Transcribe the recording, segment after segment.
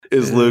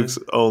Is Luke's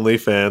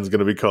OnlyFans going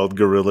to be called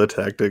Guerrilla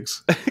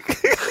Tactics?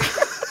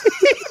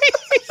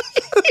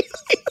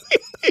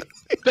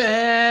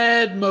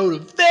 Bad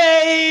motivators.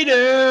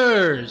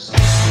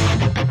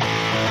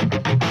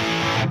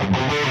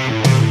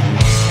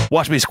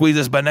 Watch me squeeze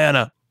this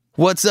banana.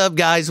 What's up,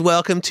 guys?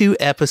 Welcome to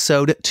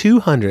episode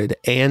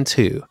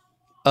 202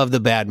 of the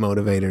Bad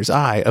Motivators.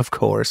 I, of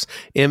course,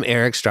 am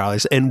Eric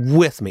Strauss, and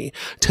with me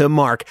to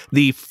mark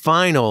the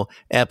final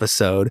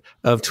episode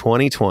of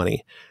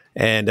 2020.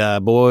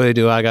 And boy,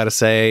 do I got to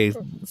say,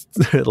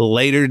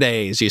 later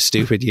days, you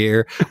stupid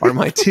year, are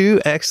my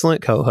two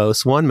excellent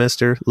co-hosts, one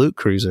Mr. Luke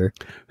Cruiser.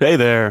 Hey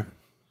there.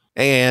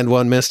 And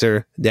one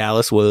Mr.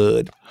 Dallas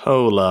Wood.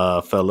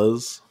 Hola,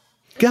 fellas.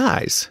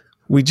 Guys,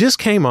 we just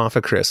came off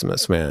of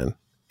Christmas, man.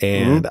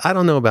 And I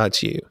don't know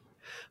about you,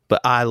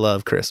 but I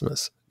love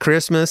Christmas.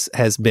 Christmas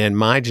has been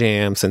my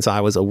jam since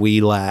I was a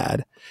wee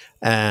lad.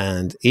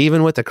 And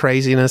even with the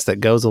craziness that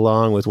goes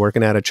along with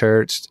working at a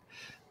church,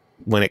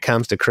 when it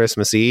comes to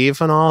Christmas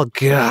Eve and all,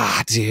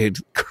 God, dude,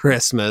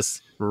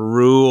 Christmas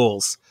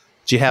rules.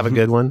 Did you have a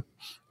good one?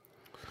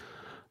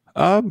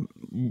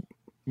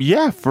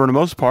 Yeah, for the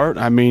most part.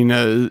 I mean,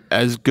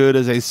 as good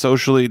as a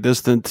socially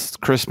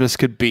distanced Christmas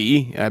could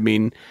be. I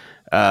mean,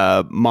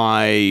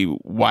 my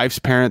wife's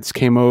parents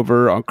came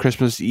over on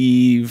Christmas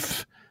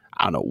Eve,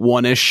 I don't know,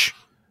 1-ish.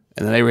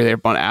 And then they were there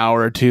for an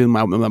hour or two.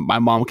 My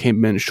mom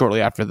came in shortly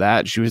after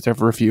that. She was there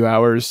for a few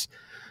hours.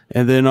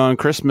 And then on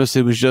Christmas,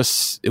 it was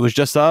just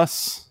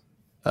us,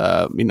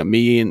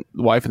 me and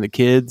the wife and the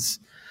kids.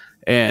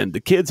 And the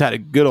kids had a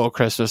good old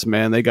Christmas,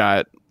 man.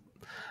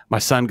 My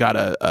son got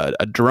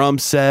a drum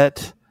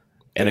set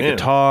and a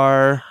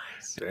guitar.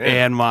 Damn.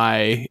 And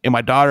my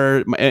daughter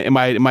and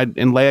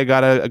Leia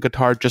got a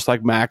guitar just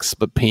like Max,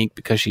 but pink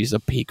because she's a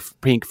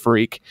pink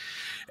freak.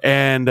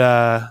 And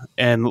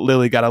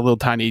Lily got a little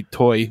tiny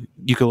toy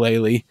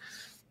ukulele,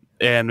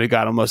 and we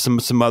got them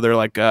some other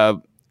like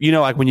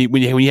like when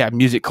you have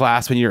music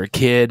class when you're a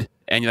kid,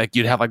 and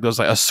you'd have like those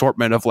like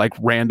assortment of like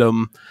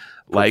random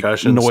like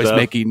noise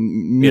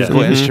making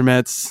musical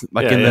instruments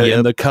like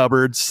in the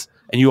cupboards,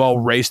 and you all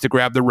race to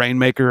grab the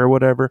Rainmaker or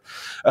whatever.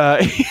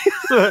 We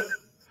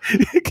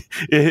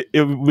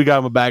got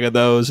them a bag of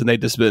those, and they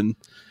just been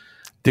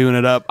doing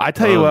it up. I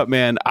tell you what,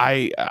 man,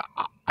 I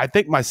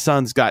think my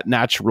son's got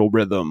natural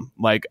rhythm.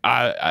 Like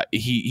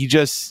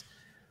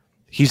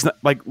he's not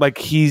like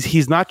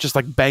he's not just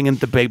like banging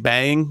the big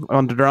bang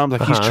on the drums.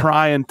 Like he's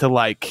trying to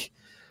like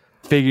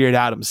figure it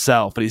out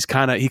himself, but he's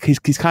kind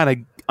of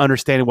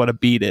understanding what a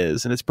beat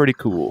is, and it's pretty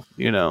cool,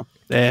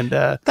 And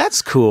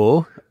that's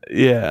cool.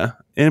 Yeah,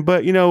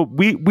 but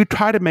we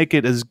try to make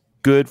it as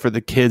good for the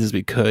kids as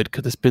we could,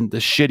 because it's been the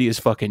shittiest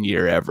fucking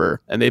year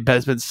ever, and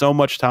they've spent so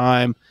much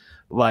time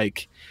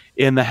like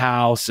in the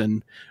house,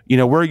 and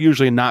we're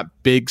usually not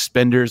big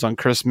spenders on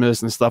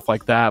Christmas and stuff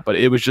like that, but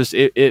it was just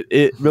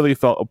it really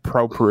felt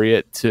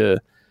appropriate to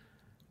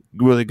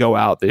really go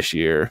out this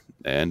year,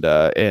 and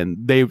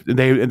they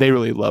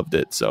really loved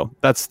it, so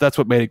that's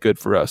what made it good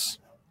for us.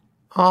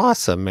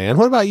 Awesome, man.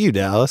 What about you,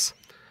 Dallas?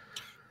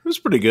 It was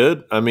pretty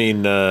good. I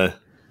mean,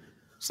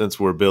 since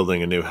we're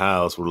building a new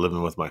house, we're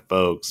living with my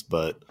folks,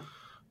 but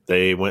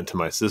they went to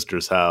my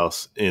sister's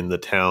house in the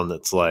town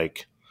that's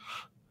like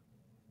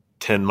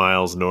 10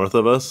 miles north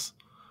of us.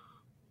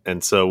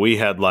 And so we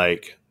had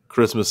like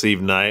Christmas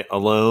Eve night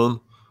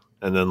alone,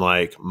 and then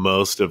like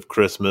most of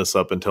Christmas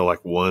up until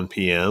like 1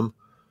 p.m.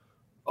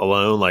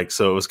 alone. Like,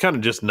 so it was kind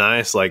of just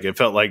nice. Like it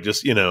felt like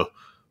just,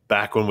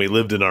 back when we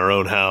lived in our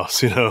own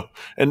house,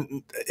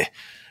 and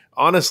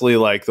honestly,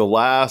 like the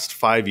last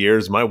 5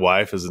 years, my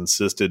wife has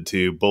insisted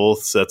to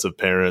both sets of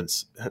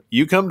parents,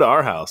 you come to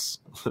our house.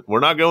 We're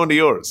not going to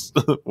yours.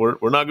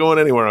 We're not going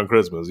anywhere on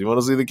Christmas. You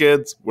want to see the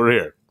kids? We're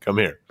here. Come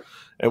here.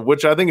 And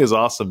which I think is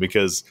awesome,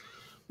 because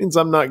it means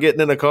I'm not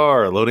getting in a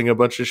car, loading a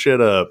bunch of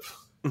shit up,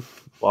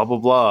 blah, blah,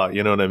 blah.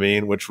 You know what I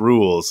mean? Which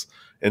rules.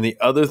 And the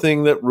other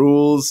thing that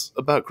rules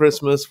about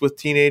Christmas with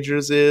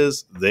teenagers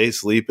is they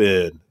sleep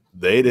in.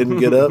 They didn't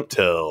get up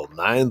till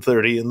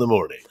 9:30 in the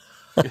morning.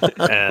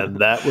 And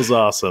that was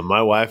awesome.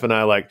 My wife and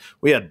I,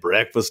 we had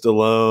breakfast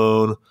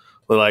alone.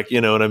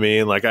 You know what I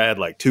mean? Like I had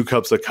 2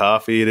 cups of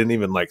coffee. I didn't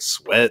even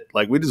sweat.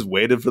 We just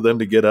waited for them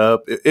to get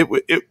up. It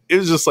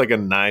was just a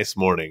nice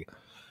morning.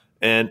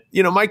 And,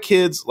 my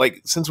kids,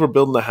 since we're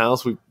building the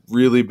house, we've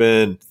really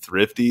been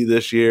thrifty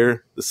this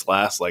year, this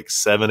last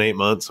 7-8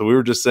 months. So we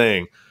were just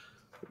saying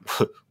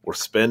we're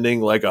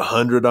spending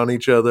 $100 on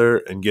each other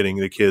and getting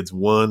the kids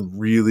one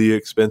really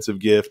expensive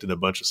gift and a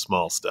bunch of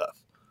small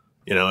stuff.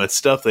 It's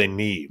stuff they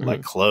need,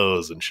 like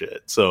clothes and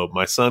shit. So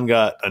my son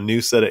got a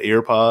new set of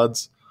ear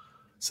pods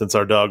since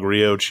our dog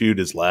Rio chewed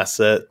his last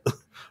set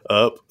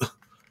up.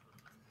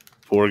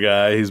 Poor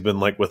guy. He's been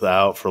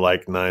without for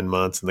 9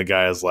 months, and the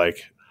guy is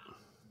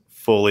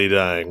fully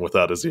dying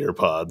without his ear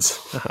pods.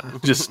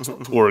 Just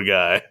poor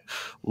guy.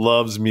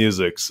 Loves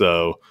music,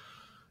 so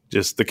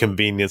just the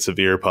convenience of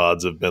ear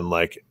pods have been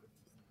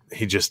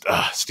he just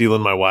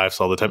stealing my wife's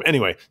all the time.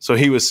 Anyway, so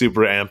he was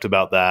super amped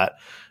about that.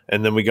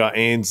 And then we got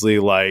Ainsley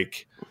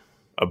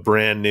a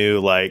brand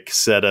new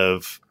set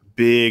of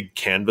big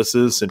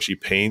canvases since she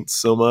paints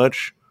so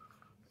much.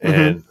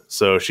 And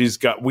so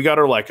we got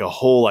her like a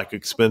whole like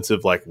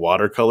expensive like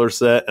watercolor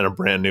set and a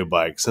brand new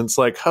bike, since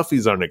like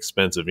Huffies aren't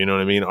expensive. You know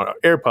what I mean? Our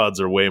AirPods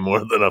are way more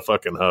than a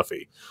fucking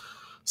Huffy.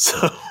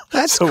 So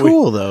That's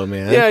cool though,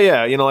 man.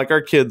 Yeah. You know, like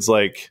our kids,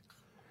 like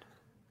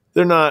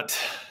they're not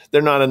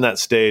in that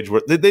stage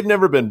where they've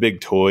never been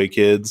big toy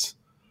kids,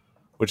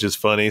 which is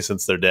funny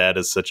since their dad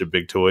is such a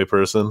big toy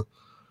person.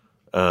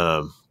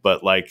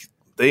 But like,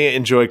 they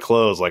enjoy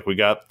clothes. Like we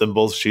got them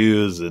both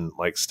shoes and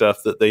like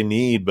stuff that they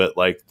need, but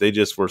like they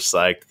just were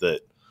psyched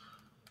that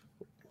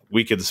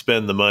we could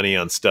spend the money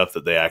on stuff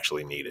that they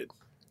actually needed,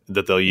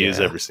 that they'll use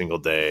every single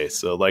day.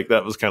 So like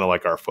that was kind of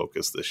like our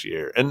focus this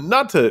year. And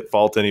not to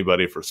fault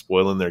anybody for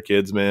spoiling their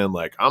kids, man.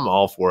 Like I'm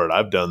all for it.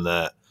 I've done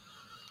that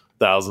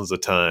thousands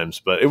of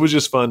times, but it was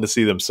just fun to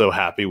see them so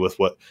happy with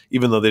what,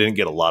 even though they didn't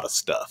get a lot of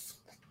stuff,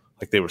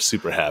 like they were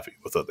super happy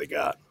with what they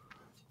got.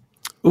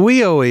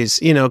 We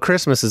always, you know,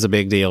 Christmas is a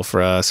big deal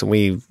for us, and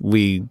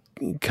we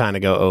kind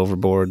of go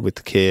overboard with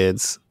the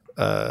kids.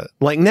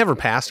 Like never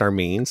past our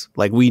means.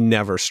 Like we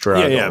never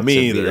struggle. Yeah,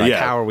 me either. Like,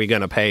 how are we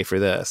going to pay for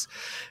this?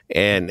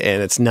 And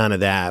it's none of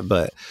that.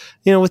 But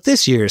you know, with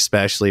this year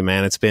especially,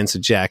 man, it's been so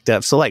jacked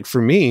up. So like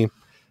for me,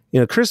 you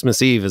know,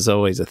 Christmas Eve is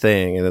always a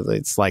thing, and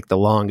it's like the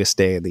longest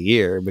day of the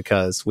year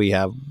because we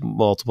have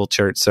multiple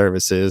church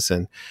services,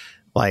 and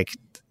like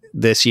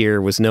this year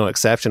was no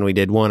exception. We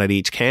did one at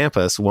each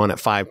campus, one at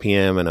 5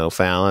 p.m. in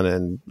O'Fallon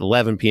and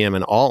 11 p.m.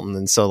 in Alton.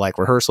 And so like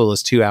rehearsal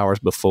is 2 hours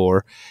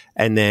before.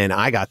 And then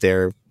I got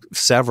there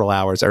several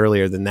hours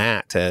earlier than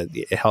that to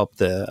help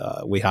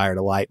we hired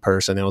a light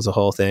person. It was a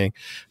whole thing,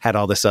 had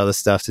all this other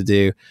stuff to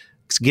do.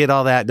 Get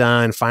all that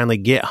done, finally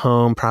get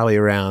home probably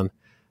around,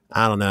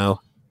 I don't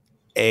know,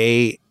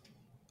 8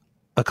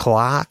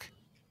 o'clock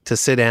to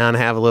sit down,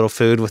 have a little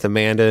food with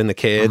Amanda and the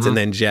kids, and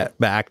then jet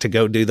back to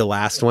go do the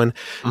last one.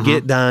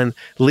 Get done,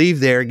 leave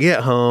there,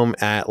 get home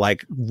at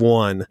like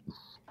 1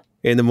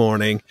 in the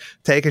morning,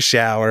 take a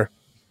shower,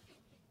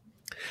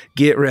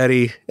 get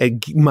ready.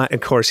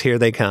 Of course, here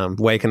they come,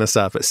 waking us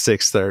up at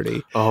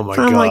 6:30. Oh my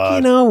God. I'm like,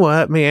 you know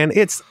what, man?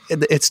 It's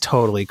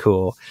totally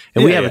cool.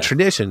 And we have a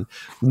tradition.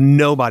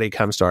 Nobody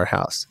comes to our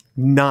house.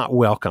 Not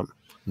welcome.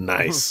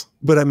 Nice.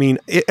 But I mean,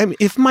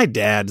 if my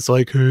dad's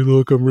like, hey,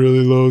 look, I'm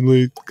really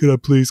lonely, could I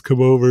please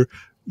come over?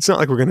 It's not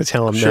like we're going to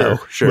tell him no.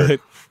 Sure.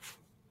 But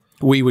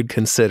we would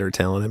consider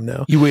telling him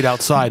no. You wait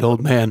outside,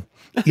 old man.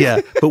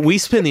 Yeah. But we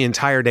spend the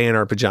entire day in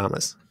our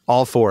pajamas.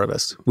 All 4 of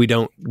us. We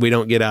don't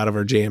get out of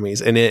our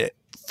jammies. And it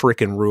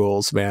freaking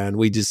rules, man.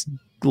 We just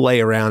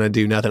lay around and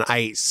do nothing. I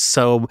ate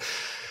so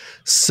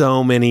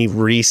many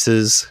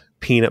Reese's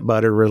peanut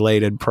butter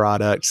related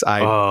products.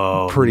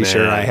 I'm pretty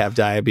sure I have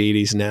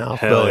diabetes now.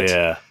 Hell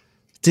yeah.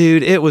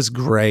 Dude, it was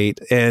great.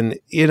 And,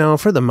 you know,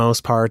 for the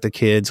most part, the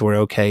kids were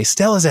okay.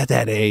 Stella's at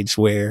that age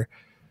where,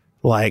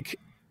 like,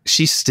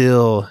 she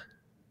still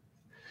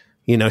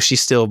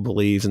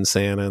believes in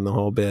Santa and the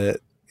whole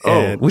bit,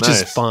 which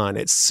is fun.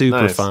 It's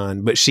super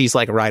fun. But she's,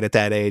 like, right at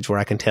that age where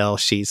I can tell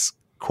she's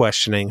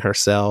questioning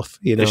herself.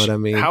 You know what I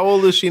mean? How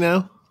old is she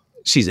now?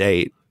 She's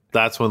 8.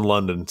 That's when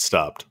London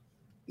stopped.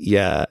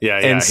 Yeah.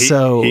 And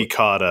he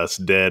caught us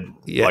dead,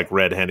 like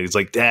red-handed. He's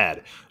like,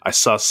 Dad, I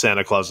saw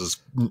Santa Claus's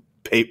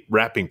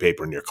wrapping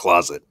paper in your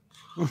closet.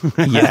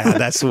 Yeah,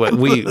 that's what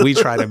we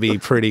try to be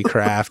pretty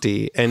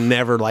crafty and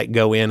never like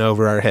go in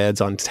over our heads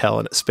on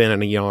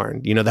spinning a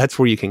yarn. You know, that's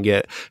where you can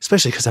get,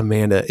 especially because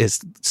Amanda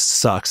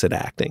sucks at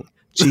acting.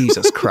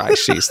 Jesus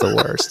Christ, she's the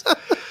worst.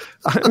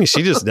 I mean,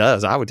 she just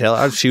does. I would tell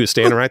her if she was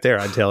standing right there,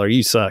 I'd tell her,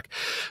 you suck.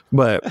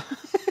 But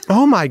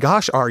oh my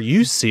gosh, are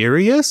you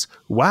serious?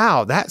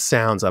 Wow, that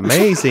sounds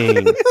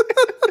amazing.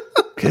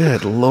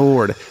 Good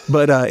Lord.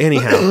 But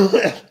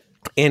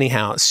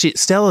anyhow,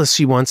 Stella,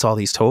 she wants all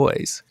these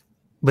toys,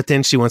 but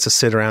then she wants to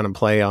sit around and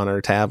play on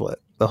her tablet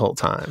the whole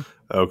time.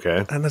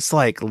 Okay. And it's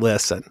like,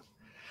 listen,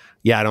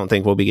 yeah, I don't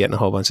think we'll be getting a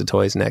whole bunch of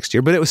toys next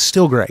year, but it was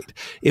still great.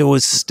 It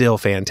was still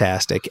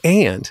fantastic.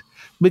 And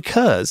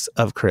because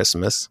of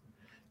Christmas,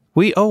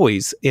 we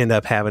always end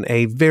up having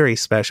a very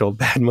special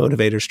Bad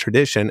Motivators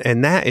tradition,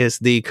 and that is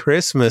the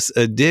Christmas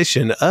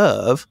edition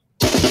of...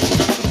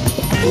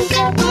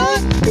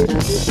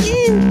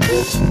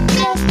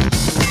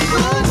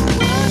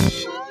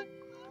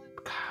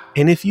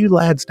 And if you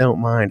lads don't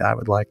mind, I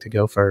would like to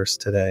go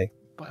first today.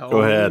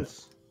 Go ahead.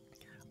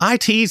 I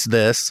teased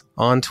this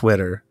on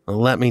Twitter.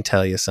 Let me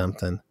tell you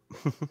something.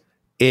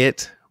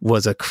 It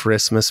was a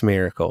Christmas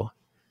miracle.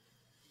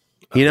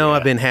 You know,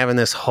 I've been having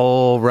this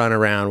whole run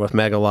around with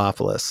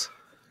Megalopolis.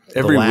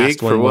 Every week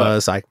for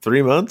what?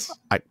 3 months?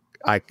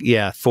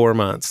 4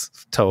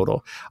 months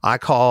total. I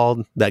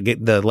called,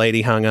 the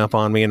lady hung up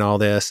on me and all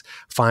this.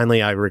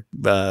 Finally, I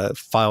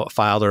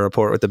filed a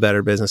report with the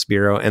Better Business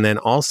Bureau, and then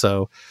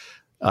also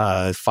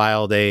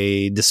filed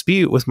a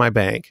dispute with my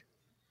bank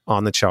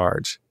on the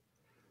charge.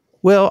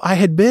 Well, I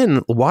had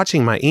been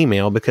watching my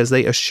email because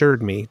they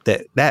assured me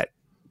that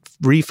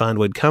refund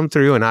would come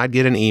through and I'd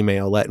get an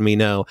email letting me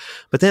know.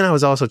 But then I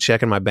was also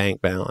checking my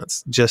bank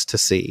balance just to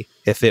see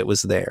if it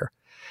was there.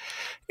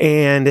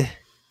 And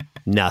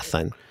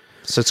nothing.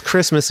 So it's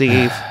Christmas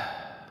Eve.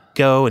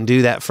 Go and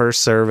do that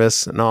first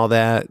service and all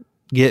that.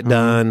 Get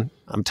done.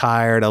 I'm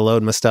tired. I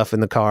load my stuff in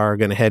the car.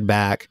 Going to head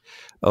back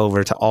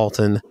over to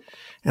Alton.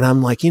 And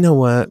I'm like, you know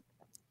what?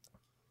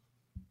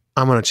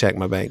 I'm going to check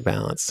my bank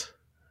balance.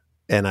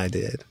 And I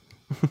did.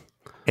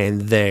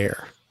 And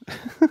there,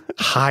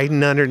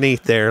 hiding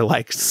underneath there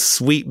like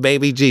sweet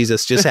baby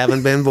Jesus just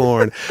haven't been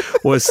born,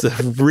 was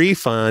the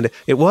refund.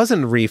 It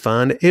wasn't a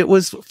refund. It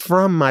was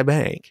from my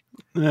bank.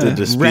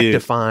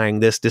 Rectifying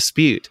this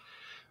dispute.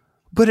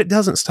 But it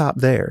doesn't stop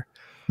there.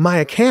 My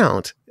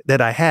account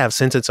that I have,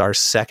 since it's our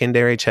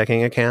secondary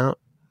checking account,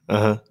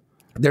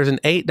 there's an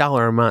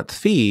 $8 a month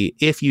fee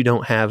if you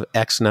don't have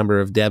X number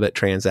of debit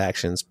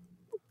transactions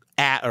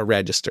at a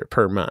register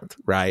per month,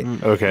 right?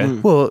 Okay.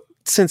 Well,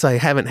 since I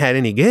haven't had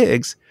any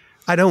gigs,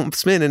 I don't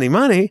spend any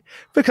money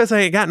because I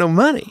ain't got no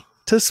money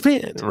to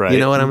spend. Right. You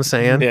know what I'm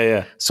saying?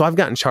 Yeah. So I've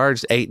gotten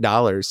charged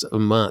 $8 a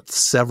month,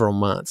 several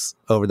months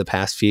over the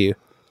past few.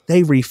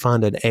 They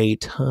refunded a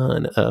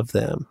ton of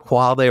them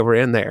while they were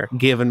in there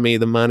giving me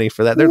the money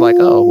for that. They're like,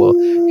 oh, well,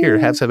 here,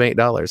 have some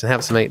 $8 and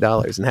have some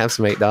 $8 and have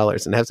some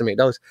 $8 and have some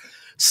 $8.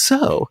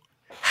 So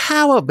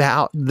how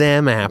about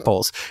them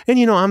apples? And,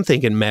 I'm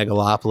thinking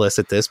Megalopolis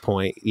at this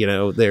point.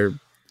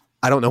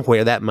 I don't know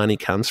where that money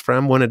comes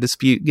from when a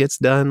dispute gets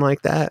done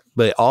like that,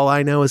 but all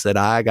I know is that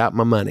I got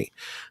my money.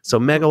 So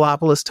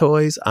Megalopolis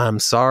Toys, I'm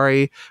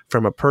sorry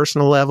from a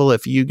personal level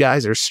if you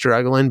guys are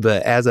struggling,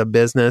 but as a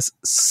business,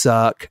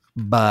 suck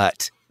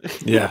butt.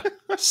 Yeah.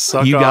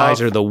 Suck You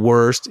guys off. are the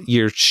worst.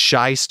 You're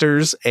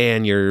shysters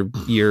and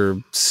you're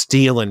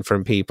stealing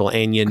from people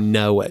and you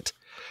know it.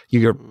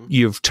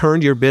 You've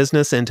turned your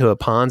business into a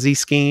Ponzi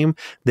scheme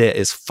that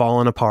is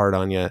falling apart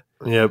on you.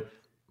 Yep.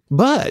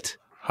 But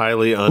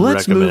Highly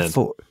let's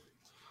unrecommend.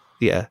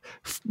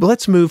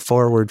 let's move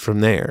forward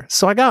from there.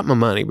 So I got my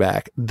money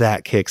back.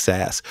 That kicks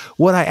ass.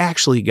 What I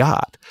actually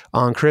got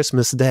on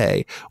Christmas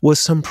Day was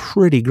some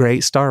pretty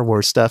great Star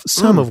Wars stuff,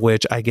 some of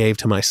which I gave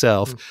to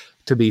myself,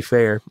 to be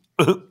fair.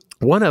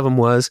 One of them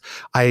was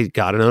I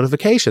got a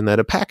notification that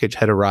a package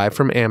had arrived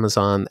from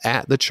Amazon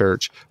at the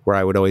church where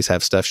I would always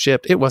have stuff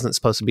shipped. It wasn't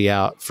supposed to be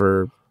out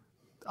for,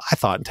 I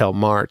thought, until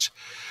March.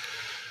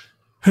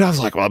 And I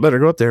was like, well, I better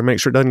go up there and make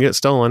sure it doesn't get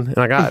stolen. And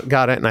I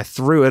got it, and I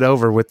threw it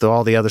over with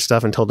all the other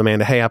stuff and told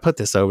Amanda, hey, I put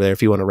this over there.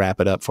 If you want to wrap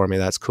it up for me,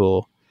 that's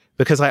cool.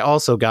 Because I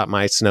also got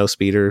my snow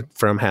speeder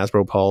from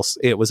Hasbro Pulse.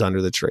 It was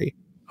under the tree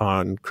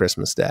on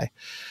Christmas Day.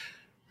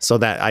 So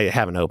that I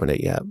haven't opened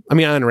it yet. I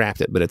mean, I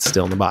unwrapped it, but it's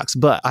still in the box.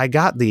 But I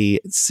got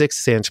the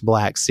 6-inch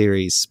Black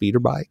Series speeder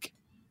bike.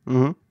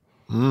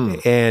 Mm-hmm.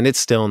 And it's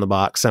still in the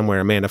box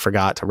somewhere. Amanda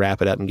forgot to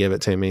wrap it up and give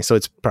it to me. So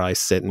it's probably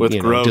sitting, With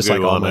Grogu just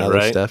like all on my it, other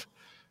right? stuff.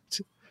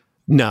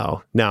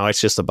 No, it's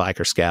just a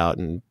Biker Scout,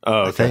 and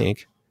Oh, okay. I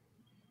think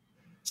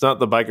It's not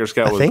the Biker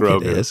Scout with it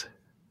Grogu. is.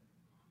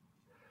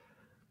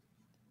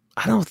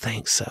 I don't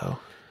think so.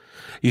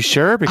 You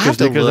sure? have Because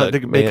to look,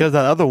 because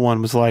that other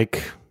one was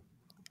like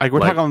we're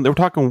Like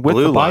talking with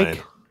Blue the bike.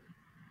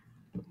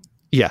 Line.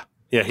 Yeah,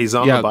 Yeah, he's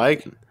on Yeah. the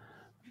bike.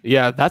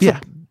 Yeah,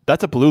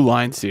 that's a Blue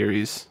Line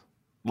series.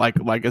 Like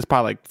it's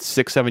probably like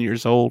 6-7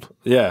 years old.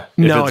 Yeah.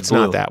 no, If it's blue.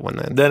 not that one.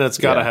 Then it's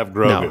got to Yeah. have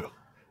Grogu. No.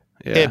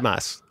 Yeah, It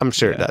must. I'm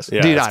sure it does.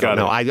 Yeah, Dude, it's I don't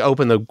know. gotta- I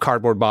opened the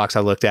cardboard box.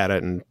 I looked at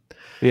it, and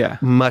yeah.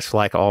 much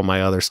like all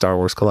my other Star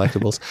Wars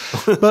collectibles.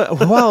 But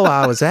while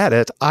I was at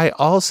it, I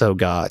also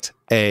got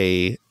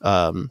the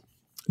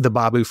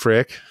Babu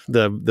Frick,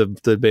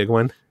 the big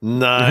one.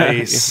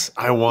 Nice.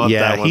 I want Yeah,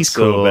 that one he's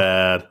so cool.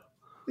 bad.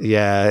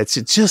 Yeah, it's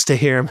just to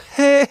hear him.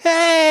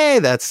 Hey,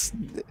 that's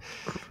the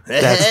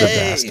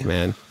best,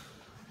 man.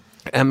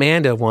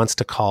 Amanda wants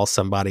to call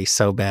somebody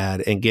so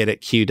bad and get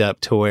it queued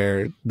up to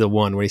where the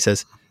one where he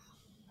says,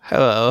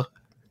 "Hello,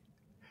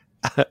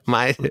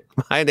 my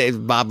name's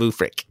Babu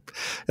Frick."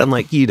 I'm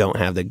like, you don't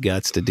have the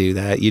guts to do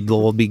that. You'd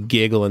all be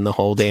giggling the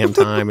whole damn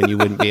time, and you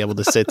wouldn't be able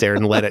to sit there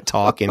and let it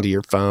talk into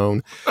your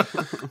phone.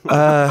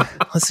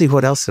 Let's see,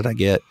 what else did I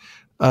get?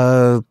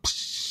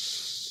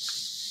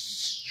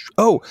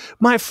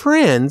 My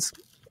friends,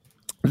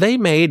 they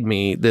made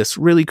me this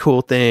really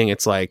cool thing.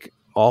 It's like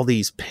all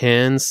these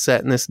pins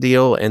set in this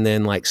deal, and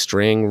then like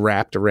string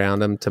wrapped around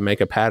them to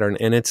make a pattern,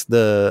 and it's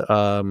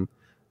the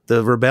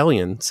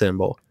rebellion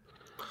symbol.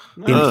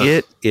 And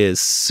it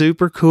is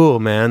super cool,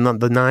 man.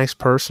 The nice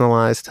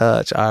personalized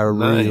touch. I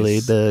really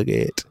Nice. dug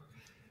it.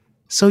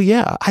 So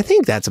yeah, I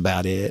think that's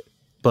about it.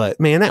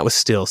 But man, that was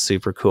still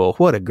super cool.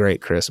 What a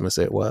great Christmas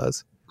it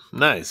was.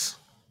 Nice.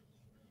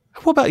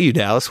 What about you,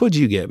 Dallas? What'd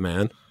you get,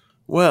 man?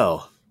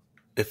 Well,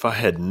 if I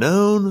had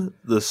known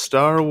the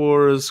Star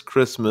Wars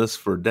Christmas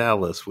for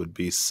Dallas would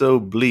be so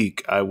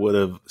bleak, I would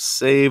have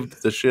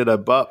saved the shit I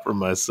bought for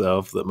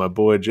myself that my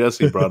boy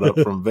Jesse brought up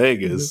from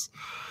Vegas.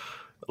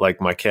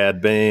 Like my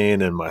Cad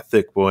Bane and my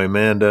Thick Boy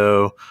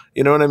Mando.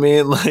 You know what I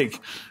mean? Like,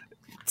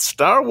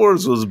 Star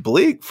Wars was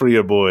bleak for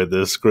your boy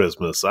this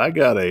Christmas. I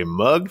got a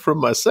mug from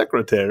my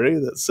secretary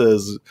that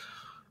says,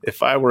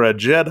 if I were a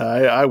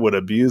Jedi, I would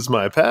abuse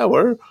my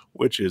power,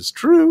 which is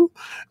true.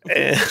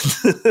 And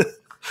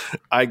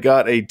I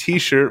got a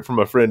t-shirt from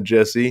my friend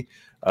Jesse.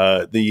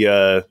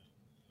 The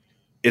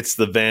it's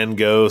the Van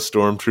Gogh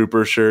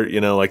Stormtrooper shirt,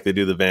 like they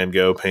do the Van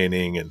Gogh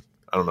painting, and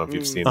I don't know if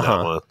you've seen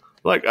that one.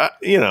 Like,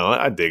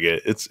 I dig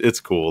it. It's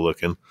cool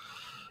looking.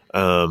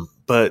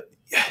 But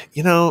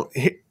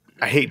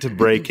I hate to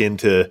break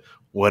into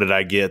what did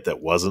I get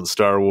that wasn't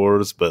Star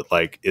Wars, but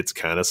like it's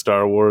kind of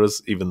Star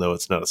Wars, even though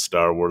it's not a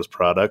Star Wars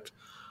product.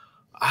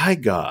 I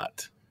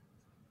got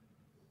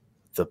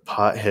the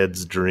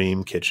Pothead's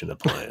Dream kitchen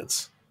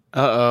appliance.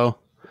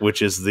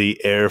 Which is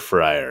the air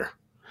fryer.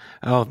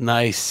 Oh,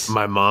 nice.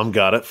 My mom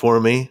got it for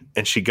me,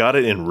 and she got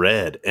it in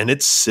red, and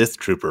it's Sith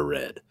Trooper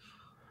red.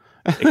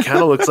 It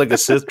kind of looks like a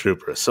Sith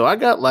Trooper. So I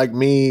got like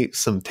me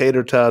some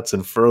tater tots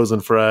and frozen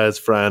fries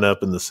frying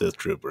up in the Sith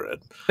Trooper red.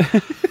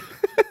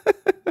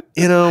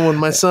 When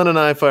my son and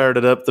I fired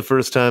it up the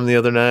first time the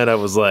other night, I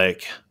was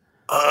like,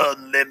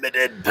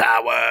 unlimited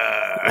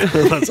power.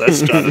 Once I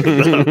started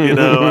it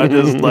up, I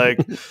just like,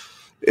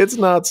 it's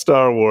not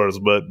Star Wars,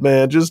 but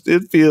man,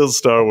 it feels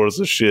Star Wars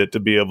as shit to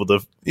be able to,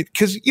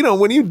 because,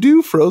 when you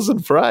do frozen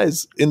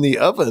fries in the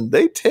oven,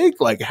 they take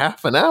like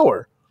half an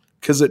hour.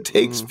 Because it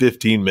takes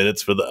 15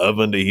 minutes for the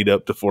oven to heat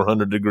up to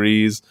 400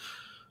 degrees.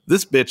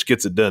 This bitch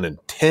gets it done in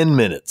 10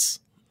 minutes.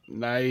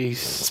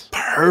 Nice. It's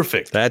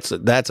perfect.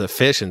 That's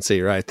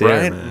efficiency right there,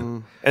 right?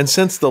 Man. And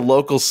since the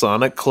local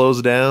Sonic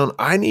closed down,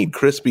 I need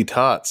crispy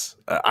tots.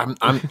 I'm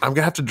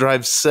gonna have to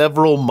drive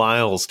several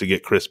miles to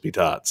get crispy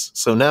tots.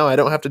 So now I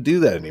don't have to do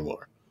that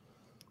anymore.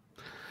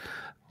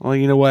 Well,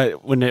 you know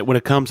what? When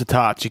it comes to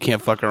tots, you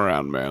can't fuck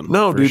around, man.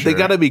 No, dude, they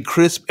got to be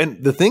crisp.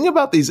 And the thing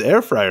about these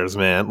air fryers,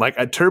 man,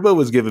 like Turbo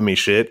was giving me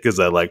shit because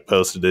I like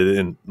posted it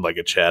in like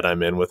a chat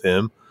I'm in with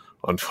him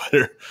on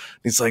Twitter.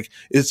 He's like,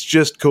 it's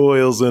just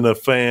coils and a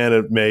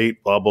fan,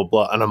 mate, blah, blah,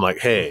 blah. And I'm like,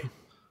 hey,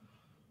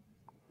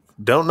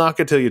 don't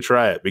knock it till you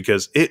try it,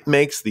 because it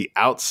makes the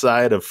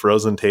outside of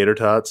frozen tater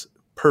tots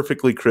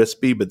perfectly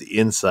crispy, but the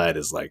inside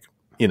is like,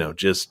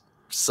 just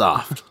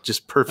soft,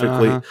 just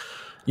perfectly.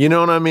 You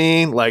know what I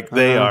mean? Like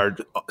they are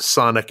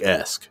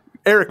Sonic-esque.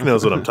 Eric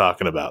knows what I'm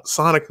talking about.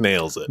 Sonic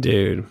nails it.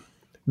 Dude,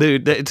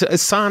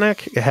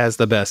 Sonic has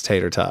the best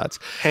tater tots.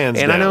 Hands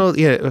down. And I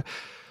know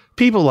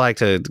people like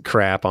to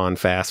crap on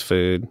fast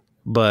food,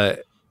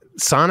 but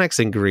Sonic's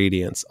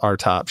ingredients are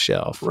top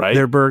shelf. Right.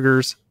 Their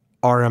burgers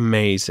are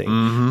amazing.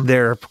 Mm-hmm.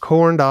 Their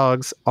corn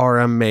dogs are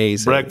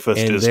amazing.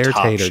 Breakfast and is their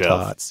top tater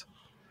shelf. Tots.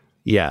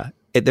 Yeah.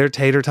 Their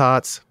tater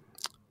tots,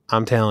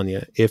 I'm telling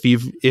you, if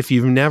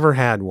you've never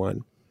had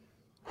one,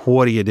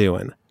 what are you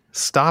doing?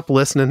 Stop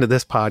listening to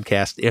this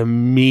podcast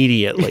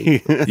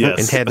immediately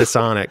and head to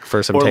Sonic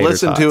for some tater tots. Or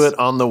listen to it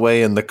on the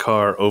way in the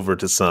car over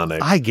to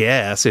Sonic. I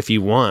guess if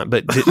you want,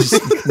 but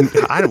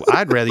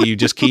I'd rather you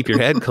just keep your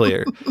head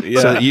clear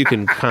so that you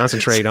can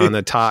concentrate on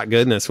the tot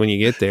goodness when you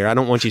get there. I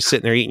don't want you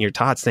sitting there eating your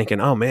tots thinking,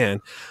 oh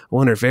man, I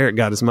wonder if Eric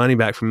got his money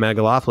back from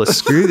Megalopolis.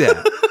 Screw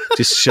that.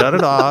 Just shut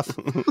it off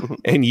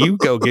and you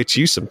go get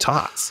you some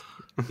tots.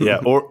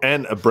 Yeah,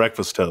 and a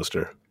breakfast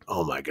toaster.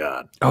 Oh my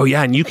God. Oh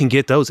yeah, and you can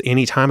get those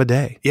any time of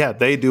day. Yeah,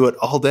 they do it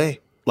all day.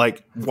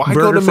 Like, why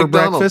Burger go to for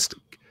McDonald's? Breakfast?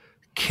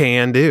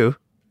 Can do.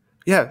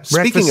 Yeah,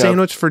 breakfast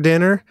sandwich for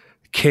dinner?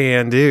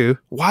 Can do.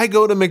 Why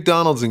go to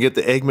McDonald's and get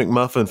the Egg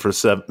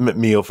McMuffin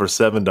meal for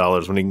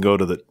 $7 when you can go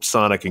to the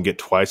Sonic and get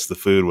twice the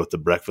food with the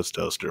breakfast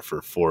toaster for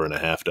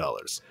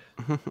 $4.50?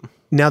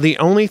 Now, the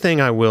only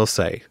thing I will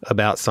say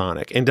about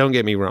Sonic, and don't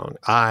get me wrong,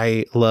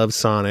 I love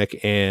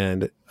Sonic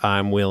and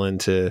I'm willing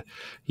to,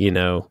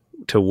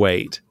 to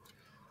wait.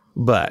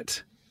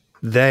 But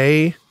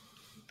they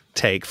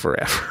take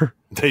forever.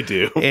 They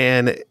do.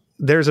 And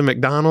there's a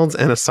McDonald's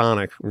and a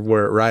Sonic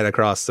right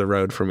across the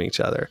road from each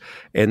other.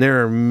 And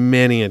there are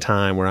many a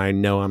time where I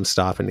know I'm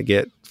stopping to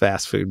get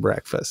fast food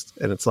breakfast.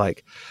 And it's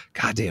like,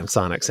 goddamn,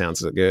 Sonic sounds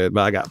so good,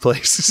 but I got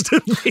places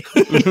to be.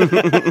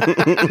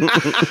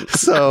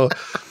 So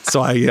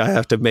I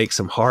have to make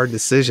some hard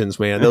decisions,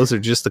 man. Those are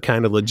just the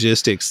kind of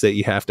logistics that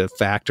you have to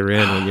factor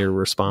in when you're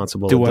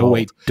responsible. Do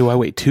I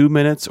wait 2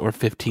 minutes or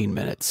 15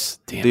 minutes?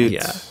 Damn. Dude,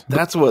 yeah.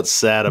 That's what's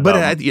sad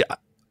about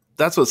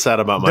That's what's sad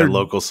about my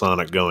local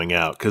Sonic going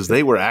out, because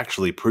they were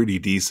actually pretty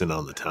decent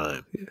on the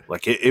time.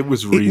 Like it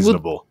was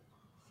reasonable.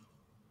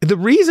 The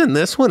reason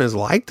this one is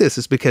like this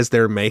is because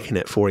they're making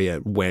it for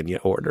you when you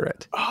order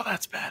it. Oh,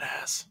 that's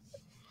badass.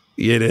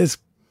 It is.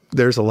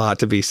 There's a lot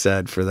to be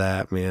said for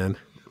that, man.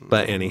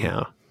 But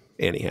anyhow,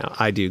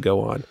 I do go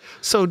on.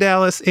 So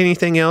Dallas,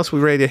 anything else? We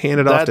ready to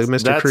hand it off to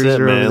Mr.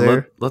 Cruiser over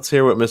there? Let's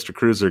hear what Mr.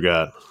 Cruiser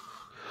got.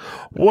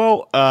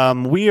 Well,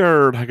 we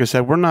are, like I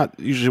said,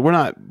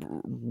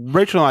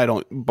 Rachel and I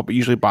don't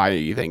usually buy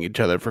anything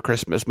each other for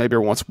Christmas. Maybe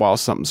every once in a while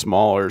something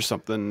small or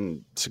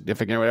something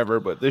significant or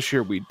whatever, but this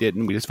year we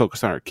didn't. We just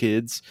focused on our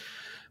kids.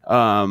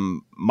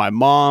 My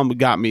mom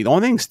got me, the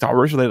only thing Star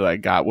Wars related I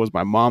got was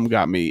my mom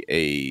got me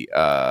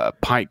a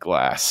pint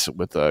glass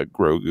with a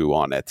Grogu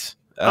on it.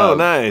 Oh,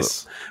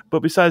 nice. But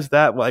besides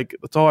that, like,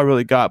 that's all I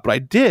really got. But I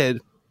did,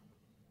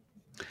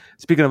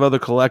 speaking of other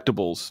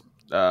collectibles,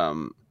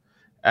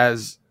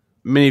 as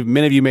many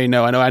of you may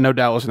know, I know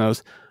Dallas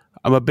knows,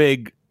 I'm a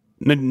big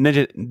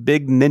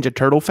Ninja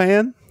Turtle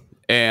fan,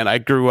 and I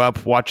grew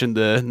up watching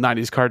the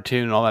 90s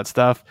cartoon and all that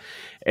stuff.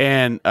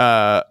 And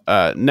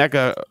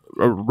NECA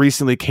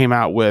recently came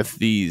out with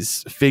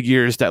these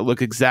figures that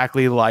look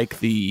exactly like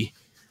the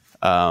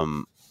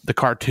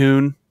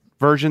cartoon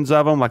versions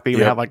of them. Like they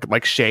even have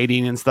like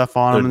shading and stuff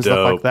on them and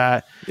stuff like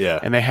that. Yeah.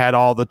 And they had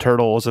all the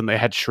turtles and they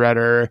had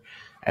Shredder.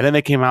 And then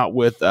they came out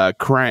with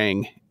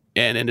Krang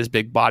and in his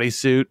big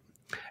bodysuit.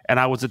 And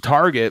I was at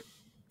Target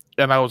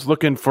and I was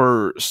looking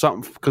for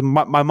something because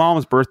my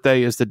mom's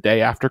birthday is the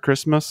day after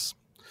Christmas.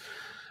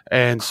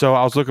 And so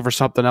I was looking for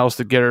something else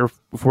to get her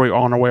before we were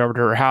on our way over to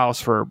her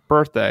house for her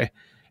birthday.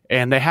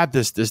 And they had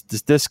this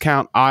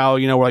discount aisle,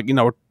 where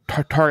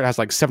Target has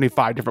like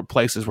 75 different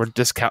places where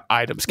discount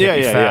items can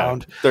be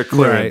found. Yeah. They're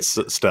clearance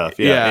stuff.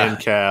 Yeah. End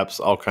caps,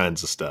 all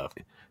kinds of stuff.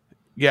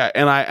 Yeah,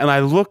 and I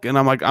look and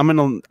I'm like I'm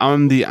in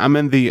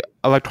the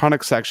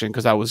electronics section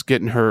because I was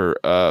getting her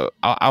I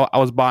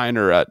was buying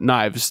her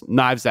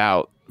knives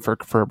out for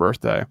her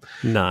birthday.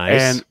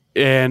 Nice.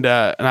 And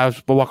I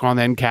was walking on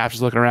the end caps,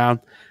 just looking around,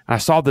 and I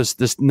saw this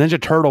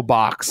Ninja Turtle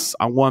box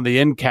on one of the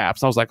end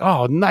caps. I was like,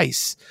 oh,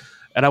 nice.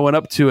 And I went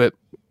up to it,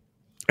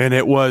 and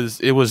it was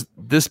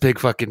this big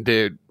fucking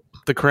dude.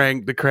 The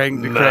Krang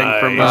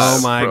from oh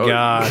my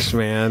gosh,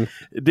 man.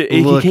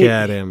 Look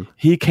at him.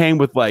 He came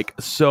with like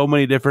so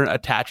many different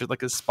attachments,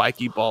 like his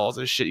spiky balls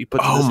and shit he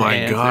puts in his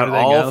hands. Oh my god,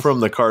 all else. From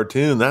the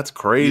cartoon. That's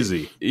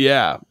crazy.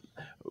 Yeah.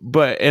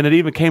 And it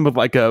even came with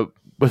like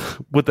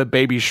with a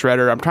baby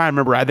Shredder. I'm trying to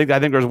remember. I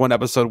think there's one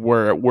episode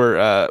where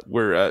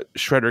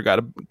Shredder got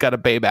a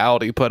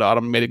babality put on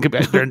him and made it get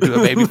turn into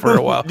a baby for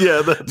a while.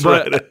 Yeah, that's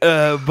right.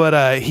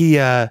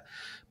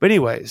 But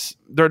anyways,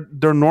 they're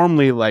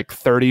normally like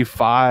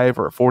 $35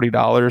 or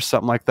 $40,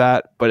 something like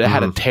that. But it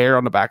had a tear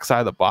on the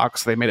backside of the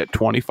box, so they made it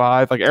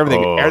 $25. Like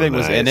everything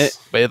was in it,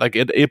 but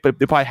it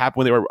probably happened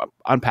when they were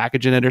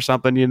unpackaging it or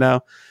something,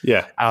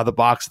 Yeah, out of the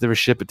box they were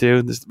shipping it to,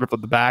 and this ripped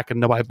up the back, and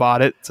nobody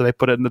bought it, so they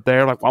put it in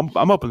there. Like, well,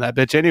 I'm opening that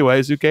bitch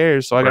anyways. Who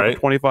cares? So I got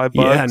 $25.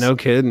 Yeah, no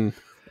kidding.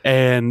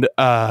 And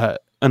I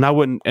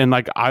wouldn't, and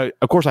like I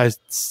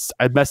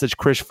messaged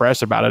Chris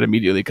Fresh about it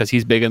immediately because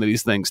he's big into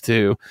these things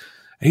too.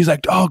 He's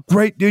like, "Oh,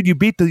 great, dude! You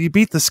beat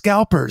the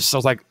scalpers." So I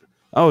was like,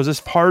 "Oh, is this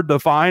hard to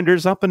find or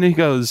something?" And he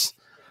goes,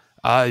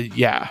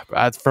 "Yeah,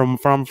 from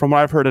what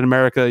I've heard in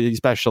America,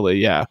 especially,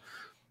 yeah."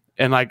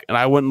 And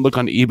I wouldn't look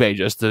on eBay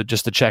just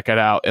to check it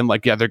out, and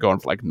like, yeah, they're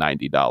going for like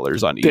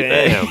 $90 on eBay.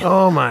 Damn.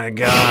 Oh my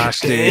gosh,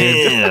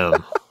 dude!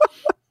 Damn.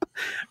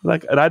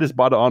 And I just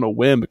bought it on a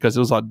whim because it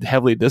was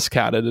heavily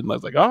discounted, and I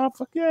was like, "Oh,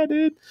 fuck yeah,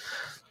 dude!"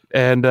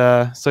 And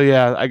so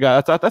yeah,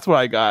 that's what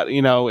I got,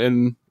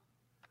 and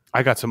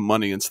I got some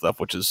money and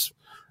stuff, which is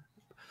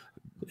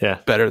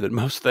better than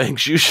most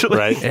things usually.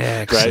 Right.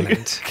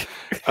 Excellent.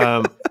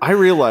 I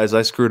realized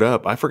I screwed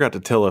up. I forgot to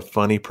tell a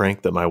funny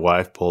prank that my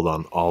wife pulled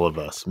on all of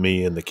us,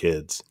 me and the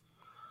kids.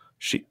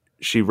 She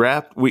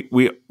wrapped,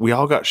 we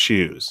all got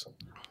shoes,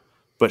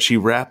 but she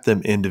wrapped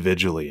them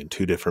individually in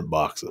 2 different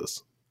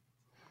boxes.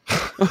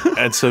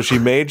 And so she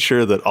made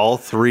sure that all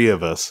 3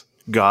 of us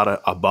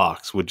got a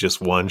box with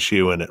just one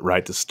shoe in it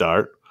right to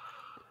start.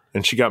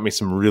 And she got me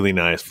some really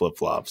nice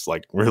flip-flops,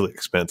 like really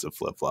expensive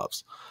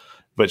flip-flops.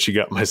 But she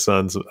got my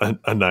sons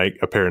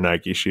a pair of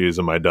Nike shoes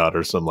and my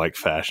daughter some like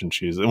fashion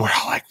shoes. And we're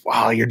all like,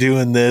 wow, you're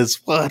doing this.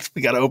 What?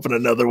 We got to open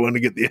another one to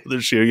get the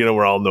other shoe.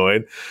 We're all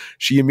annoyed.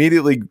 She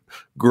immediately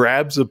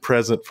grabs a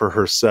present for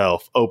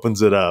herself,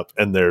 opens it up,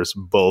 and there's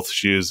both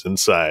shoes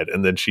inside.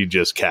 And then she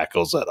just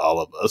cackles at all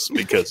of us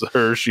because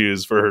her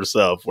shoes for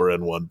herself were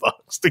in one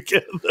box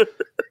together.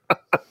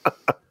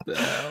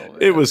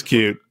 It was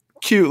cute.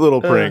 Cute little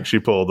prank she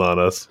pulled on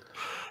us.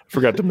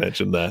 Forgot to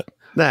mention that.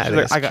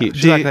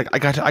 She's like,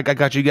 I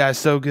got you guys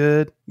so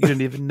good. You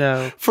didn't even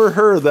know. For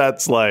her,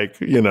 that's like,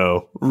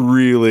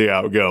 really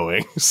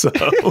outgoing. So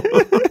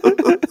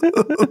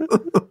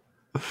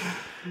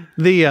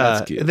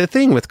the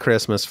thing with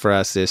Christmas for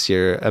us this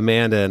year,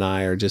 Amanda and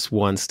I are just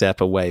one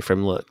step away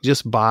from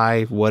just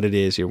buy what it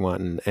is you're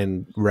wanting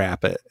and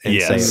wrap it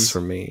and say it's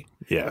for me.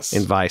 Yes.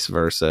 And vice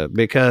versa.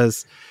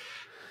 Because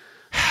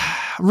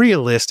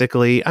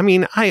realistically, I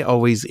mean, I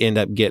always end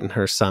up getting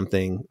her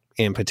something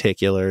in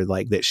particular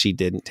like that she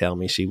didn't tell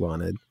me she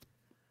wanted.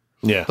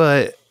 Yeah.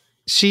 But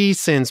she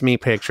sends me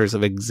pictures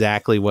of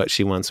exactly what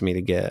she wants me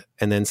to get.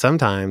 And then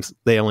sometimes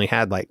they only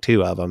had like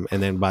 2 of them.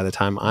 And then by the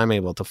time I'm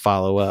able to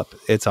follow up,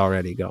 it's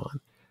already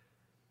gone.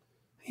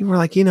 And we're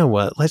like, you know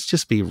what? Let's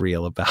just be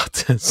real about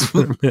this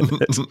for a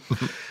minute.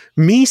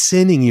 Me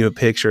sending you a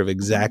picture of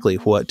exactly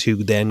what to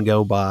then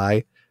go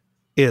buy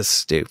is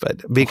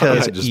stupid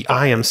because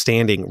I am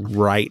standing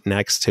right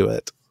next to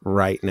it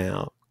right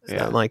now.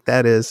 Yeah. So like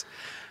that is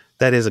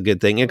a good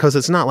thing because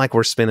it's not like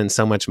we're spending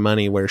so much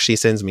money where she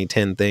sends me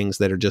 10 things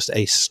that are just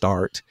a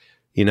start.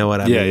 You know what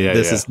I mean?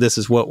 This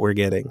is what we're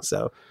getting.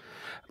 So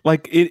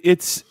like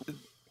it's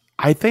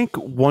I think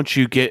once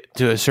you get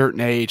to a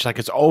certain age, like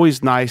it's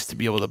always nice to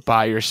be able to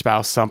buy your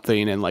spouse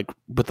something and like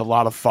with a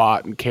lot of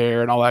thought and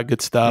care and all that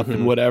good stuff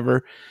and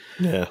whatever.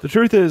 Yeah. The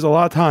truth is a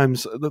lot of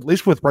times, at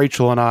least with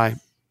Rachel and I,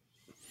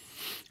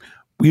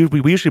 we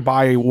usually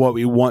buy what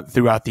we want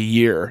throughout the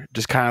year.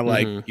 Just kind of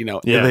like,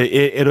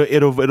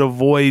 it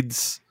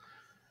avoids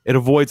it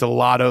avoids a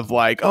lot of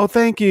like, oh,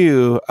 thank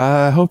you.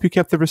 I hope you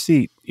kept the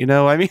receipt. You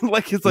know, I mean,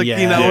 like it's like Yeah.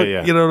 you know,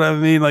 Yeah. you know what I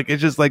mean. Like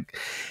it's just like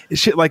it's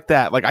shit like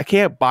that. Like I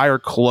can't buy her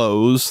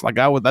clothes. Like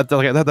I would that's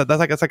like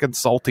it's like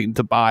insulting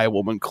to buy a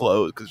woman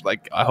clothes because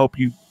like I hope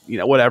you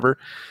know whatever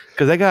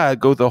because they gotta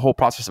go through the whole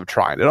process of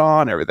trying it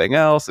on, everything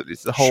else. And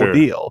it's the whole Sure.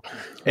 deal.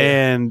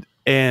 And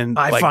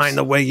I like, find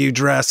the way you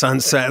dress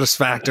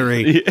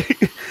unsatisfactory.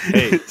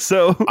 Hey,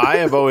 so I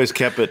have always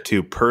kept it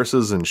to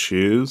purses and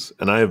shoes,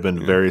 and I have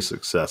been very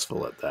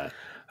successful at that.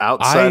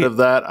 Outside of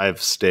that,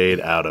 I've stayed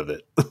out of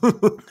it.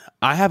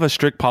 I have a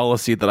strict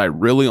policy that I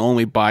really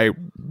only buy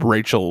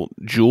Rachel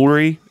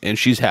jewelry, and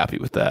she's happy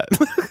with that.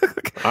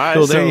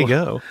 Well, there you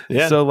go.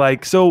 Yeah.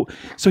 So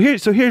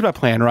here's my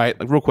plan, right?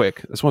 Like real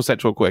quick. I just want to say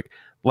it real quick.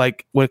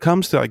 Like when it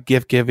comes to like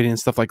gift giving and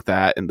stuff like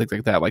that and things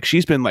like that, like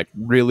she's been like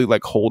really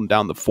like holding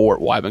down the fort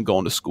while I've been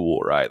going to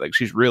school, right? Like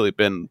she's really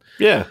been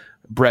Yeah.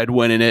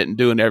 breadwinning it and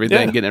doing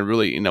everything, Yeah. getting it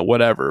really,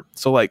 whatever.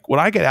 So like when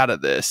I get out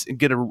of this and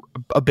get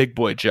a big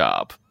boy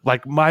job,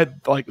 like my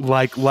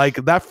like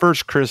that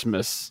first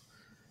Christmas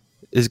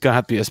is gonna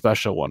have to be a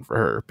special one for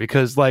her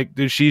because like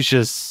dude, she's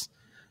just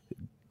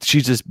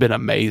been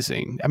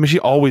amazing. I mean, she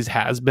always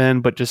has been,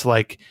 but just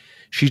like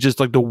she's just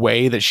like the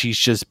way that she's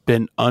just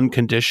been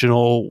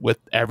unconditional with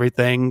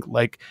everything.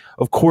 Like,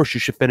 of course you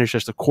should finish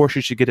this. Of course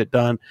you should get it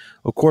done.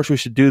 Of course we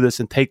should do this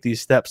and take these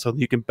steps so that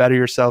you can better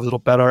yourselves. It'll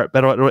better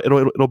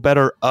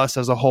us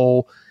as a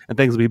whole, and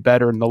things will be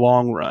better in the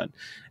long run.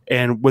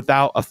 And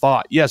without a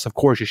thought, yes, of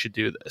course you should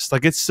do this.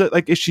 Like it's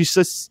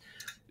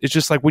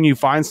just like when you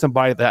find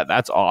somebody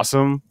that's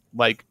awesome,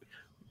 like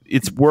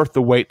it's worth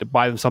the wait to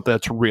buy them something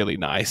that's really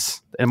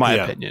nice, in my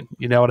opinion.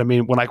 You know what I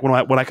mean? When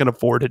I can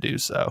afford to do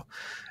so,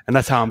 and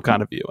that's how I'm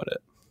kind of viewing it.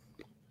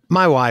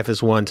 My wife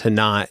is one to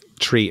not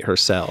treat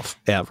herself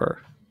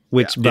ever,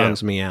 which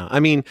bums me out.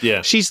 I mean,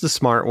 she's the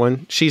smart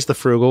one, she's the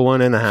frugal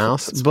one in the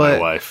house. That's but my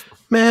wife.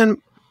 Man,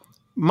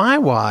 my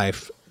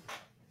wife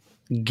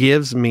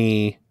gives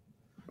me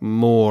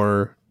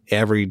more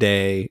every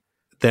day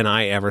than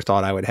I ever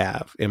thought I would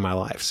have in my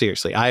life.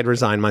 Seriously, I had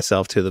resigned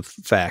myself to the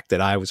fact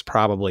that I was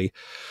probably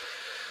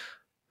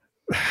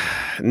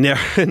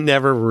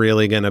never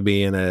really going to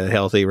be in a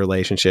healthy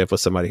relationship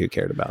with somebody who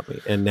cared about me.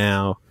 And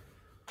now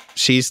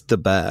she's the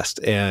best.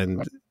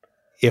 And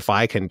if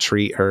I can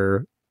treat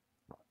her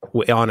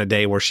on a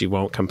day where she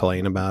won't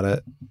complain about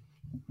it,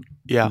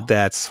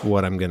 that's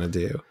what I'm going to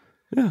do.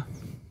 Yeah.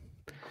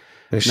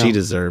 She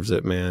deserves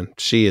it, man.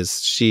 She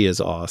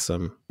is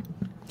awesome.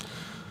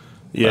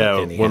 Yeah,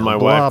 anyhow, when my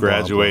blah, wife blah,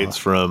 graduates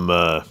from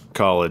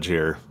college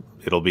here,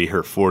 it'll be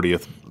her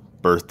 40th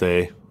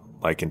birthday,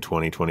 like in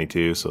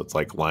 2022. So it's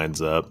like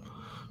lines up,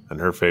 and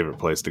her favorite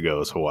place to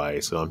go is Hawaii.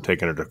 So I'm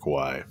taking her to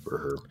Kauai for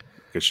her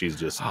because she's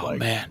just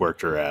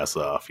worked her ass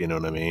off. You know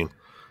what I mean?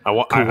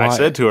 I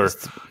said to her,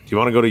 "Do you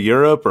want to go to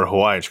Europe or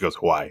Hawaii?" And she goes,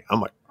 "Hawaii."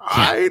 I'm like, "All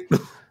right."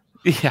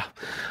 Yeah.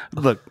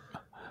 Look,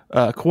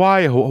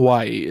 Kauai,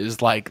 Hawaii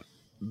is like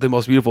the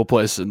most beautiful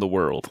place in the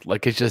world.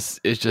 Like it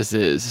just is.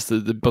 It's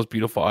the most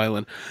beautiful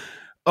island.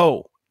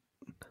 Oh,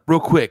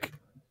 real quick,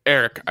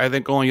 Eric, I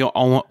think only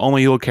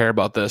you'll care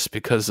about this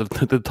because of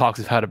the talks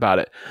we've had about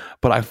it.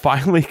 But I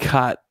finally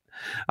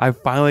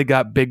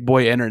got big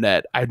boy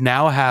internet. I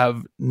now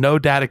have no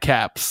data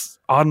caps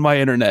on my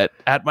internet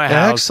at my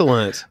house.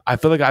 Excellent. I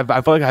feel like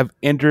I've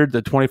entered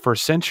the 21st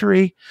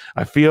century.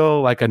 I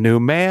feel like a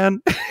new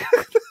man.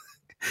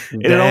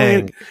 It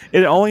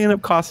only ended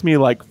up costing me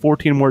like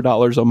 $14 more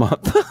a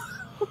month.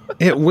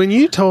 When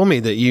you told me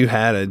that you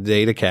had a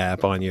data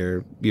cap on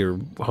your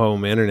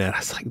home internet, I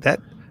was like,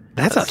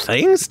 that's a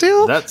thing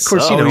still? Of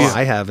course,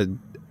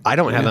 I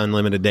don't have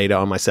unlimited data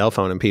on my cell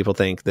phone, and people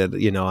think that,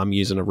 I'm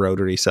using a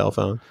rotary cell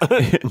phone.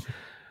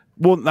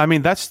 Well, I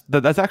mean, that's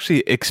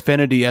actually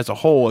Xfinity as a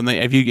whole. And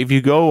if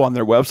you go on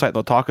their website,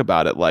 they'll talk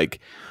about it.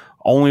 Like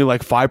only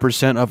like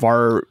 5% of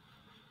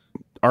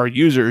our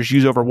users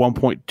use over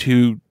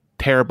 1.2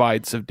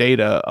 terabytes of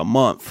data a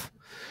month.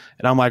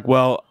 And I'm like,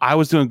 well, I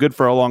was doing good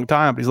for a long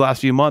time. These last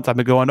few months I've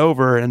been going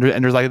over, and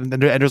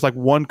there's like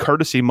one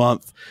courtesy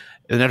month,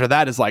 and after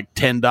that is like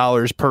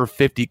 $10 per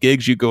 50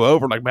 gigs you go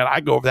over. Like, man, I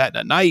go over that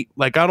in a night.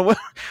 Like, I don't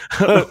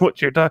know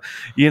what you're talking.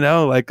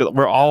 Like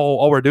we're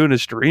all we're doing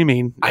is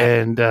streaming,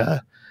 and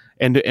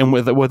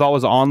with all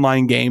this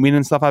online gaming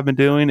and stuff I've been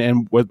doing,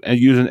 and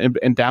using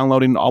and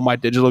downloading all my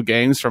digital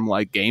games from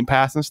like Game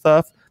Pass and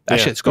stuff. That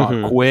shit's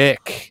gone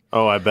quick.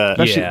 Oh, I bet.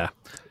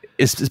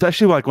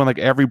 Especially like when like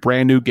every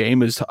brand new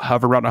game is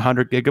hover around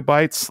 100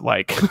 gigabytes.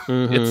 Like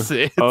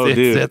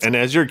dude. And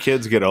as your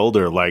kids get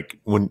older, like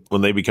when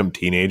they become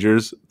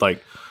teenagers,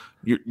 like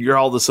you're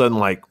all of a sudden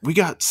like, we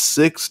got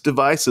 6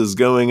 devices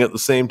going at the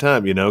same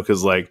time,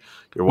 because like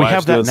your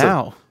wife's we have that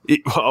now.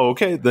 Oh,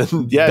 okay,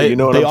 then you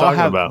know what I'm talking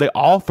about. They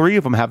all 3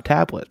 of them have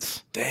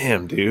tablets.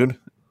 Damn, dude.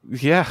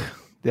 Yeah,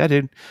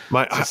 dude.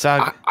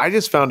 I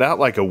just found out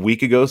like a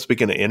week ago,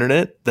 speaking of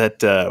internet,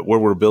 that where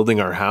we're building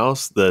our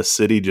house, the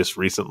city just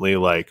recently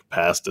like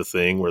passed a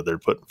thing where they're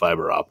putting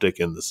fiber optic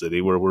in the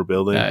city where we're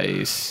building.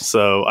 Nice.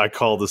 So I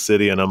called the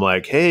city and I'm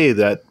like, hey,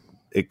 that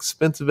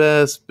expensive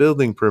ass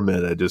building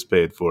permit I just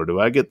paid for. Do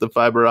I get the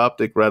fiber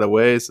optic right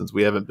away since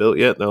we haven't built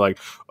yet? And they're like,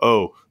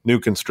 oh, new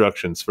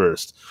construction's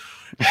first.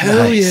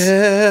 Hell Nice.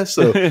 yeah.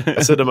 So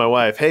I said to my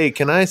wife, hey,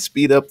 can I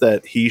speed up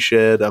that he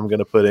shed I'm going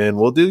to put in?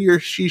 We'll do your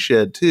she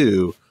shed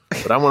too.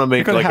 But I want to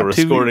make like a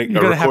recording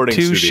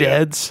two studio.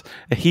 sheds,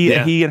 he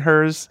and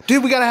hers.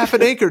 Dude, we got a half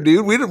an acre,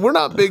 dude. We're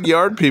not big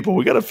yard people.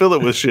 We got to fill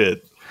it with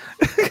shit.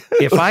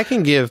 If I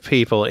can give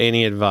people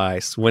any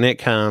advice when it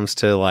comes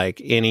to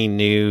like any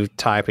new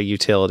type of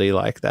utility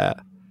like that,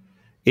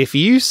 if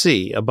you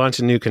see a bunch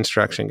of new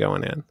construction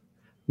going in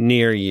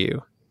near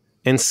you,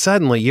 and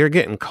suddenly you're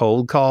getting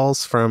cold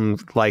calls from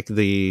like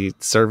the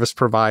service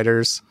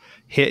providers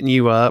hitting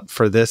you up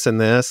for this and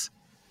this,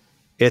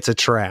 it's a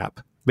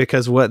trap.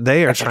 Because what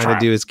they are trying to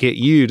do is get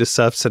you to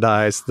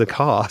subsidize the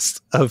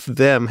cost of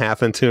them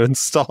having to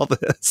install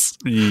this.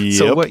 Yep.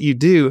 So what you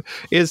do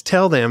is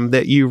tell them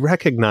that you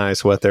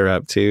recognize what they're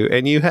up to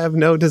and you have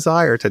no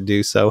desire to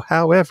do so.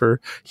 However,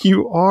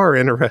 you are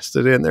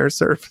interested in their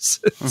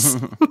services.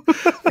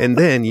 And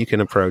then you can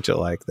approach it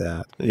like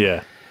that.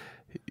 Yeah.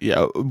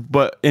 Yeah,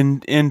 but in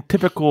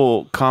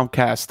typical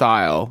Comcast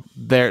style,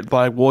 they're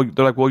like, well,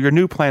 your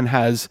new plan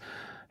has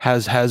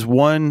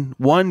one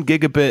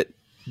gigabit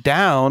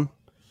down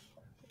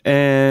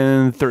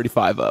and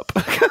 35 up.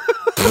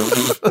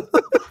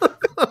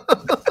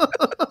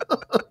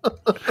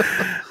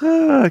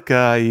 Oh,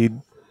 God,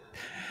 you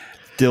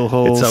dill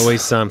holes. It's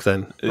always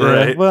something.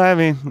 Right. Well, I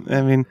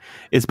mean,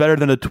 it's better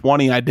than a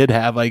 20 I did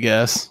have, I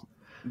guess.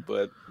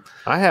 But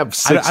I have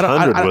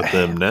 600 with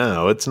them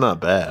now. It's not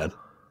bad.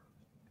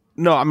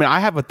 no, I mean, I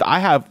have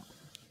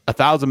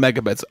 1,000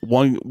 megabits,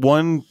 one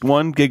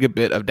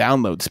gigabit of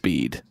download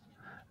speed,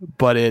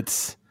 but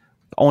it's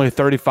only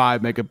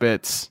 35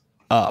 megabits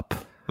up.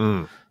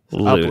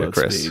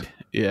 Ludicrous. Speed.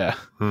 Yeah.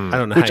 I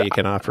don't know how you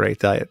can operate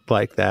that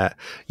like that.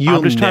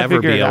 You'll just trying to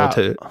never figure be it able out.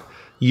 to.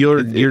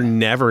 You're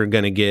never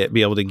going to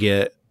be able to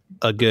get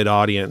a good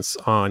audience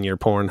on your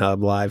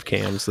Pornhub live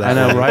cams. I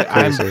know, right?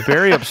 I'm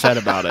very upset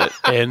about it,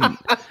 and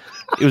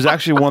it was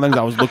actually one of the things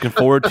I was looking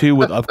forward to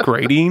with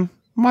upgrading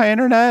my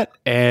internet.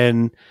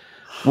 And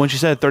when she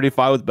said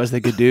 35 was the best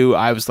they could do,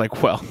 I was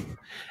like, well,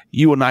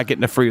 you will not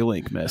get a free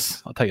link,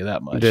 miss. I'll tell you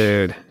that much.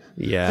 Dude.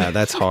 Yeah,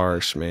 that's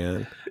harsh,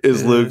 man.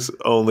 Is Luke's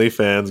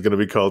OnlyFans going to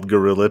be called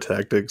Guerrilla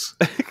Tactics?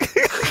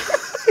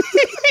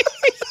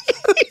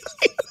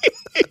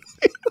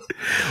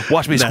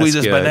 Watch me squeeze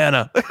this good.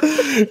 banana.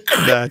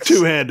 That's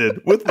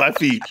Two-handed with my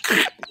feet.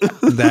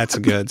 that's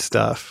good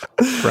stuff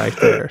right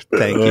there.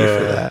 Thank you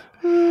for that.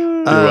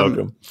 You're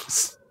welcome.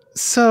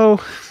 So,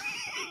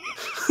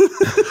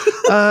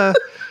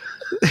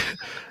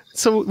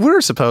 so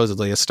we're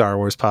supposedly a Star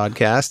Wars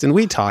podcast, and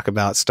we talk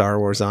about Star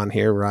Wars on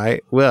here,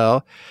 right?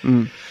 Well,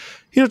 you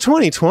know,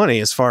 2020,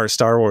 as far as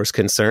Star Wars is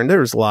concerned, there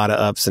was a lot of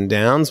ups and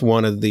downs.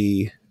 One of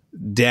the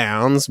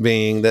downs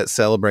being that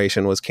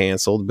Celebration was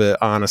canceled, but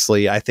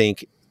honestly, I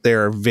think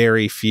there are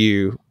very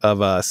few of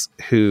us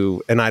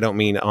who, and I don't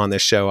mean on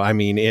this show, I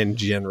mean in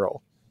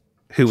general,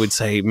 who would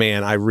say,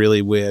 man, I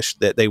really wish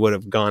that they would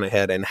have gone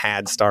ahead and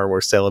had Star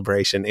Wars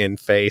Celebration in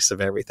face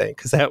of everything,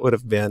 because that would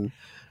have been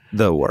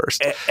the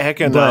worst.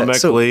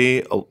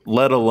 Economically,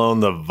 let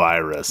alone the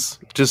virus.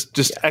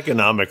 Just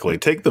economically,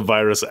 take the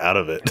virus out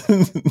of it.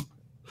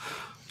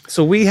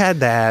 So we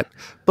had that,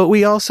 but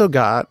we also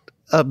got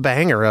a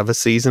banger of a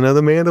season of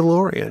The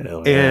Mandalorian.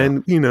 Hell yeah.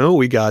 And, you know,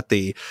 we got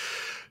the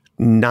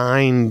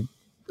 9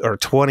 or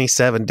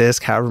 27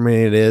 disc, however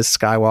many it is,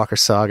 Skywalker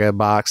Saga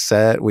box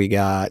set. We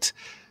got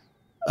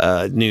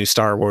a new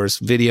Star Wars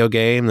video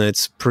game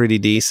that's pretty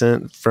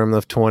decent from the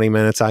 20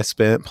 minutes I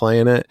spent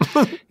playing it.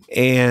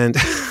 And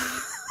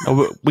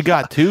We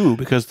got two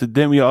because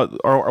then we all,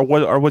 or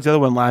what's the other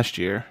one last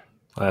year?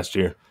 Last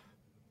year.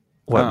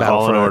 what Fallen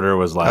Battlefront? Order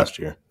was last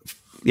year.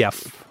 Yeah.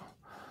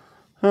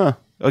 Huh.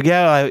 Oh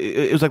yeah,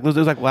 it was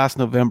like last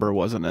November,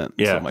 wasn't it?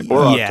 Yeah. Something like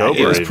Or that. Yeah, October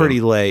it was even.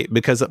 pretty late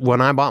because when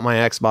I bought my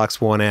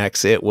Xbox One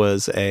X, it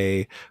was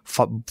a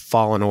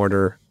Fallen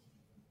Order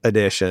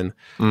edition,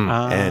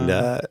 and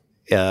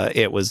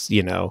it was,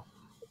 you know,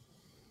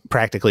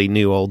 practically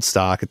new old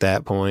stock at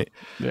that point.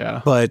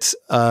 yeah.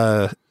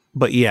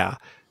 But yeah,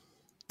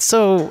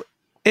 so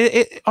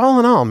it all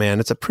in all, man,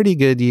 it's a pretty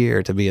good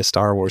year to be a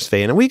Star Wars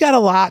fan, and we got a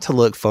lot to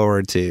look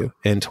forward to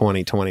in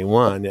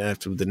 2021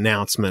 after the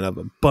announcement of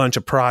a bunch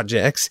of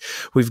projects.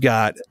 We've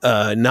got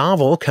a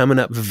novel coming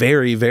up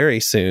very, very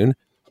soon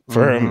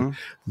from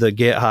the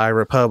Get High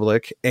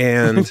Republic,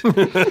 and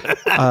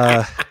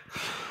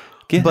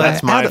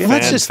That's my let's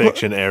fan just-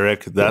 fiction,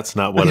 Eric. That's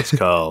not what it's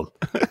called.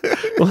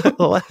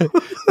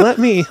 let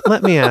me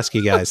ask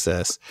you guys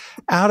this: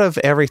 out of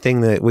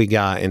everything that we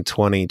got in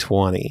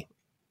 2020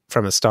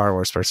 from a Star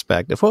Wars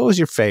perspective, what was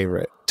your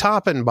favorite,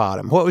 top and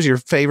bottom? What was your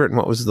favorite and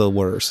what was the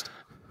worst?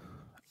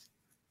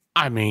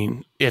 I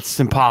mean, it's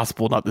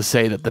impossible not to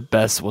say that the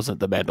best wasn't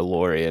The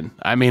Mandalorian.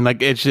 I mean,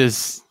 like, it's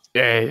just,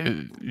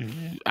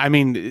 I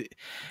mean,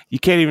 you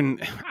can't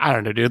even, I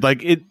don't know, dude.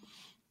 Like, you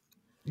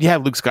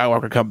have Luke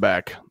Skywalker come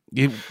back.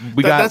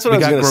 That's what I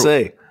was going to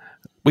say.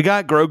 We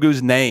got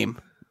Grogu's name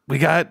we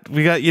got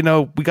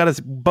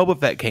his Boba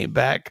Fett came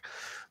back.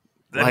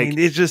 I mean,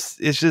 it's just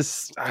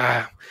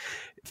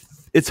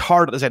it's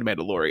hard to say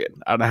Mandalorian.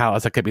 I don't know how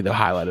else that could be the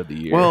highlight of the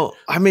year. Well,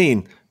 I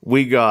mean,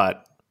 we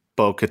got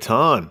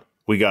Bo-Katan,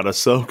 we got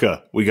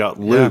Ahsoka, we got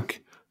Luke,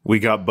 we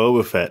got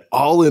Boba Fett,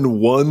 all in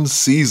one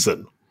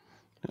season.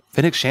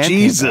 Fennec Shand.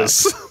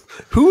 Jesus,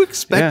 who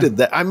expected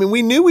that? I mean,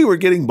 we knew we were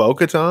getting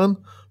Bo-Katan,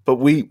 but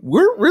we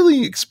weren't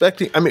really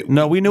expecting. I mean,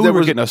 no, we knew we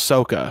were getting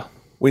Ahsoka.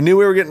 We knew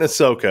we were getting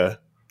Ahsoka.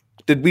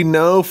 Did we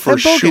know for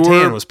sure?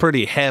 Bo-Katan was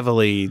pretty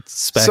heavily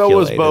speculated. So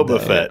was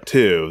Boba Fett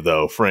too,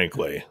 though.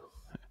 Frankly,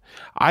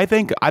 I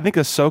think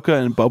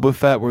Ahsoka and Boba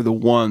Fett were the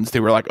ones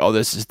that were like, "Oh,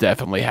 this is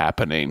definitely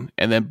happening."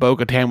 And then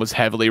Bo-Katan was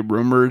heavily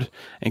rumored,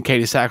 and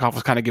Katie Sackhoff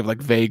was kind of giving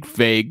like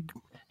vague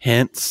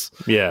hints.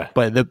 Yeah,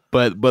 but the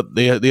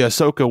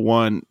Ahsoka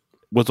one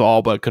was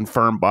all but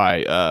confirmed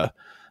by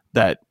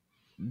that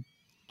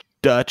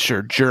Dutch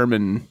or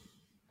German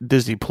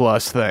Disney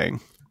Plus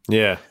thing.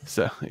 Yeah.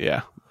 So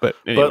yeah. But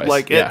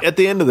anyways, at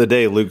the end of the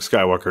day, Luke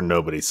Skywalker,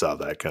 nobody saw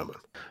that coming.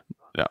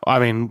 No, I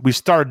mean, we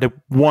started to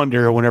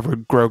wonder whenever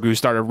Grogu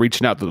started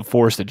reaching out to the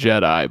Force, the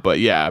Jedi. But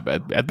yeah,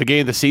 at the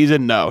beginning of the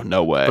season,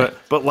 no way.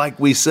 But like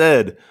we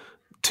said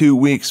 2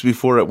 weeks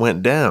before it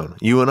went down,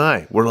 you and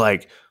I were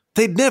like,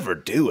 they'd never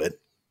do it.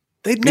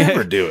 They'd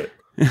never do it.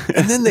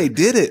 And then they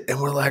did it,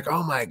 and we're like,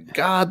 oh my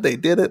God, they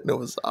did it, and it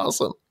was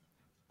awesome.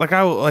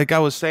 Like I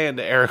was saying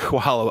to Eric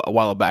a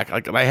while back,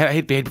 like I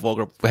hate to be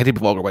vulgar,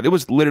 but it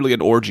was literally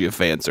an orgy of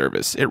fan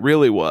service. It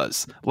really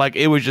was. Like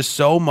it was just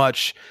so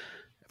much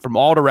from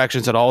all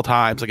directions at all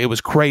times. Like it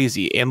was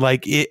crazy, and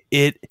like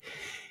it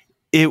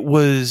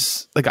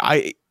was like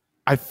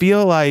I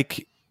feel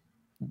like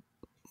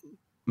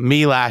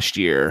me last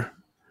year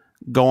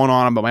going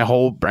on about my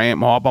whole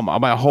brand,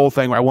 about my whole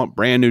thing where I want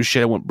brand new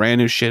shit.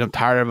 I'm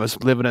tired of us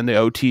living in the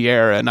OT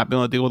era and not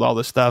being able to deal with all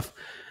this stuff.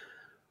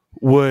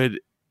 Would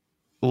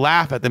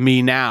laugh at the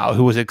me now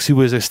who was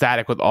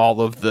ecstatic with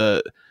all of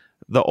the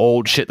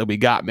old shit that we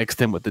got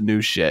mixed in with the new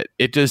shit.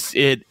 It just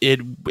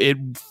it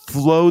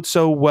flowed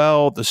so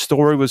well. The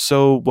story was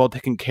so well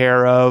taken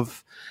care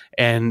of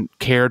and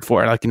cared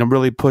for. Like,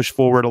 really push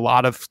forward a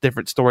lot of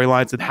different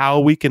storylines and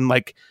how we can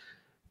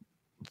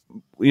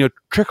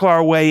trickle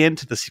our way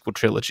into the sequel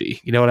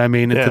trilogy. You know what I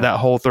mean? Into that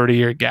whole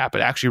 30-year gap.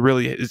 It actually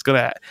really is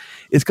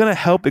it's gonna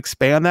help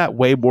expand that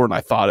way more than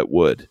I thought it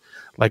would.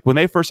 Like when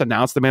they first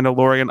announced The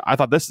Mandalorian, I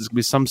thought this is going to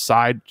be some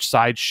side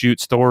shoot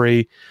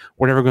story.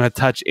 We're never going to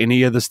touch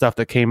any of the stuff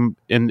that came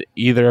in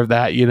either of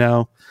that,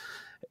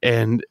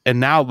 And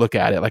now look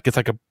at it, like it's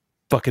like a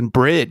fucking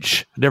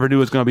bridge. I never knew it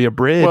was going to be a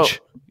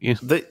bridge.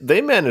 Well,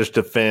 they managed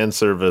to fan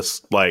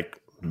service like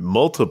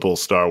multiple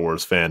Star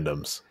Wars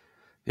fandoms.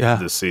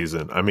 This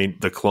season. I mean,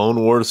 the Clone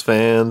Wars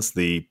fans,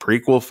 the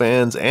prequel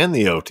fans, and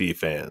the OT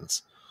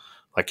fans.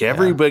 Like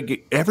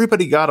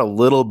everybody got a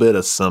little bit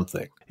of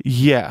something.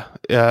 Yeah.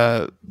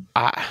 And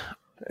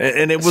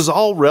it was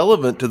all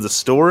relevant to the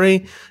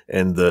story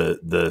and the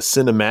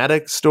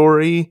cinematic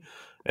story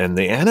and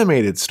the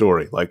animated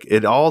story. Like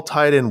it all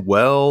tied in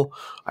well.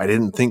 I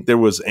didn't think there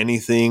was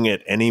anything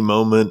at any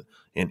moment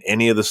in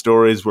any of the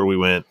stories where we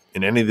went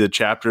in any of the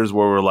chapters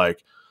where we're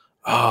like,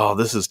 oh,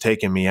 this is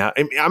taking me out.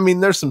 I mean,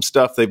 there's some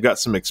stuff they've got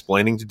some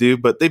explaining to do,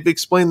 but they've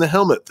explained the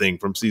helmet thing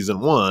from season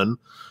 1.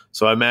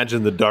 So I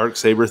imagine the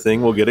Darksaber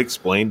thing will get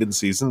explained in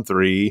season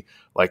 3.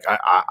 Like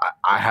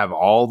I have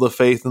all the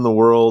faith in the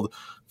world.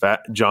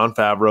 Jon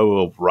Favreau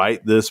will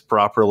write this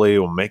properly.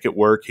 Will make it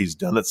work. He's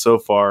done it so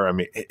far. I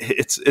mean,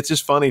 it's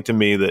just funny to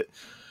me that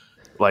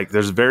like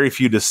there's very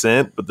few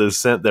dissent, but the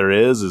dissent there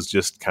is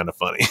just kind of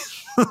funny.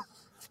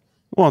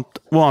 Well,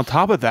 on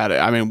top of that,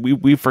 I mean,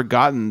 we've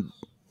forgotten.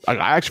 I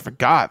actually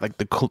forgot. Like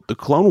the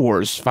Clone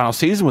Wars final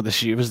season was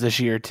this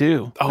year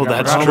too. Oh,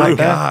 that's true. Oh my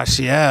gosh,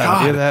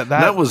 yeah. God,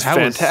 that was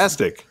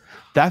fantastic.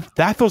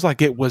 That feels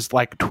like it was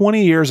like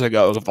 20 years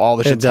ago of all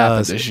the shit's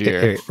happened this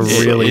year. It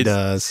really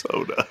does.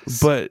 So does.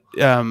 But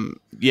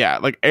yeah,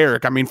 like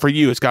Eric, I mean, for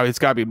you, it's got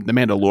to be The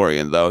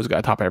Mandalorian though. It's got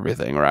to top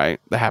everything, right?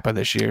 That happened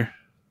this year.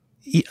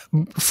 Yeah,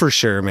 for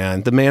sure,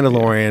 man. The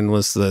Mandalorian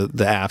was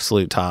the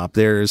absolute top.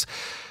 There's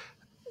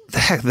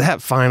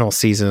that final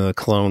season of the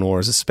Clone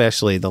Wars,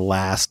 especially the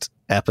last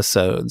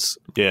episodes,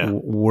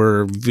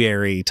 were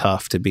very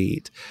tough to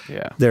beat.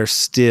 Yeah, they're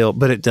still,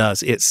 but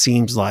it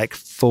seems like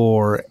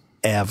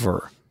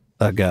forever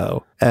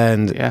ago.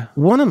 And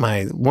one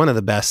of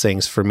the best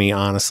things for me,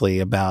 honestly,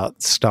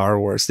 about Star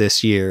Wars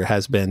this year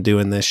has been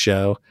doing this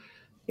show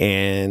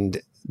and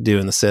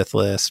doing the Sith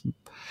list.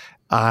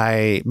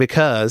 And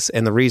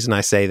the reason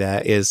I say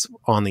that is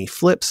on the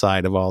flip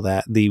side of all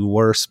that, the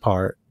worst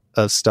part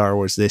of Star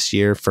Wars this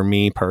year for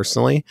me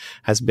personally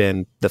has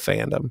been the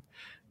fandom.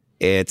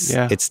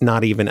 It's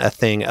not even a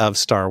thing of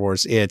Star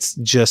Wars. It's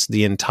just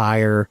the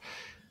entire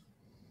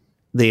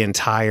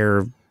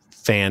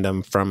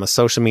fandom from a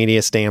social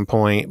media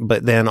standpoint,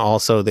 but then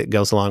also that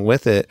goes along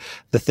with it,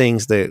 the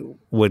things that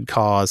would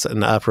cause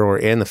an uproar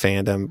in the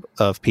fandom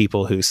of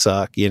people who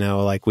suck,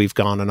 like we've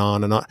gone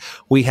on and on.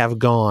 We have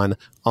gone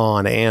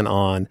on and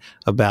on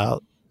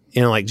about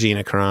You know, like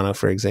Gina Carano,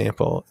 for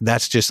example.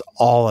 That's just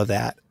all of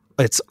that.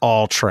 It's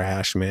all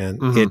trash, man.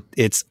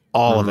 It's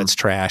all of it's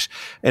trash.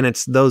 And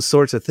it's those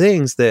sorts of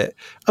things that,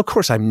 of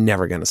course, I'm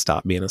never going to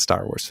stop being a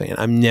Star Wars fan.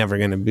 I'm never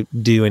going to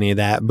do any of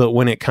that. But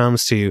when it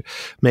comes to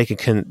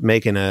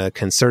making a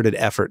concerted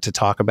effort to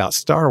talk about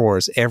Star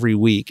Wars every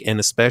week,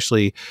 and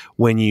especially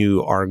when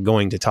you are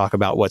going to talk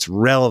about what's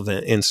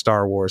relevant in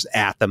Star Wars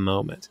at the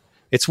moment.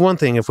 It's one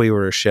thing if we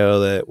were a show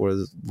that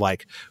was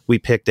like, we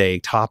picked a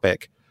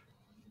topic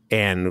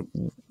and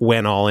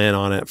went all in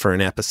on it for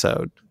an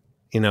episode.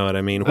 You know what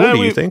I mean? What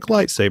do you think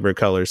lightsaber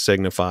colors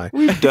signify?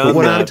 We've done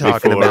what I'm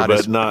talking about,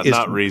 but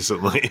not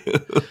recently.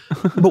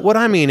 But what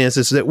I mean is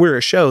that we're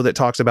a show that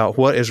talks about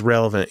what is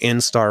relevant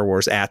in Star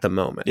Wars at the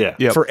moment,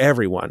 for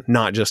everyone,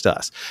 not just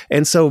us.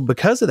 And so,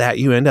 because of that,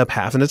 you end up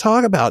having to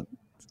talk about.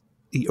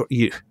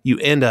 You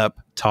end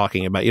up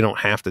talking about. You don't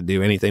have to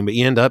do anything, but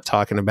you end up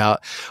talking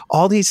about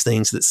all these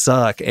things that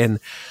suck. And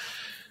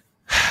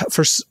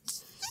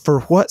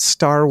for what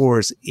Star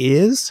Wars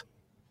is.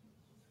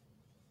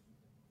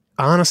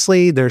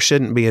 Honestly, there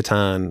shouldn't be a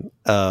ton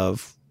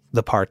of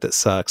the part that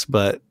sucks,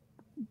 but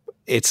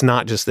it's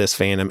not just this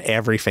fandom.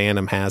 Every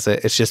fandom has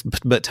it. It's just,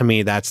 but to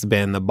me, that's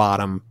been the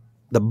bottom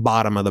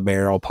of the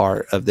barrel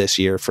part of this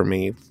year for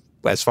me,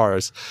 as far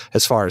as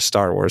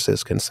Star Wars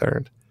is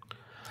concerned.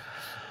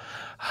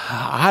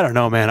 I don't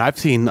know, man. I've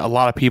seen a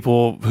lot of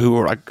people who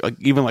are like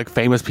even like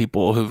famous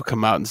people who've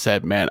come out and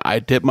said, man, I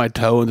dipped my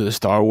toe into the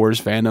Star Wars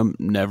fandom,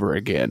 never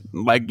again.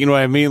 Like, you know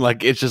what I mean?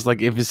 Like, it's just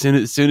like, if as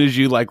soon as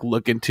you like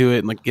look into it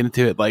and like get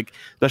into it, like,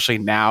 especially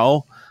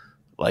now,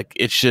 like,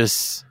 it's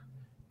just,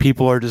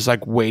 people are just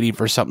like waiting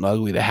for something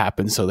ugly to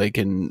happen so they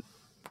can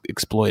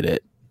exploit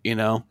it, you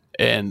know?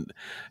 And,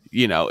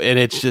 you know, and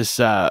it's just,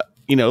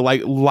 you know,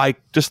 like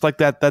just like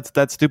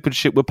that stupid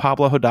shit with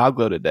Pablo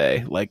Hidalgo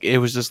today. Like, it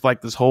was just like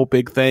this whole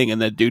big thing,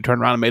 and then dude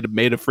turned around and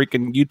made a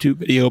freaking YouTube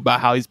video about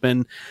how he's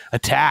been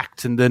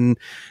attacked, and then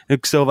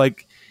so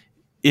like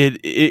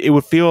it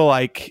would feel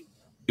like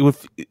it would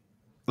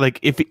like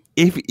if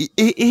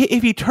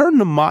he turned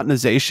the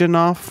monetization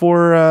off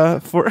for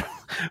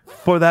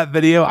that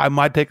video, I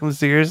might take him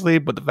seriously.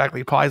 But the fact that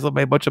he probably still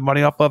made a bunch of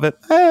money off of it,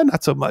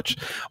 not so much.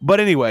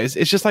 But anyways,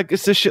 it's just like,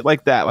 it's this shit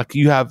like that. Like,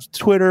 you have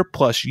Twitter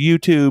plus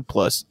YouTube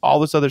plus all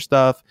this other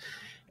stuff,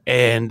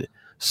 and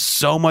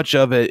so much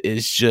of it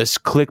is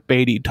just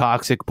clickbaity,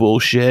 toxic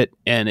bullshit,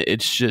 and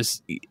it's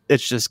just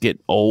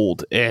getting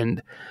old.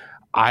 And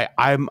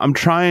I'm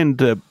trying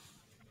to.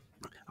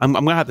 I'm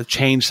gonna have to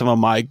change some of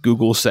my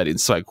Google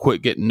settings so I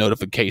quit getting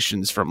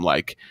notifications from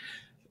like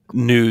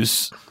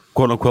news,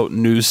 quote unquote,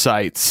 news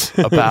sites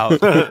about.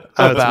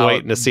 I was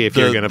waiting to see if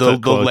you're gonna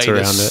put quotes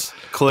around it.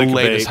 The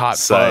latest hot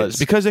buzz.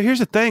 Because here's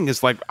the thing: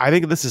 is like, I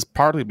think this is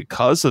partly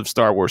because of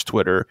Star Wars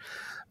Twitter.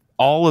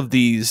 All of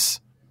these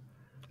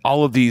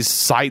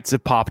sites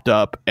have popped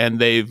up, and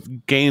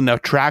they've gained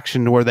enough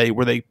traction where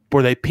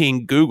they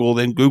ping Google,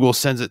 then Google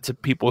sends it to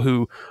people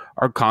who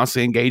are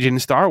constantly engaging in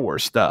Star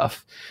Wars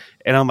stuff,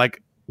 and I'm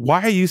like,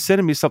 why are you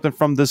sending me something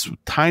from this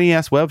tiny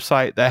ass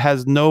website that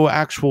has no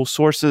actual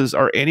sources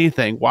or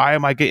anything? Why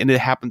am I getting it?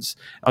 Happens,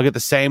 I'll get the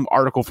same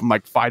article from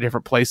like 5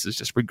 different places,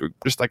 just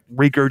like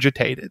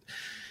regurgitated,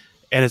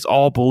 and it's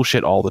all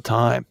bullshit all the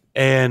time.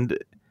 And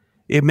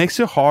it makes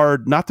it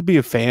hard not to be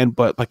a fan,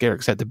 but like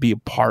Eric said, to be a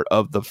part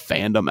of the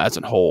fandom as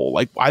a whole.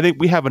 Like, I think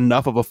we have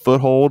enough of a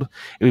foothold, and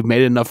we've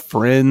made enough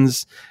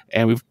friends,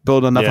 and we've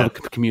built enough of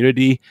a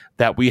community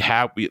that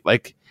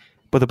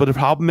but the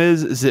problem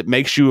is it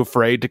makes you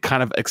afraid to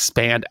kind of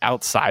expand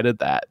outside of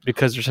that,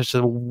 because there's such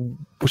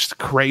a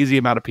crazy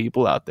amount of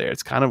people out there.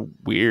 It's kind of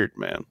weird,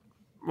 man.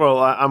 Well,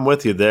 I'm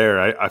with you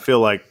there. I feel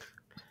like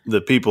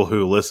the people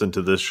who listen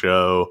to this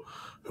show,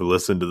 who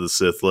listen to the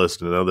Sith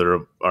List and other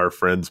of our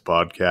friends'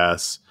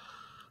 podcasts,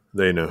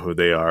 they know who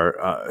they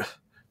are.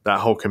 That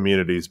whole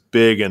community is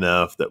big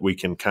enough that we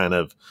can kind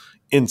of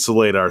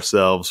insulate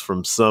ourselves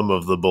from some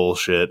of the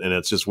bullshit, and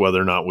it's just whether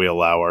or not we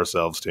allow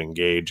ourselves to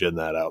engage in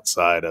that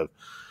outside of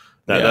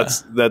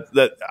that.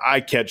 That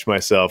I catch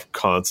myself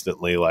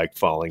constantly like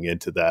falling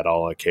into that.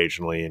 I'll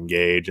occasionally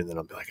engage, and then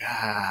I'll be like,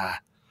 it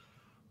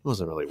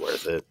wasn't really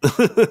worth it.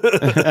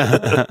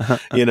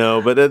 You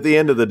know, but at the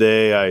end of the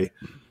day,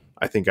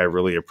 I think I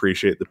really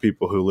appreciate the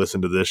people who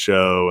listen to this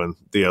show and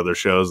the other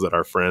shows that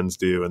our friends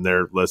do and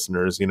their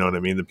listeners. You know what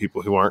I mean? The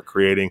people who aren't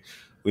creating,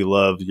 we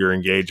love your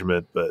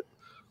engagement, but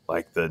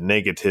like the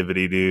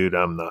negativity, dude,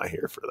 I'm not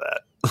here for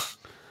that.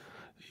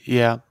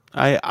 Yeah.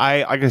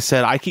 I like I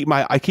said, I keep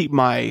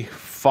my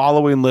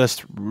following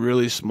list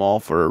really small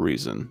for a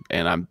reason,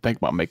 and I'm thinking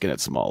about making it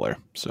smaller.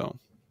 So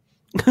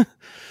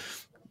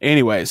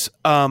anyways,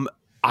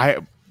 I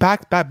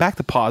back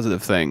to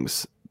positive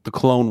things. The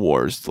Clone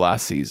Wars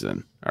last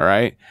season. All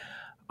right.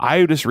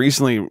 I just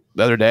recently,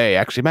 the other day,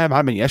 actually, might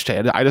have been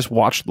yesterday, I just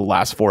watched the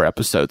last 4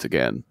 episodes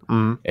again.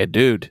 Mm-hmm. And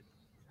dude,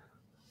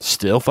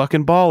 still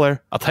fucking baller.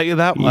 I'll tell you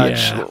that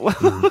much.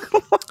 Yeah.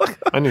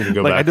 I need to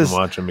go back and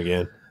watch them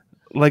again.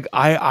 Like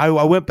I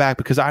went back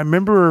because I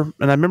remember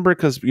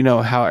because, you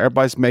know, how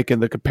everybody's making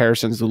the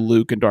comparisons to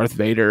Luke and Darth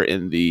Vader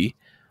in the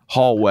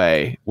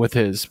hallway with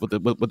his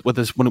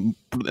when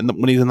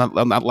he's in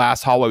that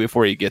last hallway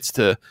before he gets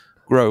to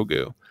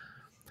Grogu.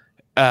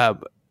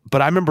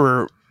 But I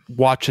remember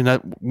watching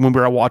that when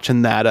we were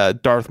watching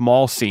that Darth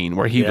Maul scene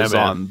where he was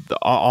on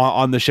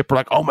the ship. We're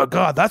like, oh my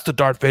god, that's the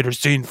Darth Vader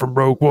scene from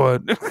Rogue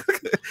One.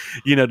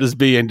 Just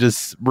being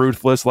just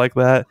ruthless like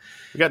that.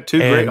 We got two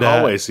great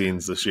hallway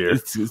scenes this year.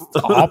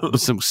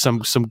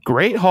 some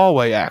great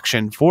hallway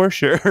action for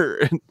sure.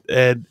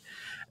 And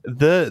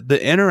the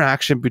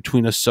interaction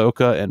between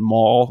Ahsoka and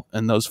Maul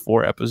in those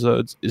 4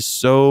 episodes is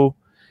so.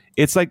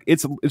 It's like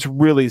it's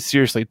really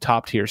seriously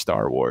top tier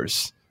Star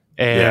Wars.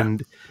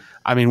 And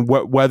I mean,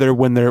 whether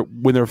when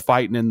they're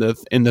fighting in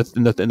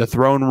the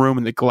throne room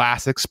and the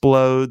glass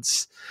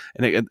explodes,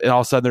 and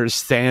all of a sudden they're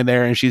just standing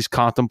there and she's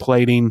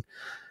contemplating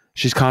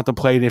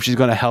if she's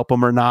going to help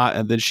him or not,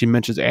 and then she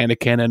mentions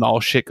Anakin and all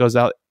shit goes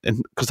out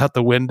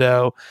the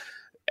window.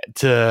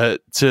 To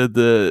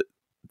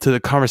the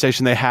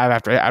conversation they have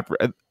after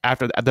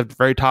at the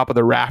very top of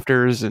the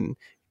rafters, and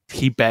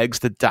he begs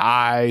to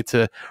die,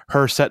 to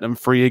her setting him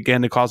free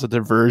again to cause a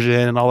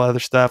diversion and all that other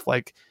stuff.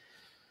 Like,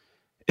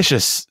 it's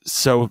just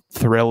so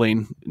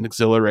thrilling and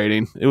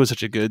exhilarating. It was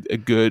such a good.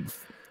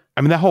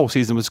 I mean, that whole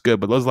season was good,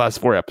 but those last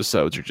 4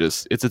 episodes are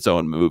it's its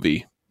own movie.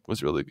 It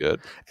was really good.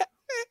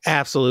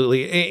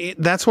 Absolutely.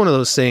 That's one of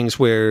those things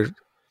where,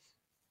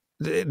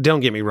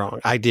 don't get me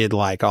wrong, I did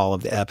like all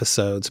of the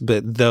episodes,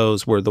 but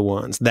those were the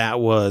ones. That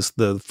was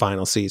the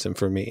final season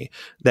for me.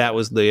 That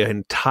was the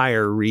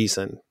entire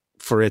reason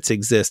for its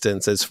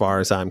existence as far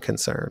as I'm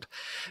concerned.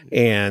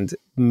 And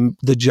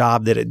the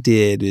job that it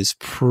did is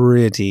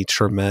pretty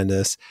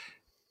tremendous.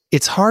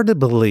 It's hard to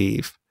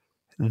believe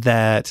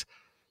that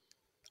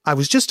I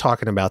was just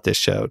talking about this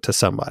show to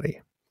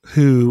somebody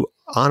who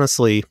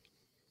honestly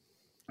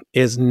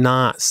is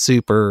not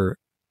super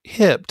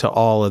hip to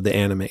all of the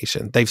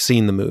animation. They've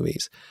seen the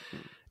movies.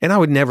 And I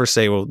would never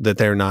say that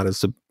they're not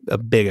as a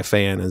big a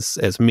fan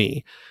as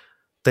me.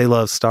 They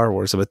love Star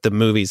Wars, but the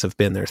movies have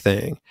been their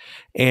thing.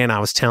 And I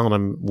was telling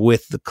them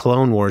with the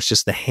Clone Wars,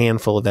 just the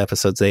handful of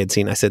episodes they had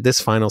seen, I said, this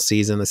final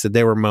season, I said,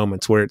 there were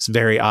moments where it's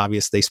very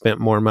obvious they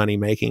spent more money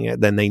making it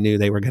than they knew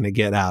they were going to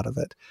get out of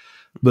it.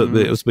 But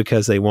it was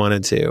because they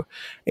wanted to.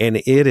 And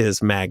it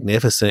is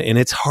magnificent. And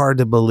it's hard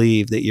to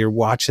believe that you're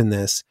watching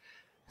this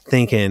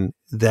thinking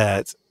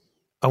that,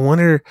 I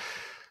wonder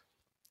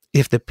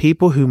if the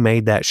people who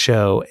made that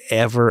show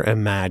ever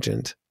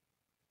imagined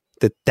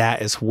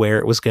that is where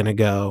it was going to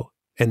go.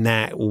 And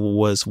that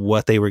was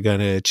what they were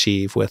going to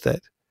achieve with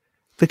it.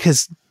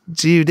 Because,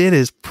 dude, it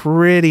is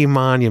pretty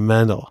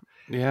monumental.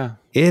 Yeah.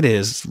 It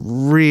is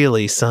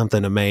really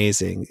something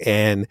amazing.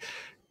 And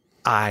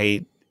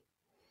I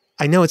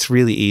know it's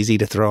really easy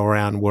to throw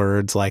around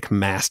words like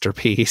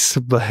masterpiece,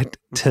 but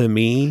to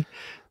me,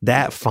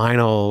 that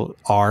final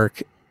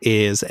arc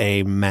is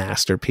a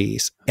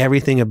masterpiece.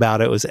 Everything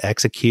about it was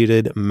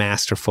executed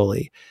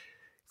masterfully.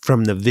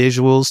 From the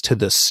visuals to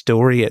the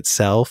story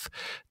itself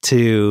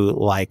to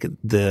like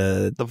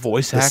the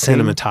voice acting,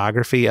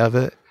 cinematography of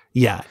it.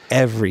 Yeah,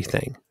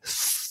 everything.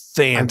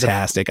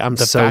 Fantastic. I'm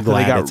so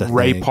glad they got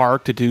Ray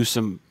Park to do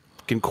some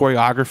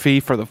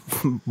choreography for the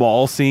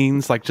mall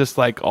scenes, like just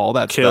like all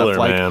that Killer, stuff.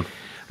 Like, man.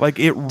 Like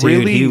it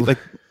really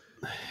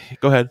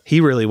go ahead. He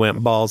really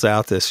went balls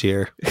out this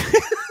year.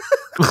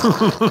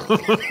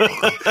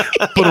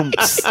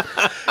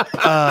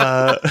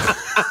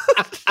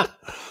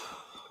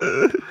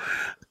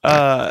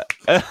 God,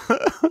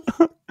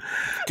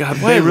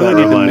 why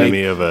really reminding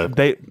me of a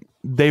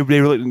they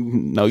really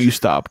no. You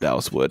stop,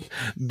 Dallas Wood.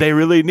 They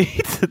really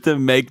need to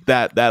make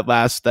that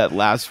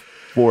last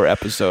 4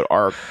 episode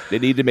arc. They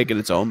need to make it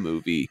its own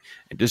movie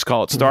and just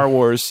call it Star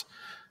Wars,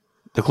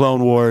 the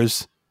Clone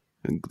Wars,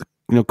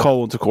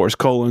 colons, of course,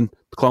 the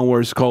Clone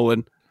Wars,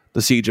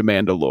 the Siege of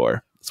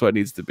Mandalore. That's what it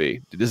needs to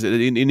be.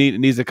 It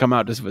needs to come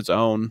out just of its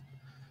own.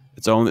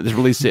 Just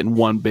release it in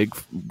one big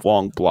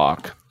long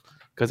block.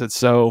 Because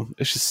it's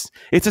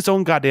its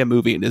own goddamn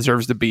movie and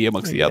deserves to be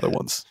amongst the other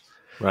ones.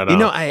 Right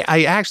on.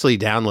 I actually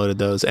downloaded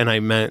those and I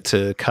meant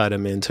to cut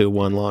them into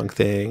one long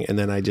thing, and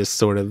then I just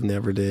sort of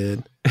never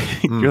did.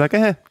 You're like,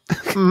 eh.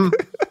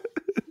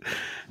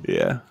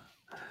 Yeah.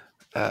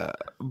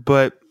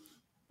 But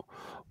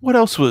what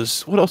else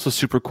was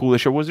super cool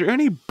this year? Was there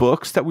any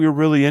books that we were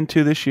really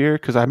into this year?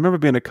 Because I remember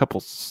being a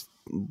couple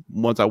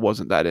ones I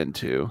wasn't that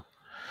into.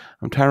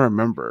 I'm trying to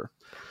remember.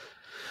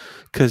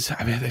 Because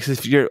I mean,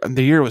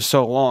 the year was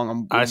so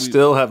long. I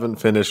still haven't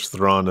finished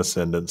Thrawn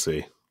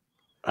Ascendancy.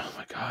 Oh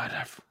my god,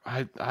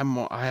 I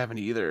haven't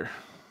either.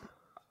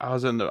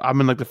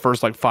 I'm in like the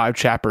first like 5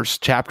 chapters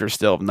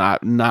still,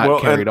 not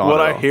carried on.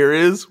 What I hear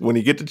is when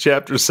you get to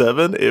chapter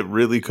 7, it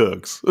really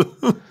cooks.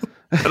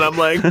 And I'm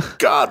like,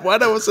 God, why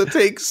does it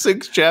take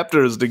 6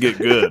 chapters to get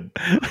good?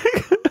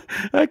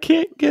 I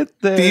can't get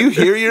there. Do you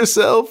hear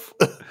yourself?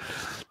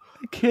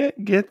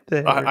 Can't get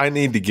there. I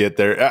need to get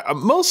there.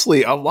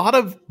 Mostly, a lot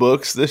of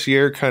books this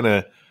year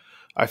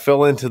I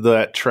fell into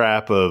that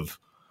trap of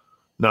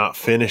not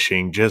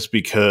finishing just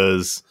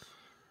because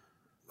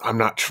I'm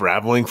not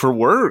traveling for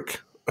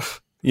work.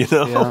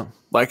 Yeah.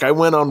 Like, I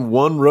went on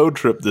one road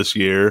trip this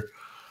year,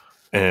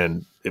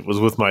 and it was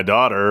with my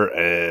daughter,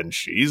 and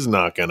she's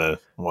not going to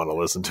want to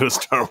listen to a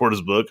Star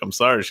Wars book. I'm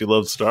sorry. She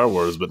loves Star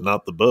Wars, but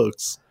not the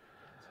books.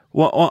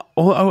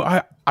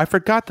 I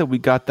forgot that we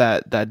got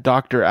that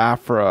Dr.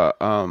 Aphra,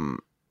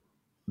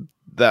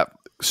 that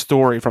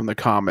story from the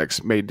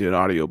comics made to an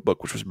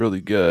audiobook, which was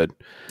really good.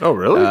 Oh,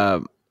 really?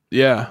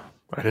 Yeah.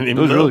 I didn't even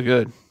It was know. really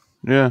good.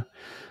 Yeah.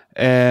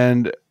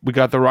 And we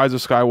got the Rise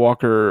of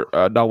Skywalker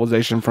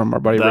novelization from our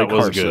buddy Ray That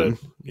was Carson. good.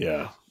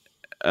 Yeah.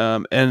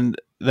 And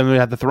then we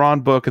had the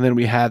Thrawn book, and then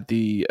we had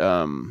the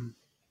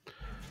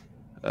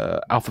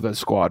Alphabet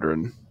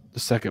Squadron. The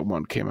second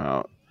one came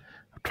out.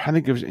 I'm trying to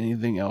think if there's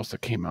anything else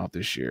that came out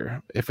this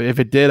year. If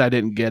it did, I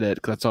didn't get it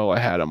because that's all I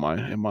had in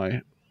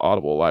my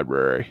Audible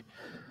library.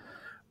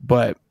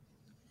 But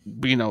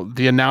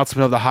the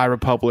announcement of the High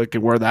Republic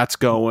and where that's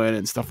going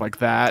and stuff like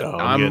that. Oh,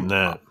 I'm getting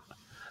that.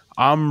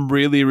 I'm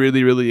really,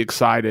 really, really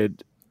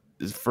excited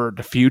for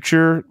the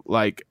future.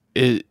 Like,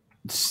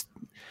 it's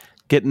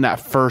getting that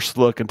first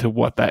look into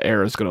what that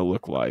era is going to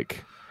look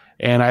like,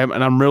 and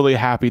I'm really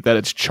happy that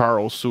it's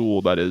Charles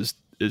Soule that is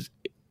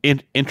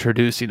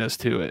introducing us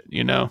to it.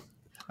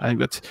 I think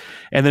that's,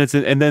 and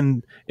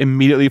then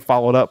immediately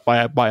followed up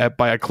by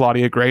a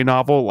Claudia Gray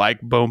novel.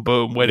 Like, boom,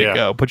 boom, way to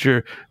go! Put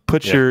your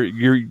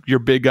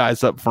big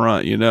guys up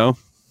front. Yeah,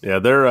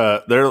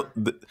 they're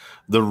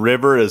the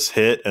river is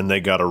hit, and they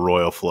got a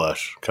royal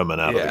flush coming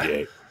out of the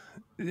gate.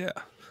 Yeah.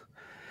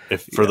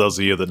 For those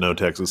of you that know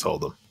Texas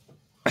Hold'em.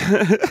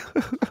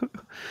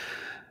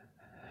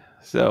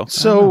 So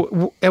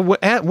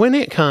when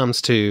it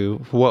comes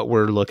to what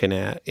we're looking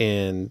at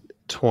in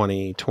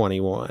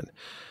 2021,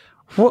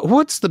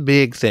 what's the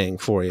big thing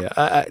for you?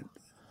 I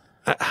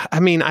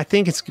mean, I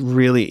think it's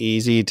really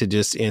easy to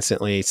just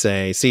instantly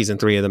say season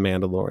 3 of The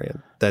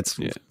Mandalorian. That's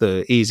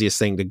the easiest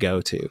thing to go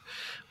to.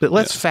 But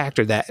let's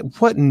factor that.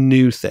 What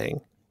new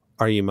thing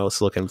are you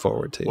most looking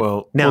forward to?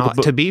 Well,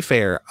 to be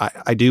fair,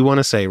 I do want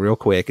to say real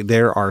quick,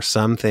 there are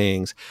some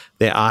things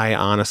that I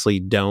honestly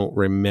don't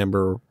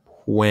remember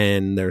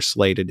when they're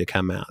slated to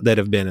come out that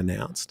have been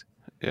announced.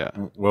 Yeah.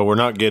 Well, we're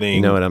not getting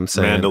You know what I'm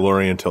saying?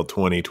 Mandalorian until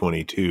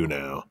 2022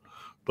 now,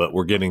 but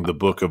we're getting the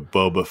Book of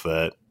Boba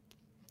Fett.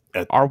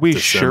 Are we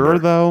sure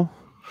though?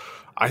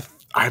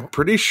 I'm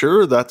pretty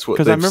sure that's what.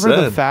 Because I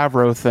remember the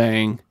Favreau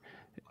thing.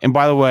 And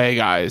by the way,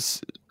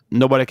 guys,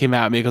 nobody came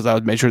at me because I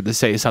would make sure to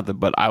say something,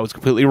 but I was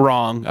completely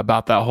wrong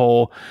about that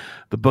whole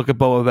the Book of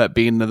Boba Fett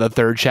being the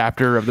third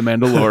chapter of The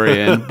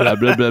Mandalorian. blah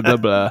blah blah blah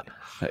blah.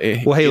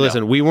 Well, hey,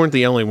 listen, we weren't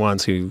the only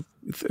ones who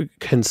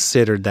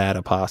considered that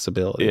a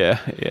possibility. Yeah.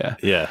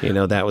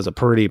 That was a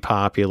pretty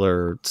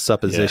popular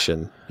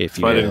supposition. If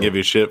you, I didn't give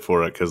you shit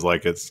for it because,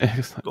 like, it's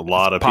a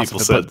lot of people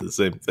said the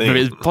same thing.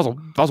 It's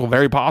possible,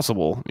 very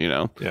possible.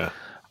 Yeah.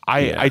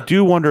 I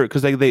do wonder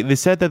because they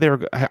said that they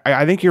were.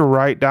 I think you're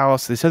right,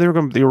 Dallas. They said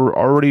they were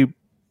already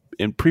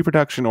in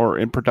pre-production or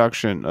in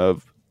production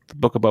of the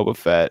Book of Boba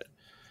Fett,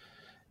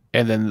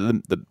 and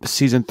then the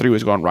season 3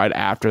 was going right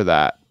after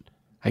that.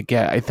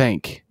 I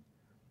think.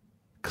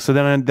 So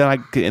then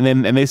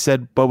they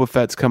said Boba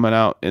Fett's coming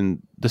out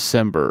in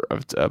December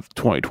of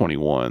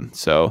 2021.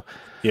 So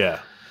yeah,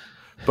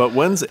 but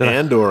when's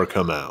Andor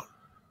come out?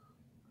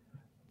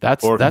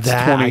 That's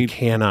I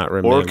cannot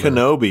remember. Or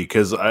Kenobi,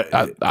 because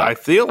I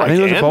feel like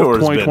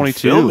Andor's been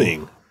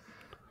filming.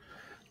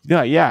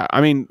 Yeah.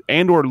 I mean,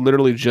 Andor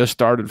literally just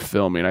started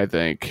filming, I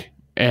think,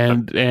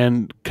 and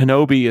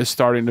Kenobi is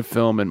starting to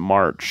film in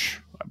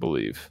March, I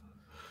believe.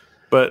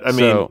 But I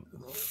mean,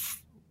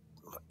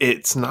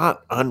 it's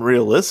not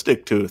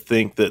unrealistic to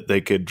think that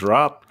they could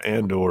drop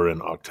Andor in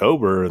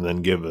October and then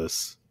give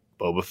us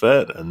Boba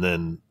Fett and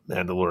then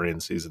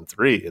Mandalorian season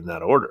 3 in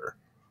that order.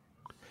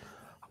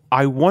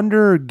 I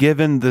wonder,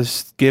 given the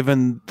scenery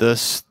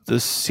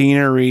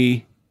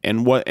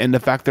and the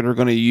fact that they're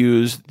going to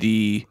use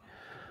the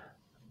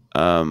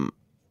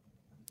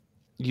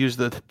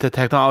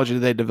technology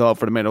that they developed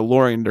for the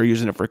Mandalorian, they're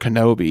using it for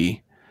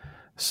Kenobi.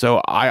 So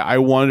I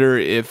wonder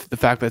if the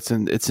fact that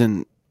it's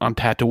on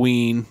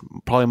Tatooine,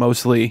 probably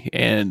mostly,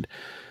 and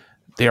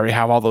they already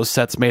have all those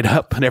sets made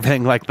up and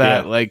everything like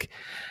that. Yeah. Like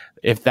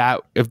if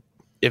that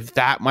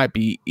might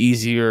be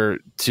easier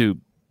to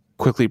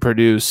quickly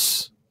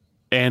produce.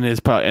 And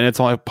it's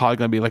only probably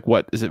going to be like,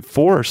 what is it,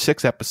 4 or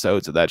 6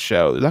 episodes of that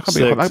show? Is that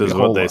going to be 6 is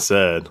what they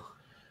said.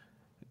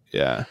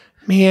 Yeah,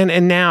 man.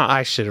 And now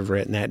I should have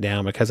written that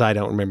down because I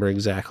don't remember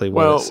exactly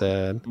what it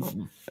said.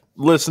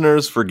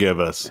 Listeners, forgive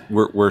us.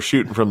 We're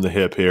shooting from the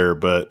hip here,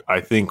 but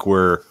I think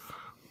we're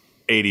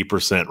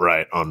 80%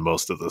 right on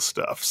most of this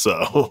stuff.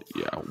 So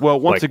yeah. Well,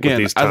 once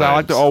again, as I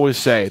like to always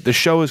say, the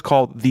show is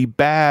called The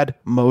Bad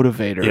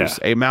Motivators,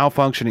 a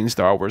malfunctioning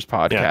Star Wars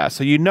podcast. Yeah.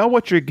 So you know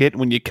what you're getting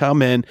when you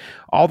come in.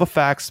 All the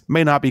facts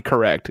may not be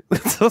correct.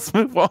 So let's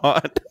move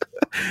on.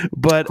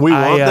 But we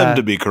want them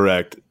to be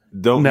correct.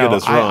 Don't get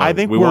us wrong. I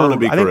think we want to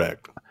be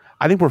correct.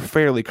 I think we're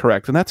fairly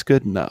correct, and that's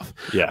good enough.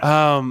 Yeah.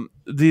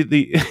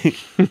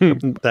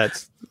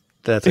 That's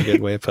a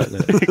good way of putting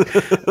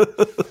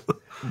it.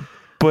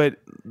 But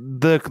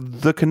the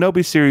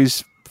Kenobi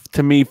series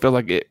to me feel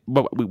like it,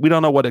 but we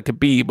don't know what it could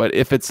be. But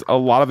if it's a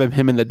lot of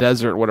him in the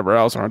desert or whatever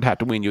else or on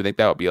Tatooine, you think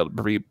that would be able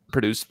to be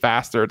produced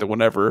faster than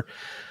whenever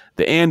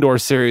the Andor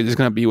series is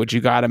going to be what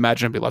you got to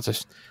imagine. It'll be lots of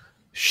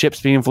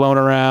ships being flown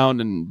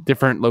around and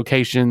different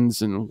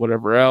locations and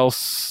whatever else.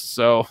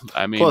 So,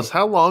 I mean, plus,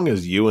 how long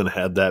has Ewan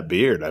had that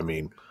beard? I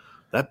mean,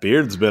 that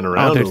beard's been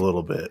around a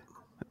little bit.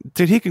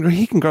 Dude, he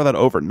can grow that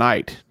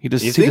overnight. He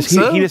just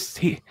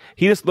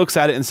looks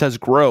at it and says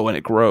grow, and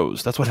it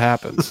grows. That's what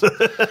happens.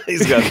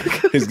 he's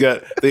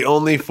got the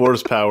only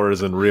force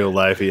powers in real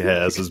life he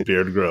has is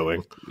beard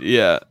growing.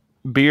 Yeah.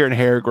 Beard and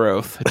hair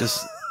growth.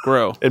 Just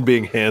grow. And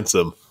being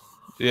handsome.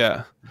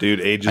 Yeah.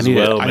 Dude ages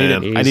well,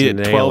 man. I need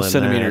it 12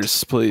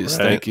 centimeters, please.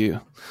 Right? Thank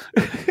you.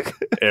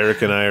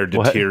 Eric and I are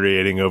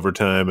deteriorating over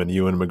time, and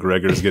Ewan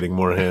McGregor's getting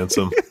more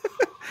handsome.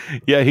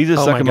 Yeah, he's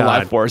just sucking the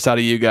life force out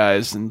of you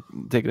guys and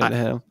taking it to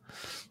him.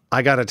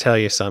 I got to tell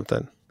you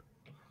something.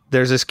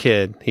 There's this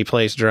kid. He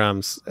plays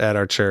drums at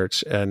our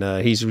church,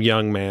 and he's a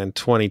young man,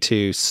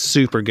 22,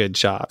 super good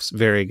chops,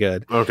 very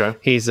good. Okay.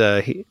 He's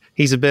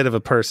a bit of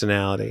a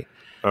personality.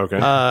 Okay.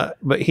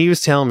 But he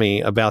was telling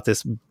me about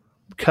this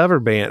cover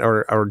band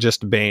or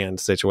just band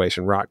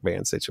situation, rock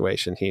band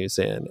situation he was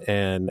in,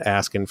 and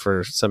asking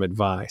for some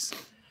advice.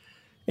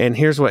 And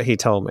here's what he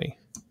told me.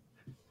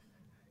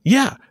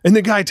 Yeah. And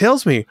the guy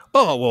tells me,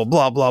 oh, well,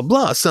 blah, blah,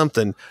 blah,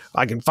 something.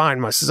 I can find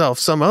myself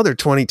some other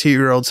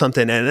 22-year-old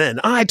something. And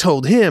then I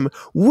told him,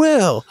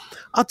 well,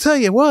 I'll tell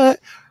you what,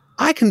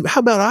 how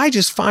about I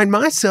just find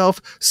myself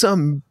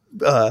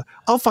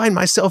I'll find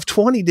myself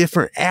 20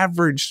 different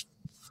average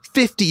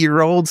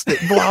 50-year-olds that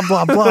blah,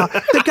 blah, blah.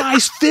 The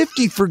guy's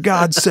 50, for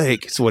God's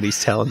sake. It's what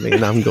he's telling me.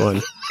 And I'm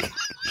going,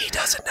 he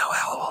doesn't know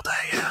how old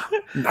I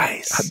am.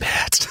 Nice. I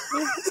bet.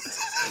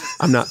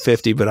 I'm not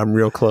 50, but I'm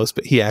real close.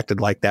 But he acted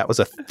like that was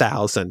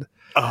 1,000.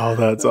 Oh,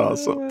 that's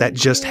awesome. That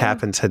just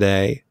happened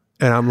today.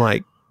 And I'm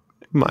like,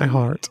 my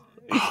heart.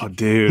 Oh,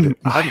 dude.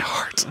 My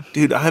heart.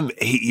 Dude, I'm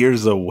 8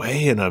 years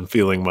away and I'm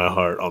feeling my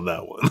heart on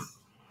that one.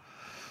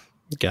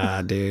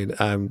 God, dude.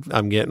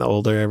 I'm getting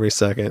older every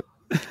second.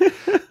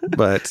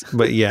 But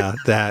yeah,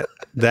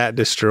 that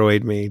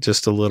destroyed me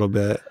just a little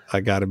bit.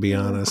 I got to be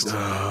honest.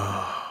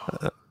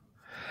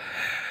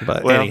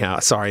 But anyhow,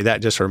 sorry,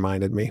 that just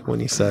reminded me when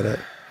you said it.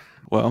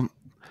 Well,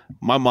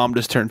 my mom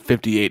just turned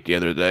 58 the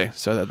other day,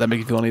 so that make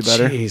you feel any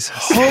better? Jesus.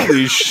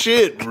 Holy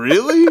shit,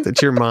 really?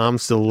 That your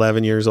mom's still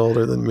 11 years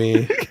older than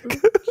me.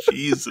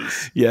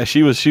 Jesus. Yeah,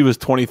 she was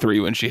 23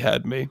 when she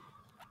had me.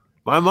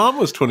 My mom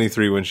was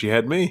 23 when she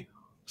had me.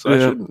 So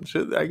yeah.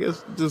 I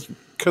guess just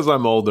because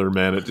I'm older,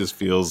 man, it just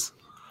feels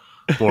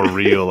more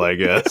real, I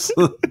guess.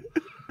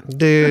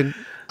 Dude,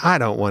 I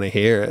don't want to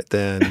hear it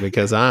then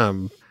because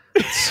God,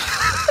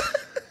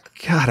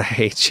 I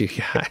hate you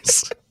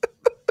guys.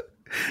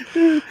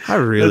 I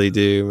really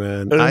do,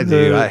 man. I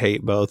do. I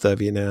hate both of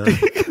you now.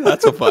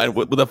 That's a fine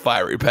with a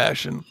fiery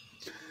passion.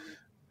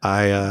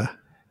 Well,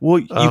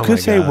 you could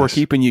say we're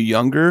keeping you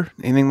younger.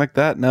 Anything like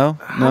that? No.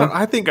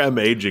 I think I'm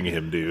aging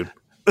him, dude.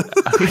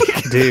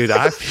 Dude,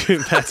 I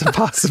think that's a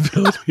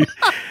possibility.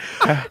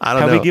 I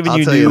don't know. Have we given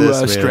you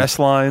new stress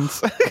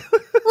lines?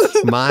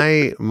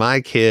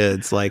 My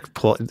kids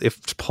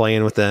if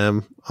playing with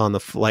them on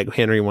like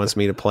Henry wants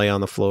me to play on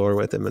the floor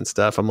with him and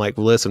stuff. I'm like,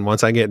 listen,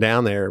 once I get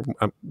down there,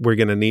 we're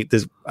gonna need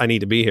this. I need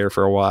to be here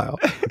for a while.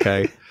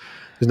 Okay,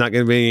 there's not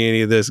gonna be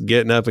any of this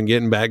getting up and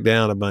getting back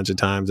down a bunch of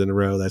times in a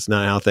row. That's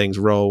not how things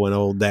roll when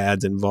old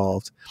dad's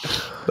involved.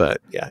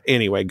 But yeah,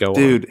 anyway, go on.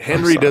 Dude,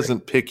 Henry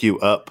doesn't pick you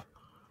up.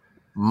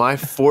 My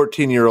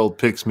 14-year-old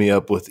picks me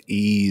up with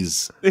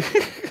ease,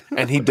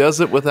 and he does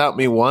it without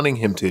me wanting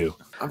him to.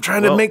 I'm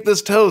trying to make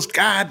this toast.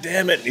 God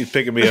damn it. He's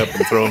picking me up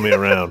and throwing me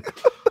around.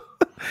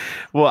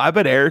 Well, I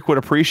bet Eric would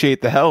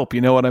appreciate the help. You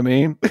know what I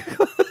mean?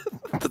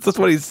 That's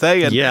what he's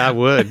saying. Yeah, I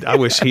would. I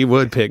wish he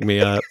would pick me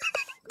up.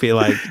 Be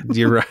like,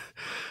 you're right.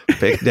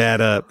 Pick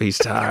Dad up. He's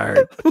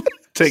tired.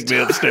 Take me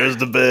upstairs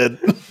to bed.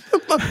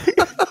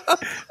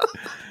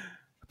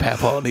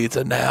 Papa needs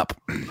a nap.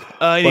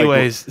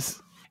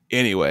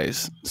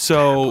 Anyways,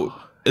 so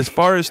as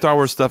far as Star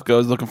Wars stuff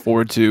goes, looking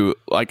forward to,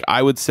 like,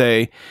 I would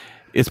say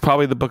it's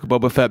probably the Book of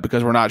Boba Fett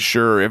because we're not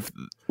sure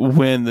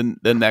when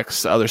the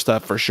next other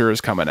stuff for sure is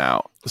coming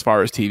out as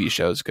far as TV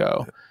shows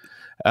go.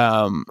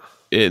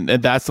 And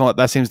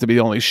that seems to be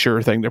the only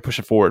sure thing they're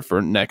pushing forward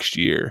for next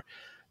year.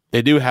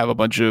 They do have a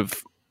bunch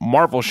of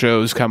Marvel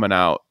shows coming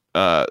out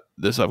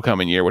this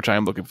upcoming year, which I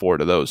am looking forward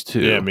to those too.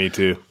 Yeah, me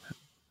too.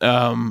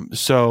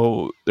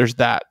 So there's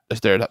that.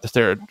 That's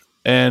there.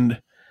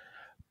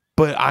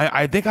 But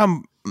I think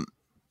I'm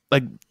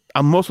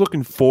most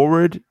looking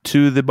forward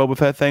to the Boba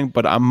Fett thing,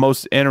 but I'm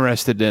most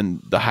interested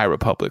in the High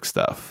Republic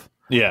stuff.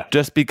 Yeah.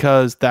 Just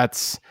because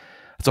it's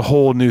a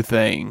whole new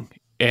thing.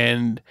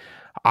 And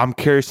I'm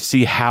curious to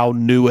see how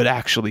new it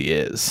actually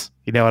is.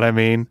 You know what I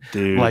mean?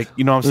 Dude. Like,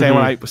 you know what I'm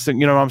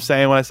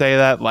saying when I say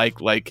that?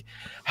 Like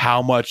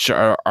how much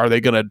are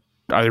they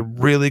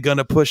really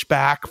gonna push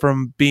back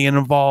from being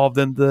involved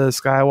in the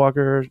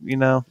Skywalker, you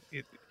know?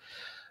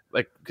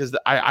 Like, because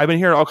I've been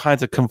hearing all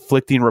kinds of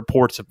conflicting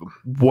reports of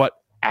what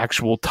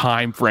actual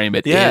time frame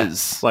it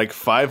is. like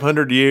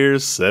 500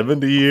 years,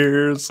 70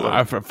 years,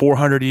 For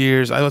 400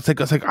 years. I was like,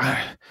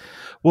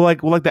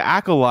 like the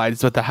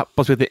Acolytes, but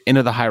supposed to be at the end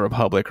of the High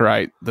Republic,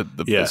 right?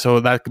 So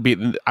that could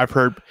be. I've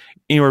heard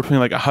anywhere between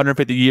like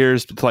 150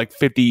 years to like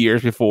 50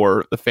 years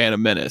before the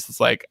Phantom Menace. It's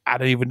like I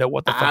don't even know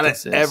what the fuck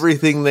this is.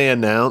 Everything they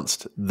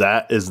announced,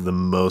 that is the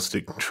most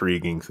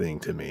intriguing thing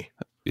to me.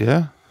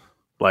 Yeah,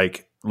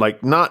 like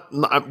not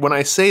when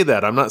I say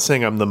that, I'm not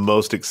saying I'm the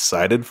most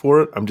excited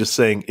for it. I'm just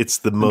saying it's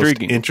the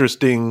most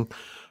interesting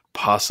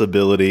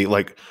possibility.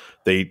 Like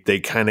they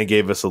kind of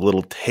gave us a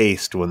little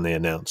taste when they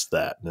announced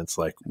that, and it's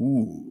like,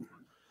 ooh.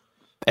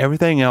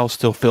 Everything else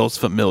still feels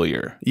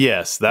familiar.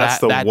 Yes, that's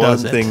the one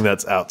thing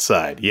that's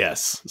outside.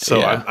 Yes,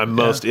 so I'm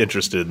most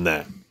interested in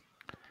that.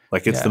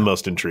 Like it's the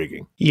most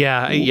intriguing.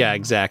 Yeah,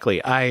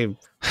 exactly. I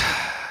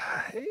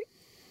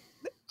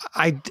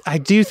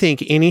do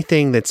think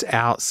anything that's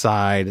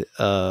outside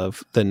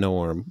of the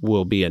norm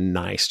will be a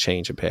nice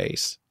change of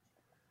pace,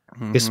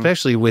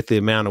 especially with the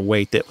amount of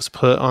weight that was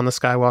put on the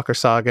Skywalker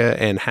saga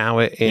and how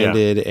it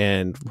ended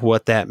and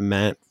what that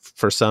meant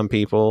for some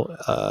people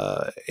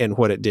and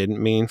what it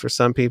didn't mean for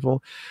some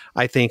people.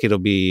 I think it'll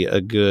be a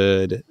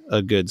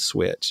good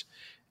switch.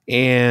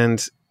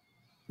 And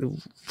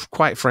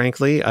quite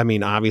frankly, I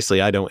mean,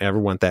 obviously I don't ever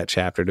want that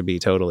chapter to be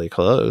totally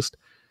closed.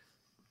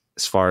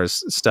 As far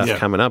as stuff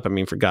coming up, I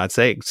mean, for God's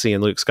sake, seeing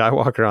Luke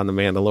Skywalker on The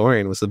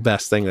Mandalorian was the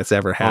best thing that's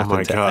ever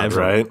happened ever.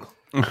 Right?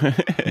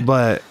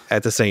 But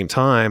at the same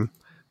time,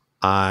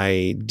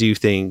 I do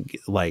think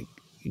like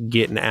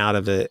getting out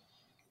of it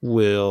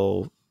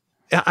will,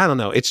 I don't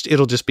know,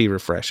 it'll just be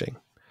refreshing.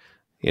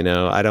 You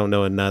know, I don't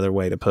know another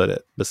way to put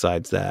it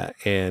besides that.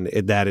 And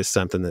that is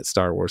something that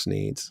Star Wars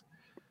needs.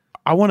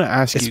 I want to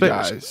ask you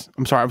guys.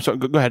 I'm sorry.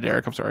 Go ahead,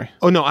 Derek. I'm sorry.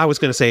 Oh, no, I was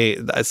going to say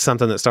that's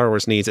something that Star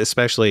Wars needs,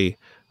 especially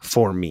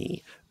for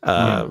me.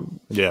 For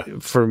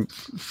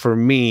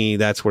me,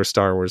 that's where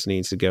Star Wars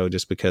needs to go,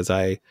 just because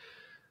I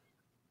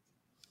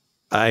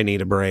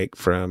need a break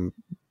from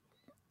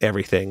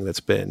everything that's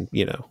been,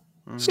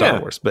 Star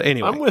Wars. But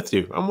anyway, I'm with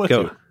you.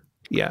 You.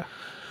 Yeah.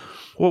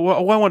 Well,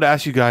 what I wanted to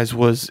ask you guys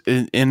was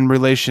in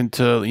relation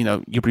to,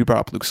 you brought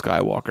up Luke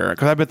Skywalker,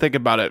 because I've been thinking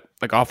about it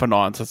like off and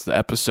on since the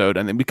episode,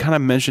 and then we kind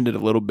of mentioned it a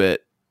little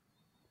bit,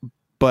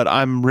 but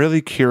I'm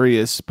really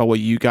curious about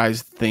what you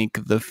guys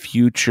think the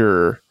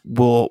future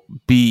will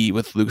be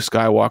with Luke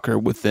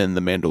Skywalker within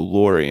The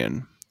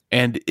Mandalorian,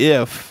 and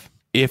if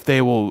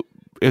they will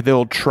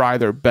try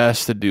their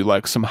best to do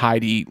like some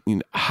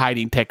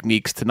hiding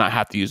techniques to not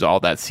have to use all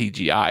that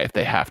CGI if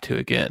they have to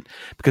again,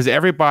 because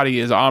everybody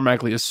is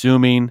automatically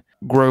assuming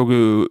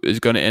Grogu is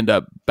going to end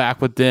up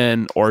back with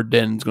Din, or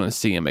Din's going to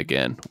see him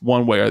again,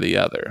 one way or the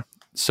other.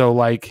 So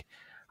like,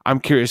 I'm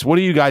curious, what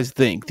do you guys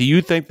think? Do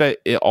you think that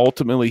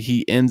ultimately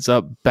he ends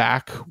up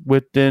back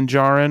with Din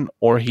Djarin,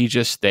 or he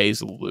just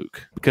stays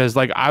Luke? Because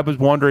like, I was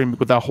wondering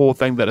with that whole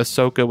thing that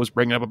Ahsoka was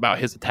bringing up about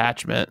his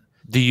attachment,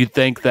 do you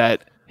think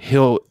that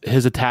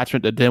his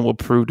attachment to Din will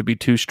prove to be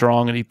too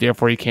strong, and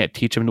therefore he can't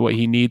teach him what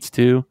he needs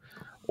to,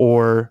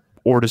 or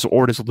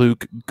does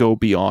Luke go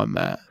beyond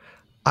that?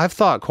 I've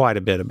thought quite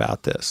a bit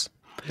about this,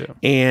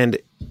 and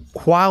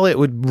while it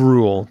would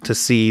rule to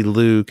see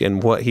Luke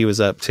and what he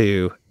was up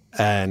to,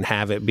 and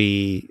have it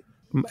be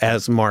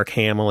as Mark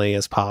Hamill-y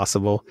as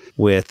possible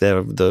with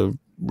the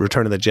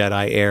Return of the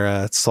Jedi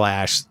era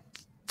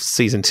 /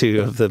 season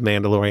 2 of the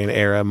Mandalorian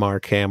era,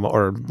 Mark Hamill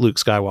or Luke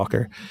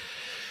Skywalker,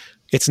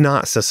 it's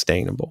not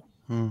sustainable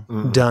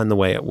done the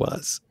way it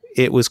was.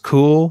 It was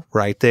cool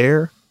right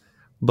there,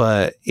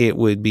 but it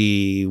would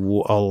be a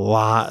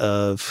lot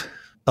of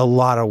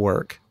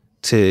work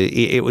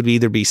it would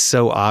either be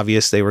so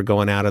obvious they were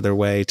going out of their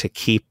way to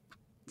keep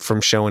from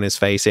showing his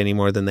face any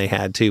more than they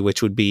had to,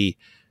 which would be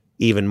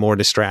even more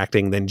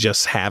distracting than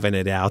just having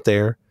it out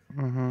there.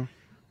 Mm-hmm.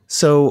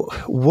 So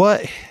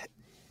what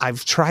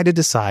I've tried to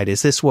decide,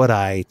 is this what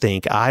I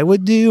think I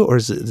would do, or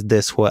is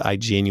this what I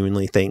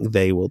genuinely think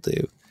they will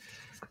do?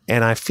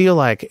 And I feel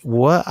like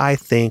what I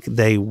think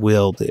they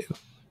will do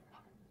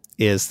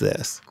is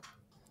this.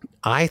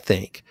 I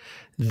think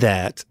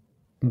that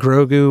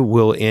Grogu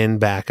will end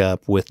back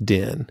up with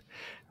Din,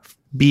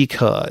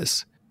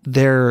 because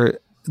they're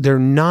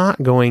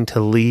not going to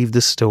leave the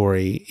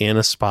story in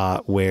a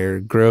spot where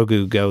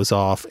Grogu goes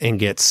off and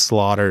gets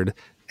slaughtered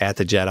at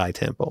the Jedi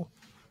Temple.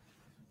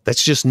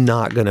 That's just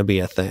not going to be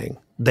a thing.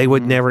 They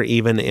would never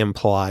even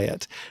imply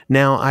it.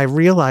 Now, I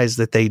realize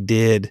that they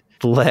did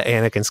let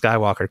Anakin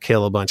Skywalker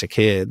kill a bunch of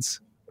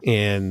kids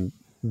in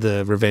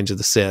the Revenge of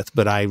the Sith,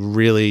 but I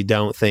really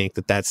don't think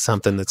that that's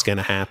something that's going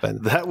to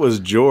happen. That was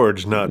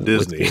George, not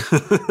Disney.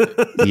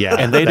 Yeah,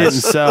 and they didn't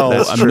sell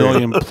a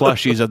million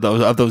plushies of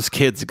those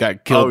kids that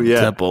got killed in the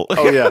temple.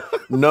 Oh yeah,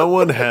 no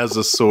one has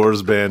a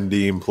Soars Van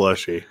Diem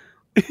plushie.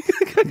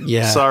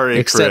 Yeah, sorry,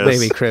 except Chris.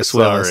 maybe Chris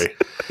Willis. Sorry,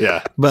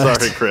 yeah,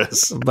 sorry,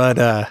 Chris. But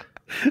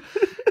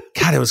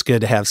God, it was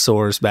good to have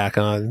Soars back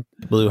on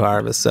Blue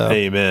Harvest. So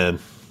amen.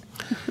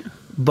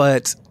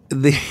 But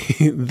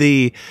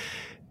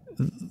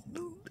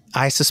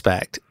I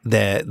suspect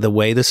that the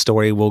way the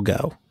story will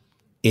go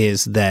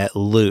is that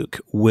Luke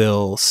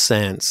will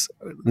sense,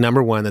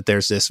 number one, that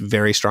there's this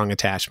very strong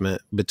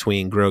attachment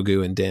between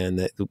Grogu and Din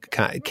that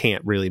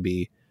can't really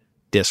be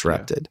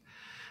disrupted.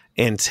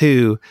 Yeah. And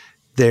two,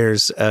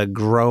 there's a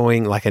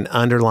growing, like an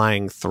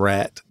underlying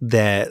threat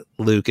that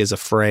Luke is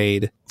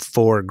afraid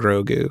for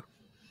Grogu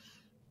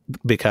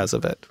because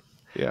of it.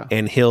 Yeah.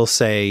 And he'll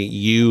say,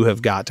 you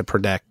have got to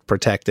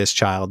protect this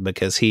child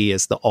because he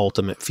is the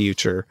ultimate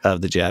future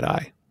of the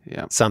Jedi.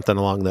 Yeah. Something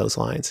along those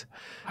lines.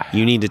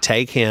 You need to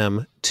take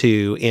him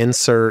to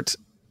insert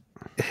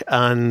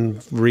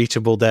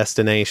unreachable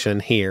destination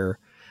here.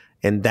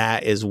 And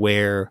that is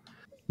how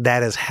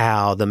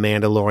The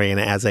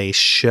Mandalorian as a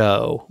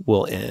show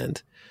will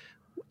end,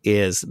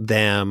 is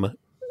them,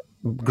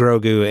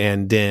 Grogu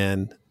and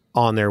Din,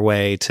 on their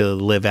way to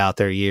live out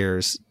their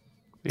years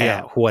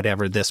at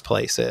whatever this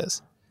place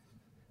is.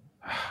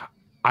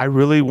 I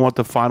really want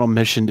the final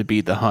mission to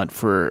be the hunt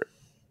for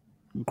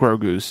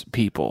Grogu's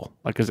people,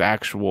 like his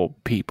actual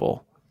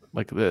people,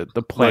 like the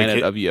planet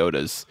like of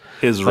Yoda's,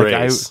 his like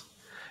race.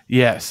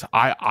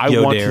 I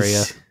want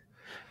to.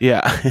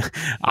 Yeah,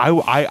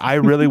 I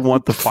really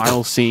want the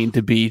final scene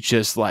to be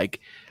just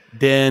like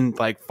Din,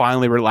 like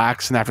finally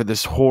relaxing after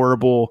this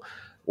horrible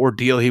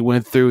ordeal he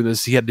went through.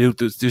 He had to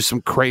do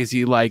some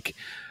crazy like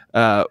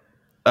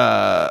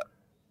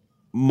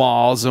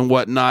malls and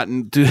whatnot,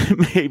 and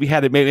maybe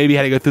had to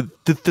go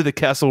through the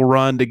Kessel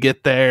Run to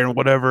get there and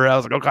whatever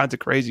else, like all kinds of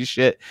crazy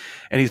shit.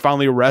 And he's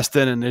finally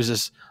arrested, and there's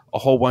just a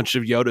whole bunch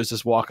of Yodas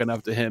just walking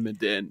up to him, and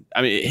then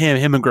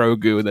him and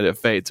Grogu, and then it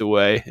fades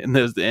away, and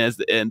there's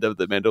the end of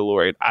The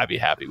Mandalorian. I'd be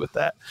happy with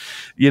that.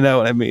 You know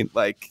what I mean?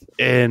 Like,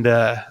 and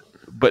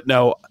but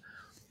no,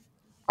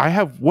 I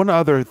have one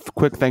other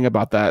quick thing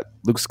about that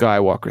Luke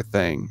Skywalker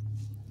thing.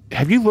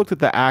 Have you looked at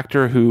the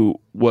actor who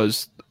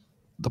was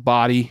the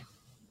body?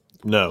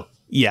 No.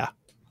 Yeah.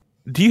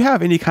 Do you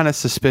have any kind of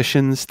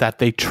suspicions that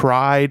they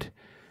tried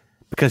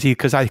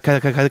because I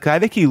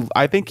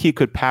think he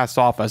could pass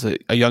off as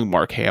a young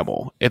Mark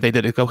Hamill if they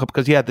did it,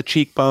 because he had the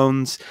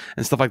cheekbones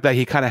and stuff like that.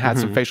 He kind of had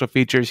some facial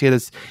features. He had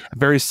this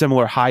very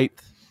similar height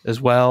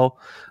as well.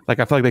 Like,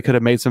 I feel like they could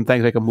have made some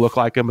things make him look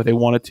like him if they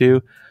wanted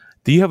to.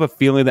 Do you have a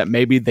feeling that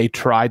maybe they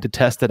tried to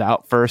test it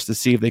out first to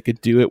see if they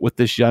could do it with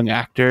this young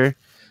actor,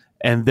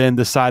 and then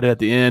decided at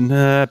the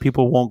end,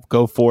 people won't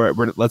go for it.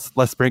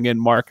 Let's bring in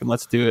Mark and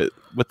let's do it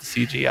with the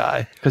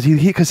CGI,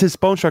 because his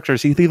bone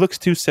structures, he looks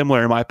too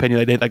similar in my opinion.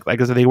 They did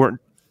like I said, they weren't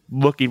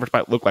looking for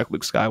somebody to look like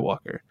Luke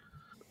Skywalker.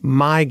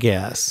 My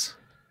guess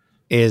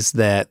is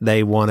that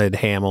they wanted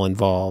Hamill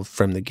involved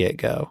from the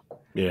get-go.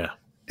 Yeah,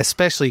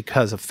 especially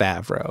because of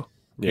Favreau.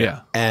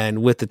 Yeah,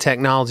 and with the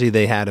technology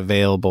they had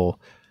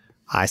available,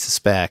 I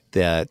suspect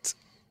that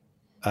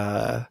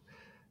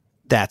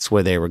that's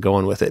where they were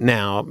going with it.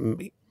 Now,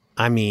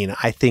 I mean,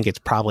 I think it's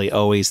probably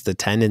always the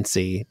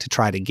tendency to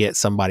try to get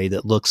somebody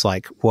that looks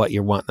like what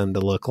you're wanting them to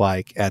look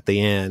like at the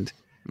end,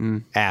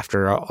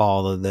 after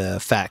all of the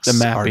effects,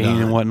 the mapping are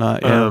done and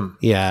whatnot. Yeah.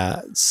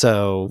 Yeah.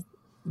 So,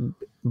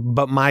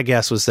 but my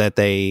guess was that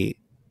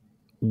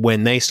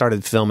when they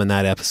started filming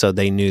that episode,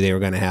 they knew they were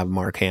going to have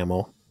Mark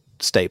Hamill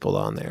stapled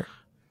on there.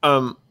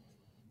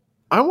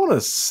 I want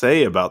to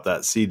say about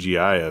that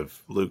CGI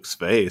of Luke's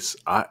face,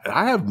 I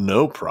have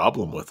no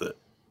problem with it.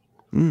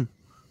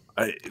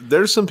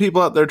 There's some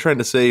people out there trying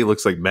to say he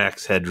looks like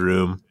Max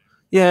Headroom.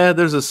 Yeah,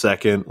 there's a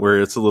second where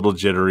it's a little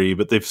jittery,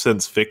 but they've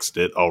since fixed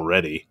it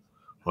already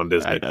on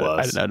Disney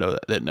Plus. I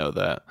didn't know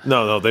that.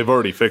 No, they've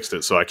already fixed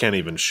it, so I can't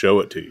even show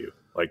it to you.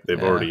 Like,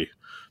 they've already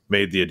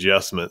made the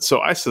adjustment.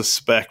 So I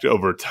suspect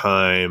over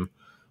time,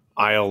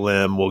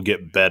 ILM will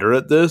get better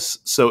at this.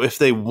 So if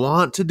they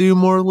want to do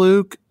more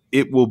Luke,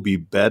 it will be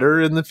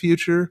better in the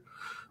future.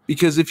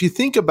 Because if you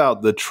think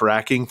about the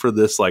tracking for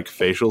this, like,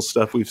 facial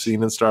stuff we've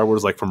seen in Star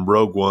Wars, like from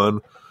Rogue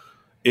One,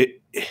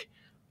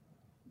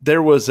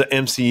 there was an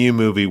MCU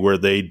movie where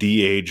they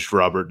de-aged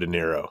Robert De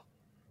Niro,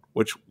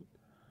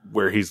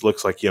 where he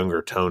looks like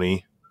younger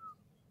Tony.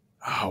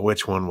 Oh,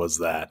 which one was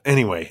that?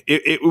 Anyway,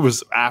 it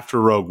was after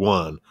Rogue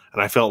One,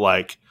 and I felt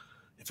like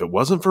if it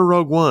wasn't for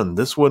Rogue One,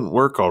 this wouldn't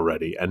work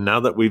already. And now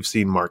that we've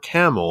seen Mark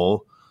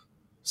Hamill's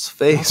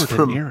face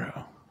from De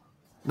Niro.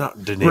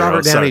 Not De Niro.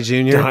 Robert Downey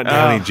Jr.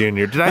 Downey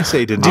Jr. Did I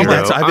say De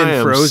Niro? I've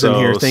been frozen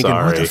here thinking,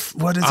 sorry.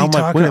 what is he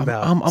talking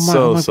about? I'm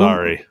so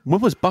sorry.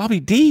 When was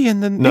Bobby D in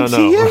the No.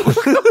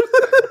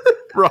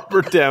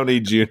 Robert Downey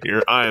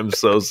Jr. I am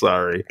so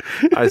sorry.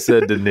 I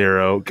said De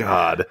Niro.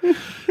 God.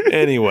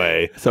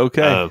 Anyway. It's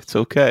okay. It's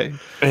okay.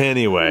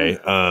 Anyway.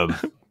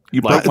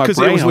 You broke my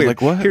brain. It was weird.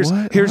 Like, what?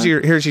 Here's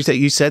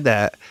you said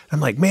that. I'm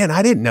like, man,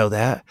 I didn't know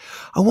that.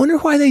 I wonder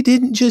why they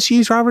didn't just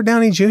use Robert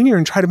Downey Jr.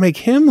 and try to make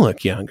him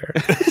look younger.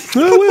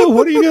 Well,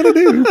 what are you gonna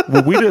do?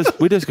 Well,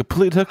 we just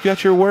completely took you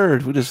at your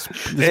word. We just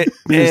took the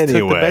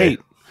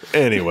bait.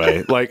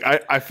 Anyway, like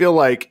I feel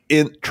like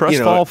Trust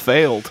Fall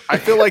failed. I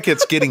feel like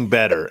it's getting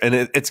better and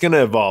it's going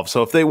to evolve.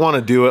 So if they want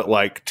to do it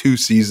like 2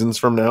 seasons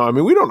from now, I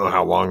mean, we don't know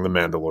how long The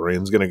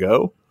Mandalorian's going to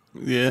go.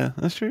 Yeah,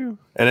 that's true.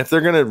 And if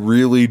they're going to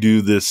really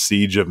do this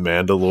Siege of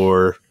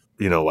Mandalore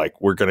like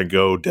we're going to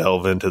go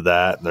delve into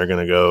that and they're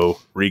going to go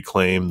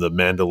reclaim the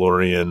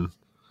Mandalorian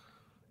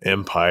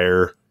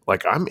empire.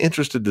 Like, I'm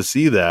interested to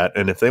see that.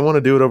 And if they want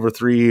to do it over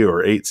 3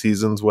 or 8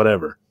 seasons,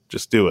 whatever,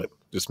 just do it.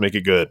 Just make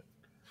it good.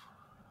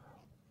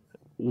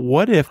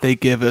 What if they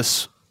give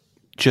us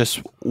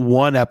just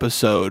one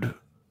episode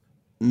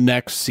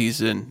next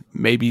season,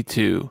 maybe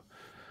 2,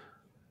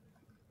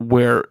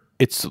 where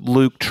it's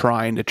Luke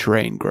trying to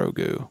train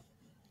Grogu?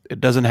 It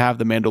doesn't have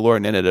the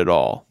Mandalorian in it at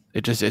all.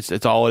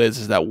 It's all it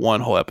is that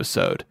one whole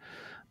episode.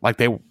 Like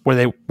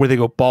where they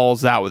go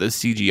balls out with a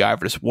CGI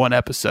for just one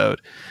episode,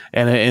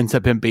 and it ends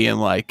up him being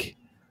like,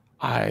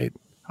 I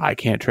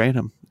can't train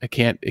him. It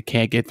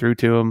can't get through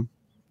to him,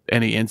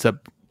 and he ends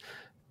up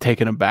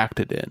taking him back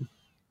to Din.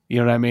 You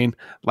know what I mean?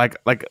 Like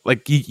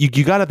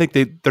you got to think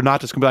they're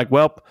not just gonna be like,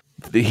 well,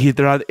 they're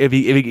not. If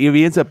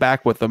he ends up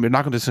back with them, they're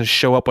not gonna just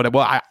show up with it.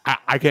 Well,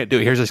 I can't do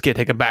it. Here's this kid,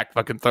 take him back,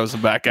 fucking throws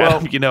him back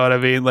at him. You know what I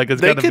mean? Like,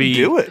 it's gonna be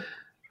do it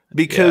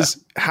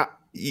because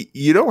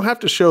you don't have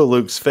to show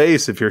Luke's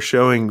face if you're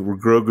showing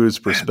Grogu's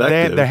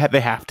perspective. They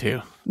have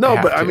to. No,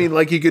 but I mean,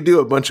 like, you could do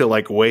a bunch of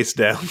like waist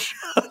down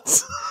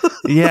shots.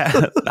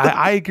 Yeah,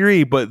 I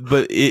agree. But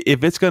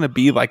if it's going to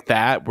be like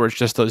that, where it's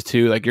just those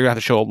two, like, you're going to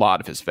have to show a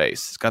lot of his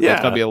face. It's going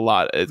to be a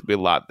lot. It's be a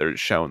lot they're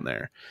shown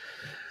there.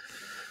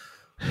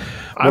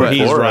 Where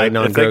he's riding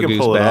on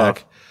Grogu's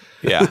back.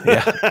 Yeah.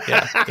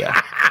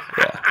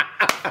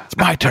 It's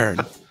my turn.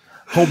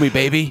 Hold me,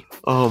 baby.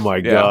 Oh my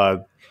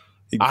God.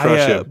 He'd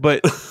crush him.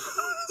 But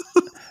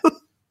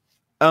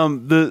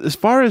as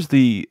far as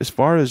the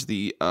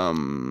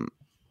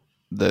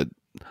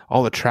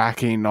all the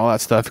tracking and all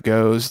that stuff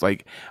goes,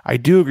 like, I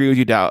do agree with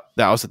you,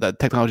 Dallas, that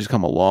technology's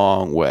come a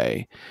long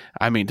way.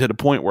 I mean, to the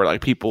point where,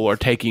 like, people are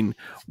taking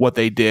what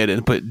they did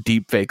and put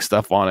deep fake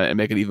stuff on it and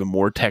make it even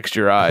more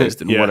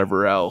texturized and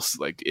whatever else.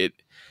 Like,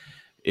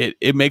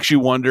 it makes you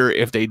wonder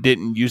if they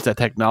didn't use that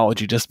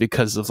technology just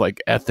because of,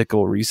 like,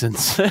 ethical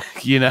reasons,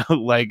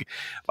 like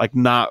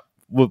not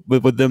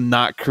with them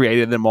not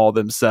creating them all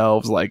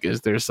themselves. Like,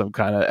 is there some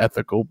kind of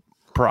ethical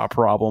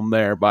problem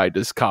there by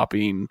just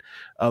copying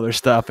other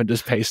stuff and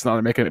just pasting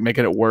on and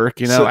making it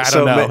work? I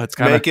don't know. It's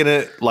kind of making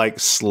it like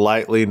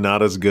slightly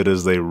not as good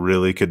as they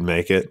really could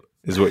make it,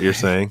 is what you're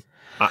saying.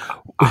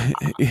 I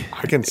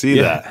can see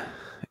that.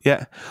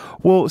 Yeah.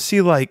 Well,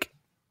 see, like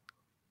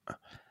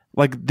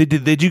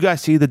did you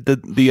guys see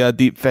the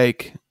deep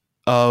fake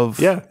of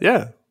the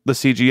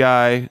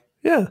CGI?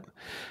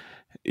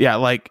 Yeah.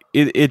 Like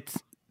it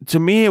to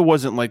me, it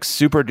wasn't like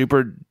super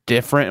duper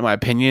different in my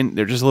opinion.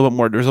 There's just a little bit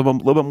more. There's a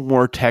little bit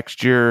more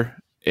texture,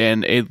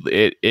 and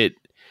it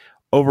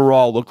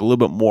overall looked a little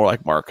bit more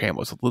like Mark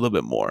Hamill, a little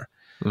bit more.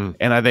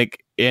 And I think,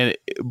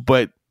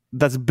 but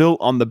that's built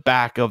on the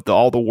back of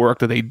all the work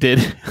that they did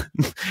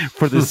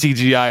for the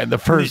CGI in the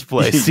first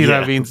place. You know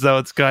what I mean? So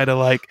it's kind of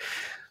like,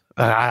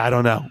 I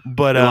don't know,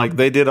 but like,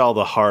 they did all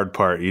the hard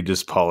part. You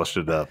just polished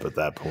it up at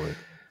that point.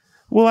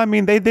 Well, I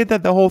mean, they did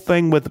that the whole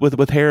thing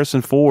with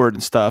Harrison Ford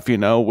and stuff,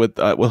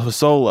 with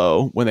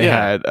Solo, when they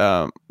had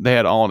Alden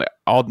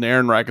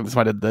Ehrenreich and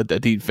somebody did the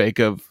deep fake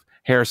of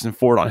Harrison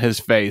Ford on his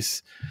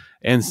face,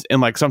 and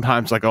like,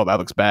 sometimes like, oh, that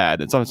looks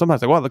bad, and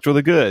sometimes like, well, it looks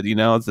really good.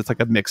 It's like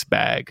a mixed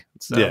bag.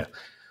 So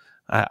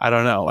I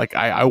don't know. Like,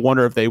 I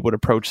wonder if they would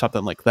approach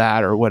something like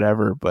that or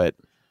whatever, but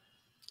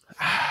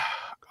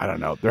I don't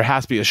know. There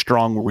has to be a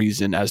strong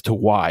reason as to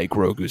why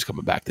Grogu's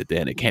coming back to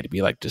Din. It can't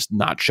be like just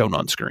not shown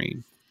on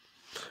screen.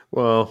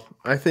 Well,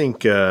 I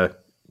think the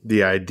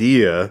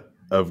idea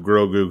of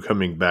Grogu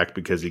coming back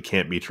because he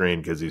can't be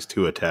trained because he's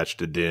too attached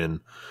to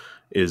Din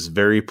is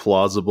very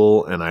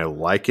plausible, and I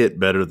like it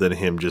better than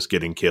him just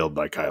getting killed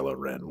by Kylo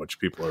Ren, which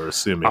people are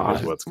assuming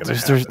is what's going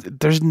to happen.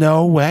 There's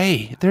no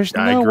way. There's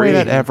no way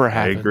that ever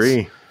happens. I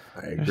agree.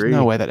 There's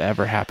no way that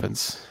ever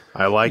happens.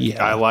 I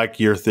like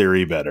your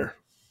theory better.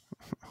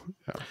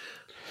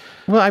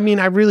 Well, I mean,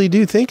 I really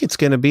do think it's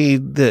going to be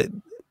that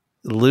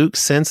Luke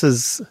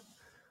senses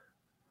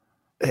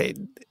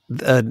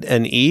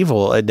an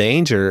evil, a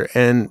danger,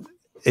 and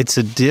it's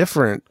a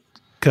different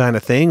kind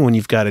of thing when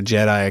you've got a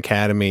Jedi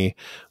Academy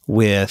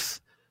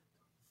with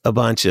a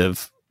bunch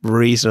of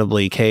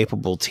reasonably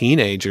capable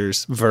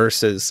teenagers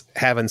versus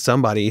having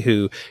somebody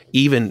who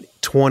even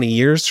 20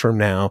 years from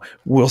now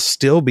will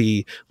still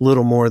be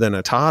little more than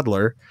a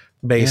toddler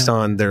based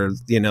on their,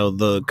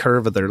 the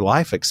curve of their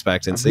life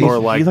expectancy. Or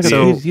like,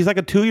 he's like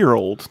a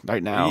 2-year-old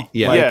right now.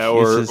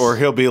 Or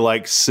he'll be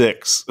like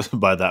 6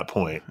 by that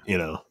point,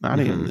 Not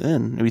even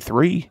then, maybe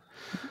 3.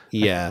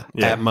 Yeah,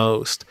 at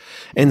most.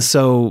 And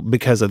so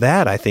because of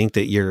that, I think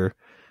that you're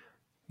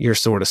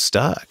sort of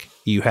stuck.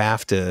 You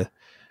have to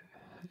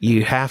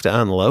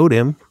unload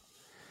him.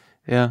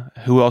 Yeah.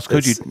 Who else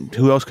could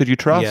you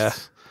trust? Yeah.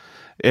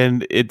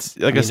 And it's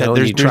like I said,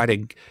 there's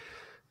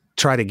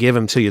try to give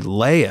him to you,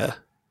 Leia.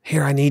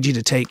 Here, I need you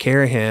to take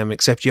care of him,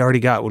 except you already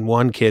got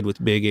one kid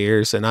with big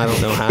ears, and I don't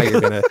know how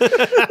you're going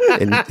to...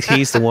 And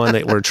he's the one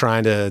that we're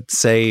trying to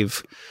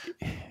save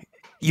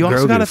You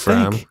also got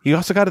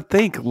to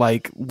think,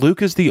 like,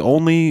 Luke is the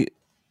only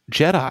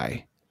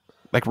Jedi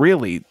Like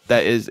really,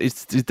 that is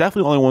it's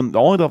definitely the only one.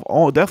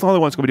 Definitely the only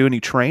one's going to be doing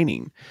any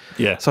training.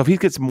 Yeah. So if he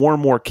gets more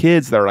and more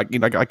kids that are like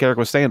Eric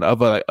was saying,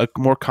 of a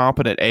more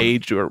competent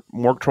age or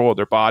more control of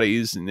their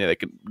bodies, and they're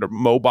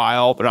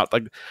mobile, they're not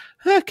like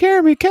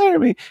carry me.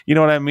 You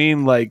know what I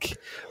mean? Like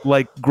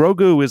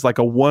Grogu is like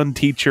a one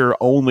teacher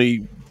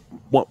only,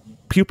 one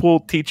pupil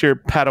teacher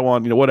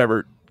Padawan,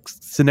 whatever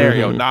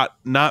scenario.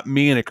 Not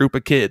me and a group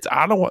of kids.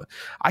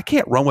 I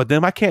can't run with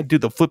them. I can't do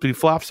the flippity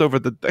flops over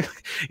the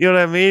you know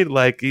what I mean?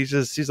 Like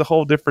he's a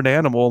whole different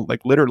animal,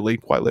 like literally,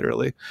 quite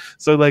literally.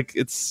 So like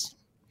it's,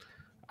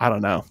 I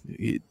don't know.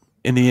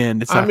 In the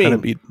end, it's not going to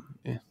be.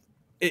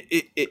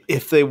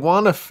 If they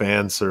want to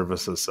fan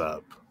service us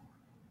up,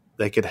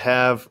 they could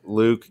have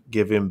Luke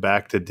give him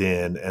back to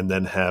Din, and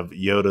then have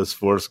Yoda's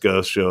Force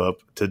Ghost show up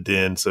to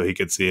Din so he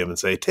could see him and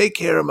say, "Take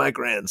care of my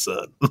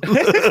grandson,"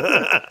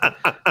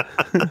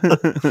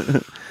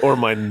 or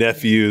my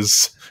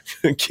nephew's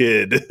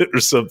kid, or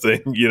something.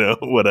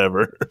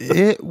 Whatever.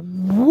 It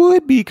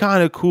would be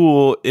kind of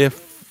cool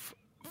if,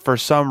 for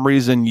some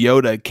reason,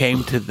 Yoda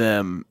came to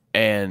them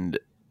and.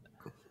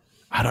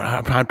 I don't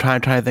know. I'm trying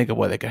to think of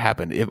what that could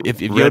happen. If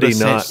Ready Yoda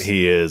not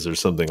he is, or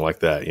something like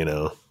that.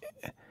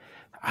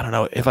 I don't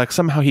know if like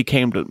somehow he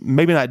came to,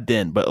 maybe not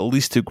Din, but at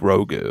least to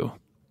Grogu.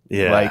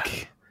 Yeah.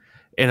 Like,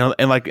 and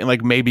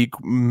maybe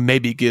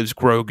gives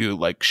Grogu,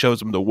 like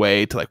shows him the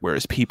way to like where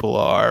his people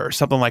are, or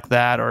something like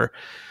that, or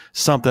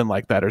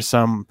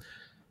some.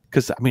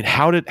 Because I mean,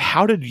 how did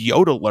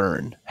Yoda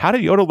learn? How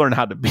did Yoda learn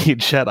how to be a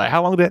Jedi?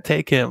 How long did that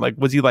take him? Like,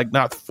 was he like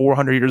not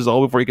 400 years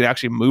old before he could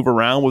actually move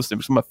around with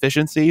some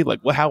efficiency?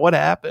 Like, what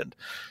happened?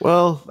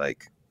 Well,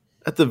 like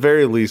at the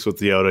very least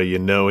with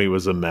Yoda, he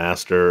was a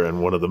master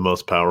and one of the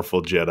most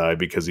powerful Jedi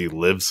because he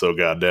lived so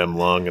goddamn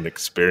long and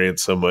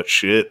experienced so much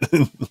shit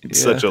in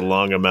such a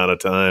long amount of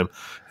time.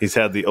 He's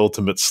had the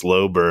ultimate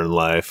slow burn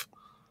life.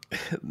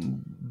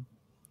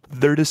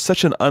 They're just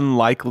such an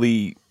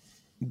unlikely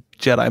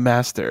Jedi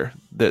master,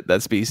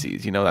 that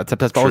species.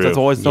 That's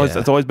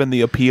always been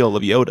the appeal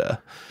of Yoda.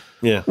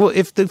 Yeah. Well,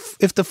 if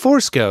the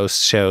Force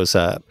Ghost shows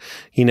up,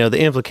 the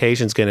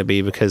implication is going to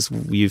be, because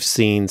you've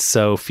seen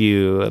so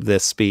few of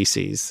this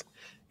species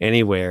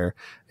anywhere,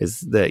 is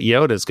that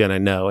Yoda's going to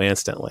know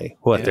instantly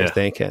what they're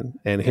thinking,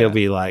 and he'll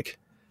be like,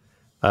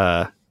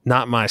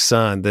 "Not my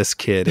son. This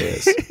kid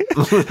is."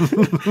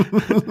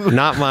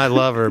 Not my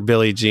lover,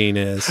 Billie Jean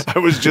is. I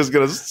was just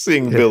gonna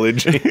sing Billie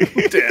Jean.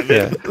 Damn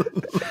it!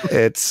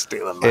 It's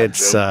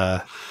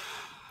I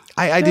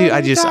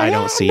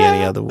don't see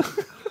any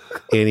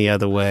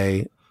other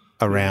way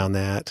around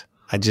that.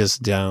 I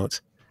just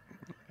don't.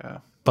 Yeah.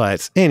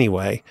 But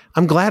anyway,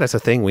 I'm glad it's a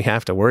thing we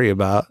have to worry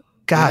about.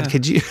 God,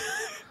 could you?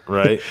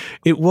 Right.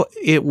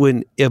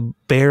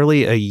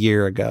 Barely a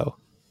year ago,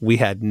 we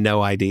had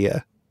no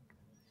idea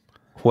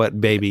what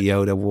Baby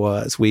Yoda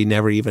was. We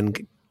never even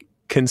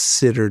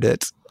considered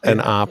it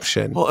an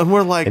option. Well, and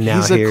we're like,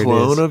 he's a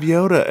clone of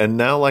Yoda, and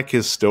now like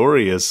his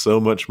story is so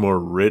much more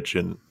rich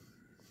and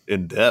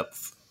in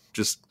depth.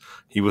 Just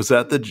he was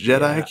at the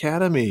Jedi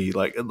Academy,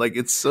 like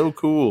it's so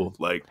cool.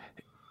 Like,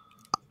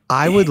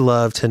 I would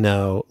love to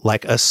know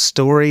like a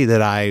story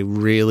that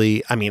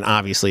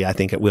obviously I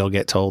think it will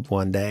get told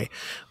one day,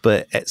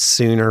 but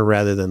sooner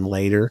rather than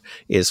later,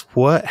 is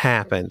what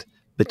happened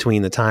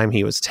between the time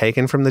he was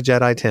taken from the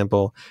Jedi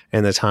Temple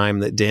and the time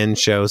that Din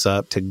shows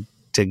up to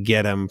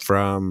get him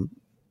from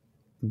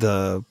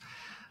that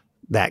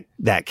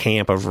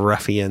camp of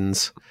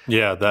ruffians.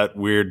 Yeah, that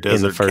weird desert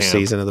in the first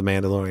season of The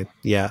Mandalorian.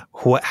 Yeah.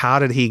 How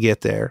did he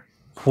get there?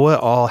 What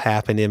all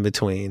happened in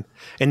between?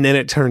 And then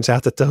it turns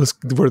out that those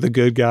were the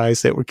good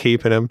guys that were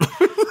keeping him.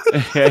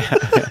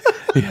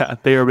 Yeah,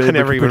 they were really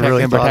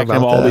protecting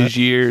him all these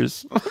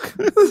years.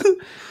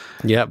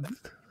 Yep.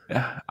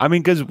 I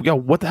mean, because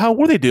what the hell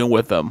were they doing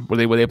with them? Were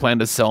they planning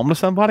to sell them to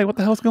somebody? What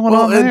the hell's going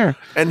on there?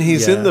 And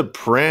he's in the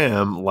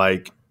pram,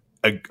 like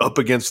up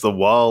against the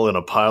wall in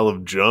a pile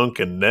of junk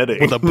and netting,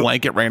 with a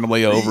blanket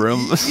randomly over him.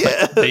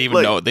 Yeah, they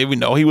even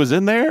know he was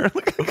in there.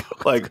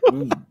 Like,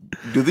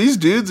 do these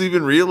dudes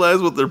even realize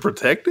what they're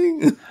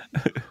protecting?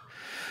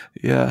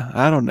 Yeah,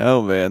 I don't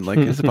know, man. Like,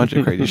 there's a bunch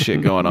of crazy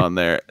shit going on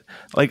there.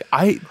 Like,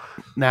 I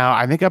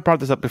think I brought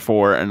this up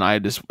before, and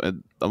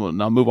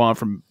I'll move on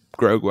from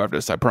Grogu after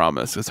this. I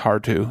promise. It's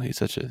hard to.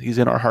 He's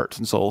in our hearts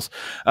and souls.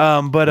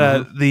 What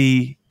are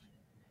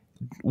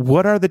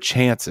the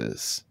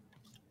chances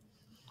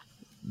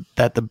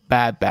that the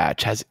Bad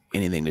Batch has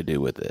anything to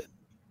do with it?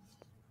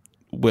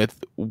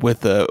 With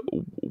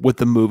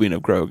the moving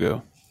of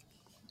Grogu?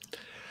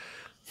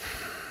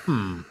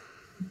 I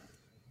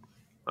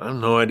have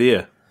no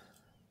idea.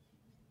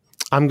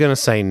 I'm gonna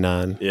say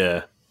none.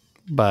 Yeah,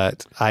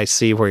 but I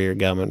see where you're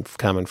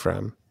coming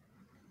from.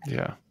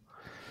 Yeah.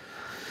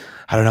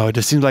 I don't know. It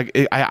just seems like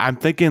I'm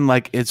thinking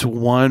like it's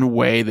one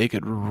way they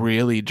could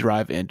really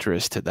drive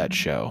interest to that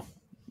show.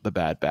 The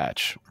Bad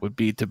Batch would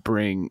be to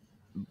bring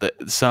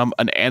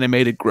an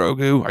animated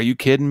Grogu. Are you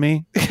kidding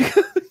me?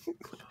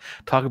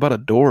 Talk about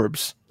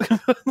adorbs.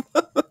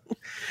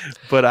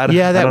 But I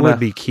that don't would know.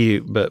 be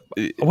cute. But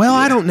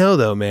I don't know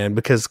though, man,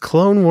 because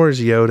Clone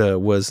Wars Yoda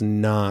was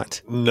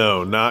not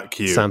not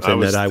cute. something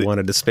that I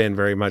wanted to spend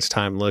very much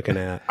time looking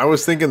at. I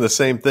was thinking the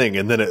same thing,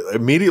 and then it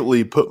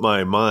immediately put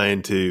my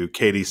mind to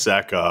Katie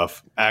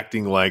Sackhoff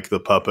acting like the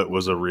puppet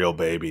was a real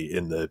baby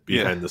in the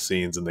behind the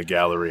scenes in the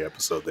gallery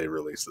episode they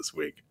released this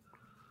week.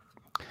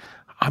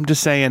 I'm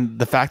just saying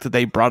the fact that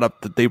they brought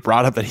up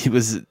that he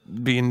was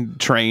being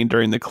trained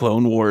during the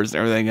Clone Wars and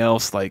everything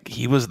else, like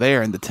he was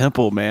there in the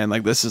temple, man.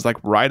 Like this is like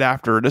right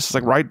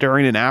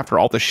during and after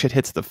all the shit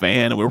hits the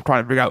fan, and we were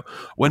trying to figure out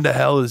when the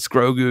hell is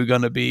Grogu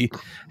gonna be,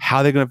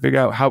 how they're gonna figure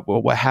out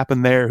what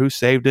happened there, who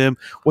saved him,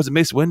 was it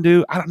Mace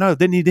Windu? I don't know.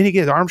 Didn't he get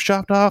his arms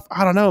chopped off?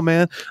 I don't know,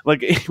 man.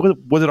 Like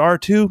was it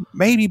R2?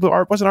 Maybe,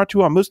 but wasn't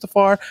R2 on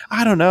Mustafar?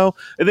 I don't know.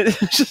 And then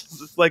it's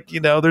just like,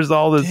 there's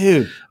all this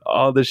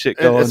shit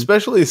going, and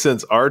especially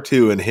since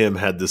R2 and him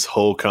had this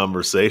whole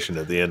conversation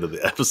at the end of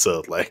the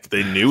episode, like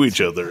they knew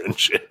each other and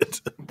shit.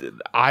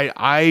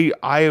 I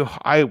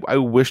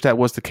wish that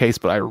was the case,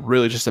 but I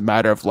really just a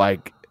matter of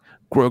like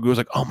Grogu was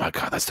like, oh my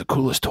god, that's the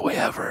coolest toy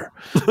ever.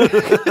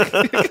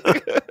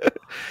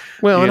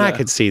 Well, and I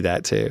could see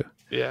that too.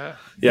 Yeah,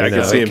 I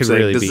could see him saying,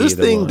 really, does this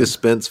thing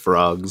dispense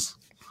frogs?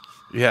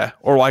 Yeah,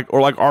 or like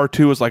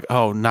R2 was like,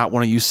 oh, not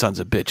one of you sons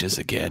of bitches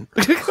again.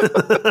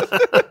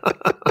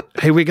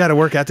 Hey, we got to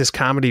work out this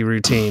comedy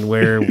routine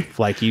where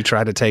like you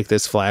try to take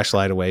this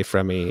flashlight away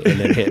from me and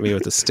then hit me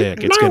with a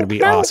stick. It's going to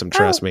be awesome.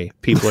 Trust me.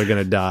 People are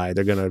going to die.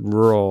 They're going to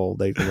roll.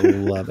 They're going to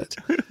love it.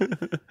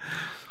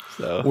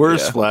 So,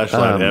 worst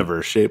flashlight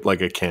ever, shaped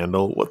like a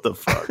candle. What the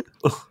fuck?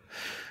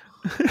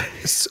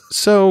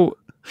 So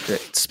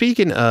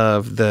speaking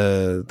of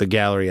the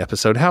gallery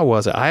episode, how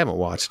was it? I haven't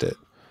watched it.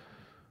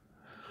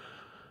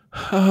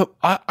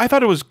 I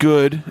thought it was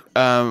good,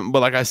 but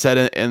like I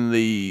said in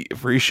the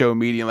free show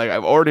meeting, like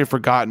I've already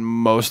forgotten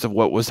most of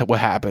what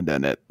happened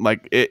in it.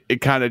 Like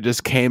it kind of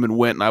just came and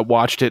went, and I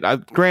watched it.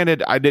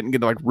 Granted, I didn't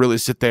get to like really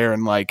sit there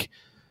and like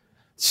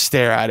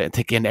stare at it and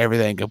take in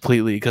everything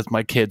completely because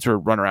my kids were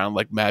running around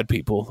like mad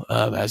people,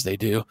 as they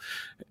do,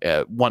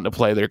 wanting to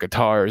play their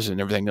guitars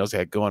and everything else they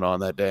had going on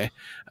that day.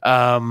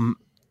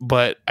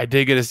 But I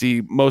did get to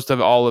see most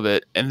of all of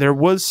it, and there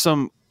was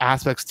some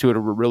aspects to it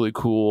that were really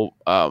cool.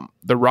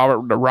 The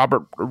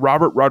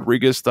Robert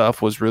Rodriguez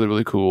stuff was really,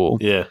 really cool.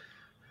 Yeah.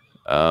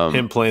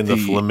 Him playing the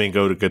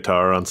flamenco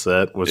guitar on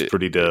set was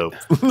pretty dope.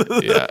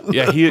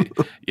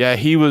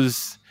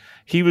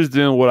 He was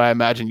doing what I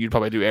imagine you'd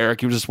probably do,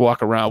 Eric. You would just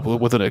walk around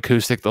with an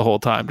acoustic the whole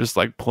time, just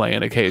like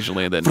playing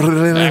occasionally and then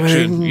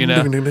action,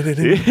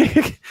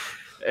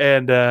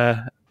 and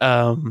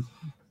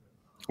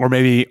or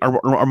maybe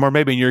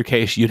in your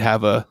case you'd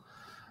have an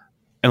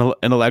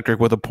electric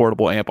with a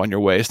portable amp on your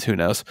waist. Who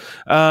knows?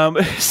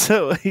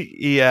 So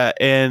yeah,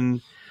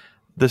 and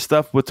the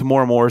stuff with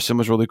Tamora Morrison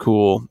was really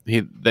cool.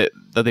 That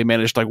they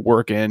managed to like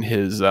work in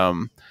his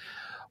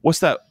what's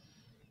that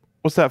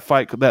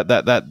fight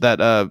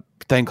that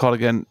thing called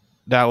again,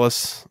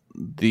 Dallas,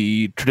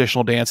 the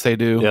traditional dance they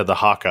do. Yeah, the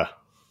haka.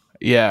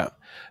 Yeah,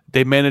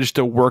 they managed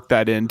to work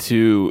that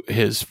into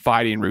his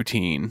fighting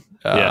routine.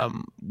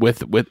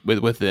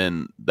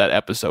 Within that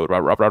episode,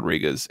 Robert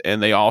Rodriguez,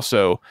 and they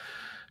also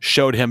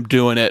showed him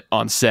doing it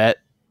on set,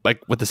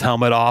 like with his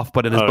helmet off,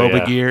 but in his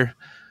Boba gear.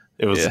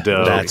 It was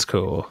dope. That's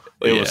cool.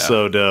 It was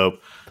so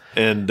dope,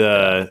 and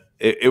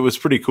it was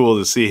pretty cool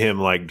to see him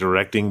like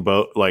directing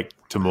like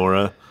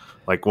Tamora,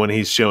 like when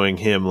he's showing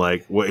him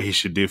like what he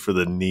should do for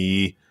the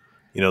knee,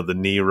 the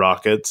knee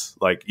rockets.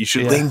 Like you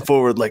should lean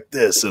forward like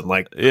this, and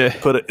like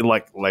put it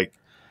like.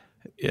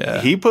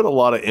 Yeah, he put a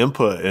lot of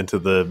input into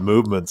the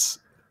movements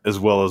as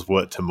well as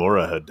what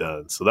Tamora had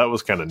done. So that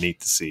was kind of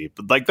neat to see.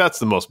 But like that's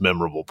the most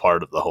memorable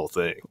part of the whole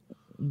thing.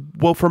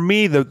 Well, for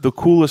me, the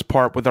coolest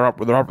part with the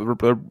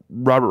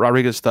Robert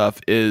Rodriguez stuff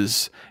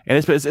is, and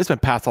it's been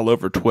passed all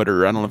over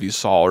Twitter. I don't know if you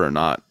saw it or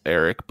not,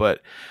 Eric,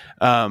 but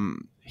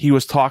he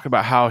was talking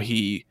about how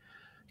he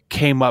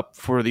came up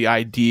for the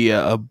idea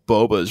of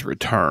Boba's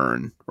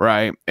return,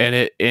 right?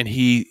 And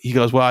he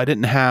goes, well, I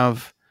didn't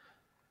have.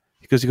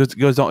 He goes,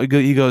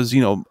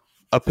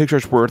 a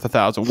picture's worth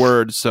 1,000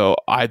 words. So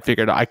I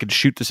figured I could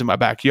shoot this in my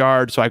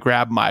backyard. So I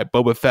grabbed my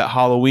Boba Fett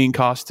Halloween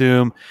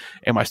costume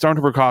and my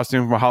Stormtrooper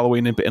costume for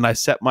Halloween, and I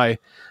set I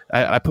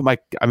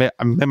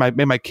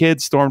made my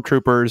kids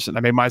Stormtroopers, and I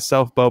made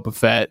myself Boba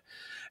Fett,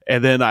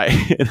 and then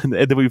and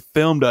then we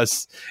filmed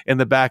us in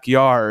the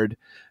backyard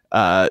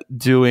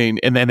doing,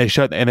 and then they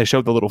showed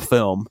the little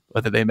film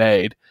that they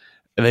made,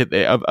 and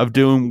they of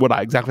doing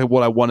exactly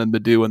what I wanted them to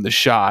do in the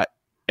shot.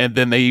 And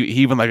then he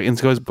even like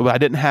goes, but I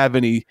didn't have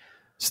any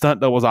stunt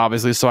doubles,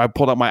 obviously, so I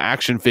pulled out my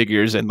action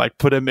figures and like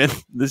put him in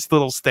this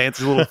little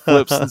stances, little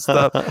flips and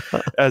stuff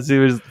as he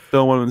was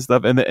filming and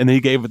stuff. And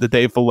he gave it to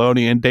Dave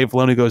Filoni, and Dave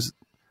Filoni goes,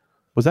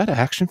 "Was that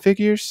action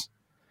figures?"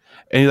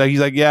 And he's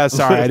like, "Yeah,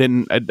 sorry, I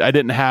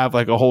didn't have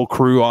like a whole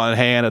crew on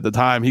hand at the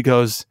time." He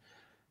goes,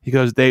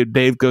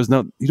 Dave goes,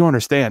 "No, you don't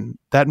understand.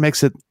 That makes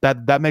this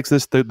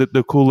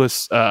the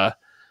coolest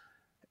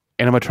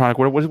animatronic.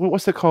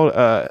 What's it called?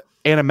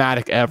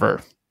 Animatic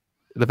ever."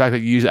 The fact that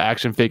you use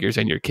action figures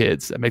and your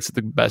kids, that makes it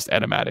the best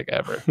animatic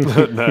ever.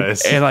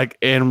 Nice.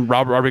 And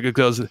Robert Rodriguez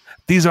goes,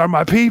 "These are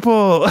my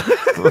people."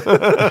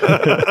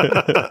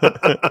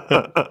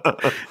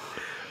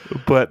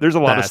 But there's a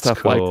lot of stuff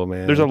cool, like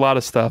man. there's a lot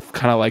of stuff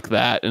kind of like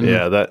that. And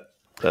Yeah,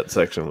 that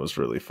section was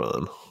really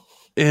fun.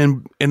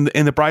 and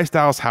the Bryce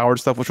Dallas Howard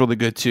stuff was really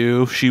good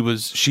too.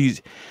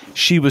 She's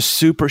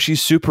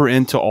super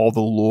into all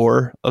the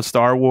lore of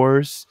Star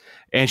Wars,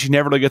 and she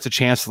never really gets a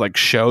chance to like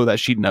show that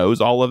she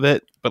knows all of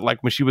it. But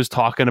like when she was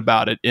talking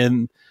about it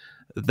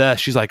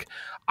she's like,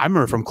 I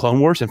remember from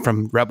Clone Wars and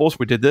from Rebels,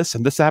 we did this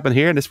and this happened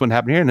here and this one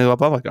happened here, and blah,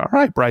 blah, blah. Like, all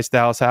right, Bryce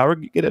Dallas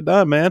Howard, you get it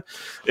done, man.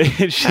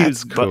 And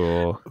That's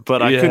cool.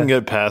 But I couldn't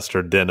get past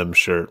her denim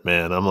shirt,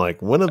 man. I'm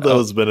like, when have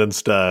those been in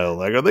style?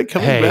 Like, are they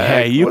coming back?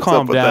 Hey, you What's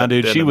calm up with down, that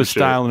dude. She denim was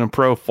shirt? styling and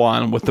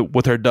profiling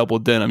with her double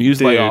denim. You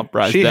just lay off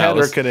Bryce she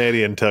Dallas. had her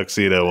Canadian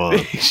tuxedo on.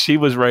 She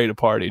was ready to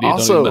party, dude. Don't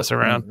Also, even mess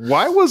around.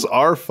 why was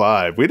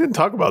R5? We didn't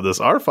talk about this.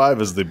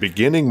 R5 is the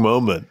beginning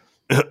moment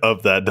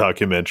of that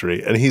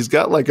documentary, and he's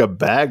got like a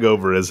bag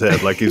over his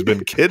head, like he's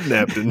been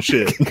kidnapped and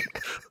shit.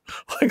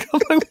 Like,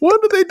 I'm like,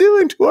 what are they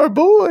doing to our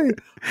boy?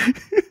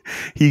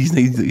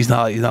 He's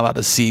not allowed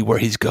to see where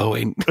he's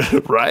going.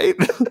 Right?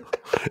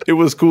 It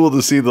was cool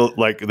to see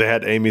they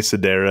had Amy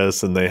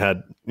Sedaris and they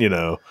had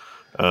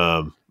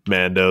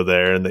Mando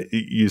there, and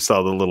you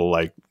saw the little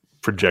like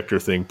projector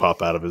thing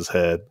pop out of his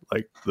head,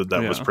 like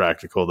that was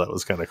practical. That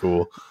was kind of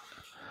cool.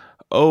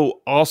 Oh,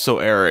 also,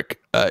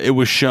 Eric, it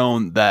was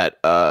shown that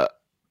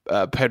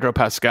Pedro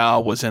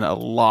Pascal was in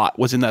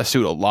that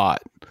suit a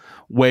lot,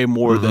 way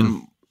more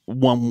than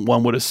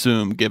one would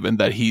assume, given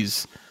that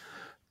he's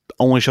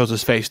only shows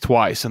his face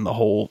twice in the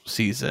whole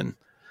season.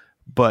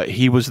 But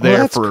he was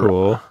there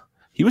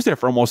He was there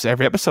for almost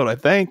every episode, I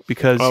think,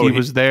 because he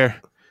was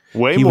there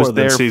way more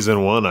than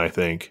season 1, I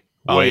think.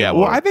 Way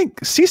more. Well, I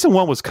think season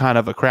 1 was kind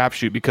of a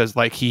crapshoot because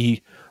like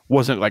he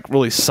wasn't like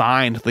really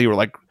signed. They were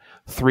like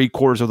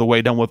 3/4 of the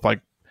way done with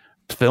like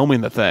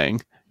filming the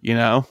thing.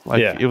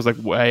 It was like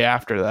way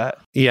after that.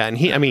 Yeah, and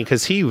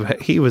because he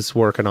was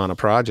working on a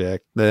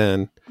project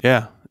then.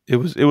 Yeah, it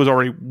was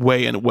already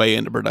way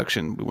into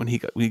production when he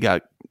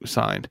got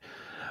signed.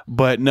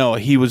 But no,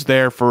 he was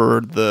there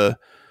for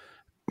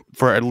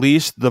at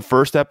least the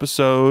first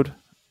episode,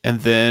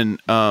 and then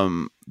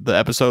the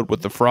episode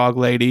with the frog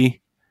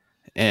lady,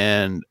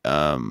 and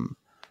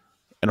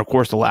of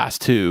course the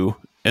last two,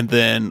 and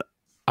then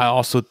I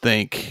also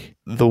think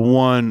the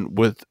one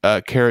with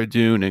Cara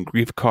Dune and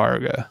Greef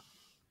Karga,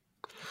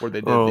 where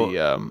they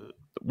did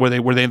where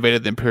they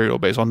invaded the Imperial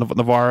base on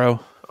Navarro.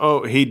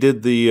 Oh, he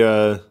did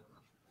the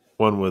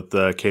one with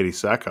Katie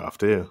Sackhoff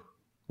too,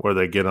 where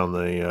they get on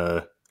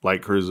the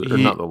light cruiser, or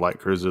not the light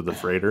cruiser, the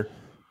freighter.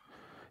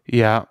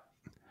 Yeah,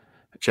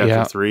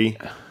 Chapter 3.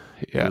 Yeah,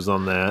 he was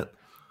on that.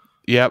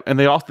 Yeah, and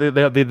they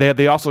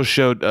also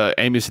showed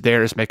Amy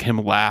Sedaris make him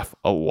laugh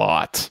a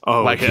lot.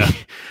 Oh, yeah.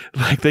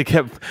 Like they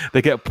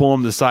kept pulling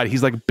him to the side.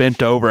 He's like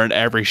bent over in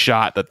every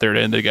shot that they're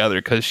in together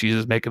because she's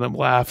just making him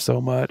laugh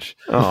so much.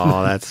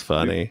 Oh, that's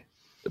funny.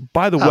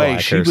 By the way,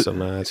 she was so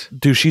much.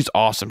 Dude, she's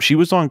awesome. She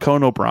was on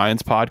Conan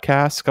O'Brien's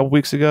podcast a couple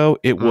weeks ago.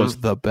 It was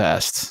the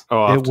best.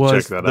 Oh, I'll have to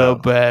check that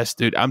out. Best,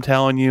 dude. I'm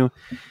telling you,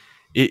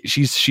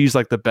 she's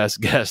like the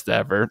best guest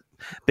ever.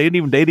 They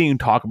didn't even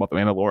talk about the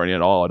Mandalorian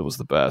at all. It was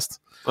the best.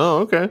 Oh,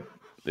 okay.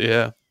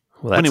 Yeah.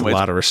 Well, that's a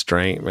lot of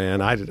restraint, man.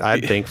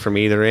 I'd think from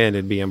either end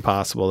it'd be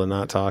impossible to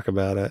not talk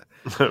about it.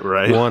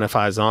 Right. One, if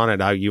I was on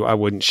it, I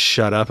wouldn't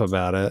shut up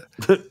about it.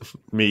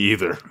 Me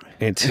either.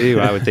 And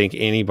two, I would think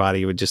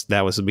anybody would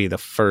would be the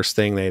first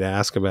thing they'd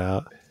ask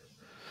about.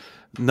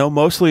 No,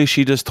 mostly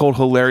she just told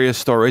hilarious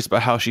stories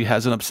about how she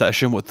has an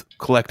obsession with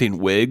collecting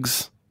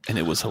wigs, and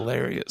it was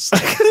hilarious.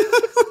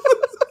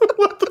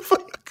 What the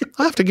fuck?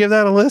 I'll have to give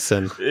that a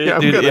listen. Yeah,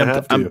 I'm gonna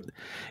have to.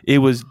 It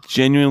was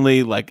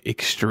genuinely like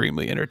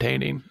extremely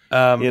entertaining.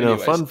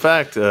 Anyways. Fun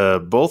fact: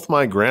 both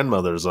my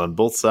grandmothers on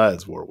both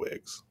sides wore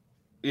wigs.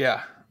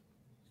 Yeah,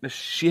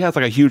 she has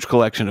like a huge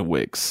collection of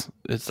wigs.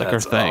 It's like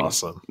That's her thing.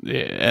 Awesome.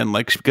 Yeah, and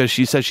like because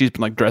she said she's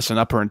been like dressing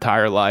up her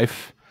entire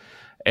life,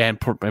 and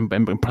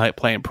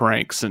playing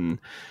pranks and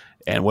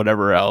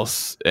whatever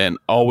else, and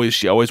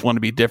she always wanted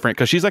to be different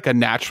because she's like a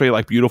naturally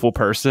like beautiful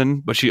person,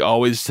 but she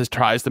always just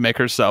tries to make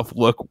herself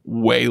look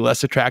way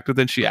less attractive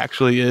than she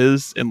actually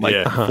is, and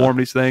like perform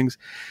these things.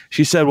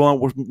 She said one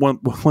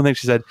thing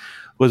she said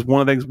was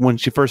one of the things when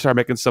she first started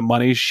making some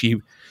money,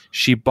 she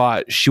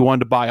wanted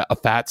to buy a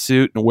fat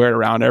suit and wear it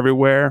around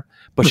everywhere,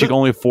 but she could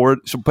only afford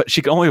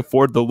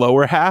the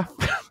lower half.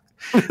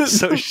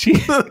 So she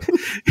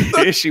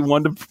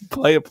wanted to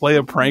play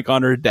a prank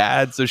on her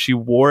dad, so she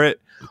wore it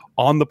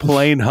on the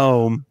plane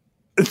home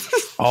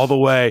all the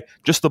way,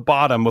 just the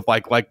bottom with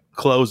like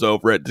clothes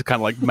over it to kind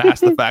of like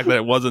mask the fact that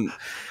it wasn't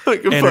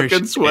like a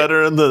fucking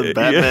sweater and the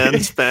Batman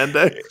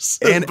spandex.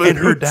 And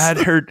her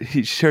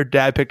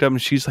dad picked up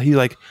and he's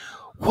like,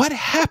 what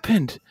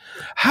happened?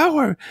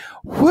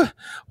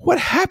 What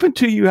happened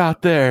to you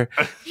out there?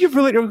 You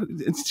really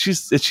don't.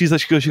 She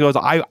goes,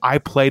 I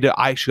played it.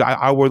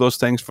 I wore those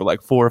things for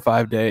like 4 or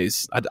 5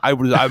 days. I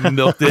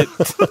milked it.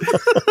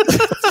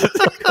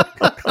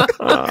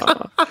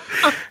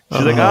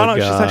 She's like, I don't know.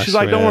 Gosh, she's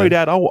like, don't worry,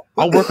 Dad. I'll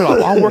work it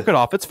off. I'll work it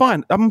off. It's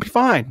fine. I'm gonna be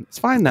fine. It's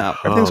fine now.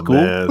 Everything's cool.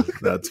 Man,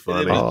 that's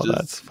funny.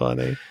 That's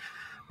funny.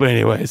 But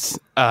anyways,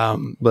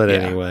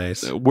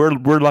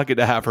 we're lucky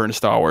to have her in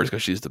Star Wars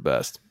because she's the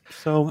best.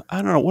 So I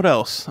don't know what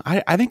else.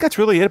 I think that's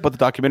really it about the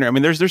documentary. I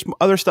mean, there's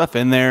other stuff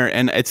in there,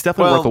 and it's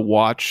definitely worth a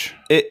watch.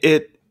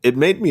 It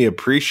made me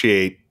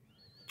appreciate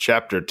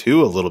Chapter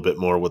 2 a little bit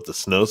more with the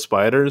snow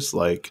spiders,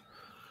 like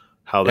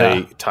how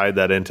they tied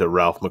that into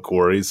Ralph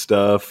McQuarrie's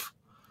stuff.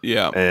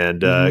 Yeah,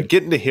 and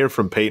getting to hear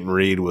from Peyton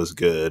Reed was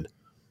good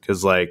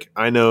because, like,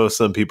 I know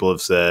some people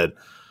have said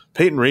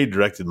Peyton Reed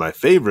directed my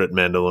favorite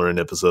Mandalorian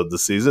episode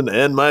this season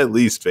and my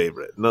least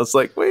favorite. And I was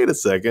like, wait a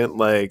second.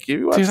 Like, if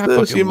you watch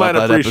this, you might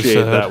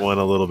appreciate that one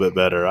a little bit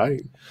better.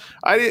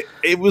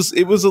 It was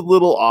a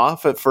little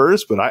off at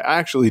first, but I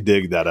actually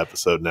dig that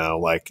episode now.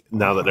 Like,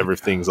 now that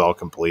everything's all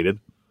completed.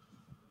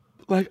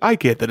 Like, I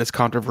get that it's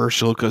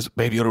controversial because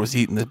Baby Yoda was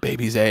eating the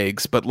baby's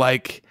eggs, but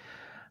like,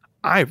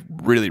 I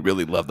really,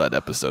 really love that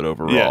episode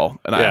overall.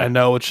 I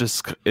know it's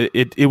just,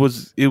 it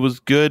was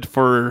good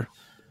for,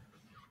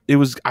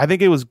 I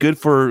think it was good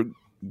for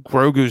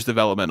Grogu's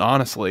development,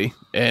 honestly,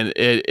 and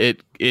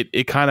it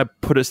kind of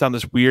put us down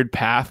this weird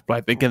path. But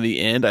I think in the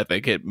end, I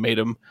think it made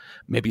him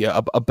maybe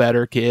a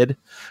better kid.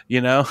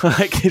 You know,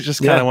 like it's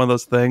just kind of one of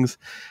those things.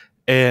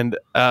 And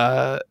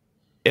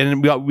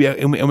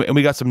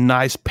we got some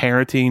nice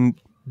parenting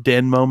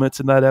den moments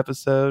in that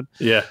episode.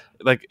 Yeah,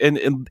 like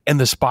and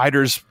the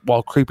spiders,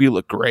 while creepy,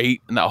 look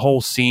great, and that whole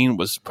scene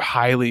was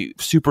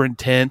super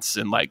intense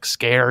and like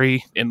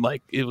scary, and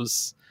like it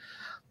was.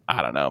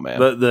 I don't know, man.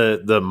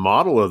 The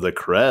model of the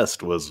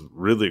crest was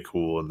really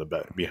cool in the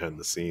back behind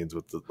the scenes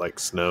with the like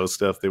snow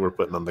stuff they were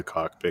putting on the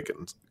cockpit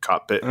and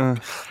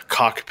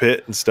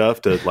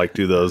stuff to like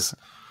do those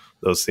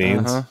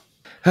scenes. I'm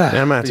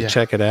gonna have to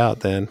check it out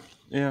then.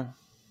 Yeah.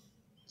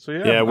 So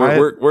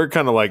we're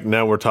kind of like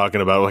now we're talking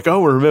about like, oh,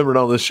 we're remembering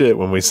all this shit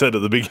when we said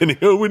at the beginning,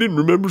 oh, we didn't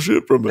remember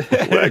shit from it.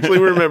 Well, actually,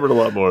 we remembered a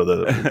lot more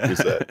than we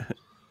said.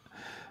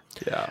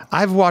 Yeah,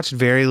 I've watched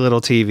very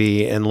little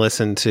TV and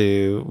listened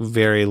to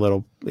very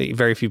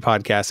few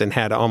podcasts and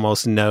had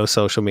almost no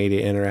social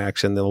media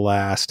interaction the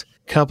last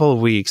couple of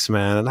weeks,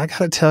 man. And I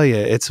gotta tell you,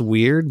 it's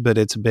weird, but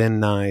it's been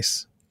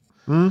nice.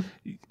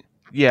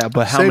 Yeah,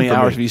 but how many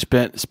hours have you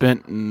spent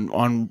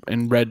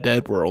in Red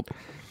Dead World?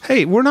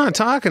 Hey, we're not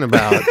talking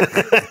about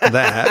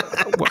that.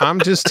 I'm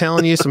just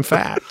telling you some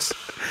facts.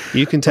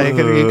 You can take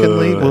it or you can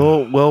leave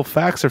it. Well,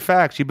 facts are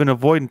facts. You've been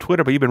avoiding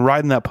Twitter, but you've been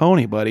riding that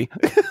pony, buddy.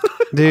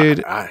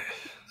 Dude,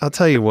 I'll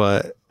tell you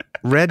what.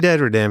 Red Dead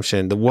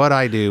Redemption, what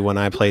I do when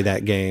I play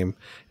that game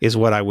is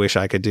what I wish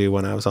I could do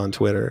when I was on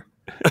Twitter.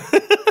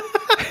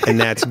 And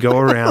that's go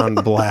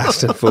around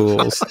blasting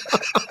fools.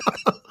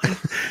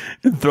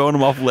 Throwing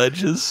them off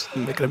ledges.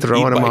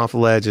 Throwing them off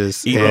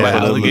ledges. Eating by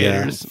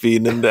alligators.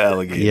 Feeding them to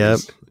alligators. Yep.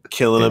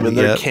 Killing them in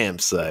their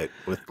campsite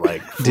with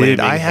like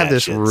Dude, I have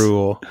hatchets. this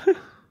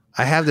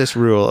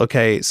rule.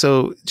 Okay,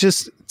 so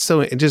just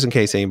in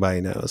case anybody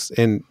knows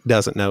and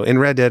doesn't know, in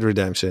Red Dead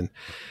Redemption,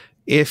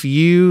 if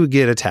you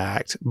get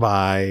attacked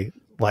by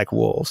like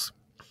wolves,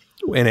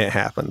 and it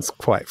happens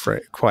quite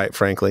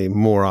frankly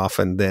more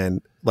often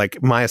than,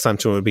 like, my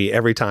assumption would be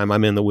every time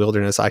I'm in the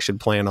wilderness, I should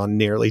plan on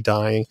nearly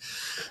dying.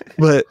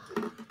 But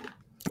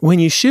when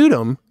you shoot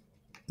them,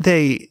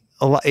 the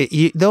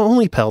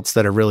only pelts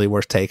that are really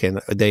worth taking,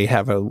 they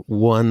have a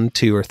 1,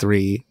 2, or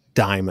 3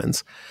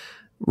 diamonds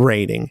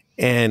rating.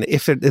 And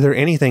if they're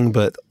anything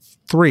but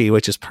 3,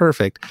 which is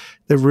perfect,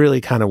 they're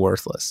really kind of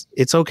worthless.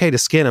 It's okay to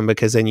skin them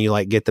because then you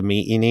like get the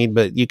meat you need,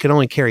 but you can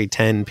only carry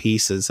 10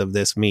 pieces of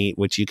this meat,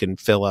 which you can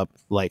fill up,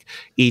 like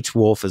each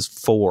wolf is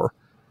 4,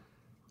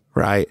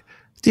 right?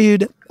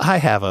 Dude, I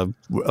have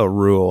a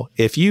rule.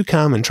 If you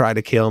come and try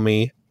to kill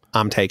me,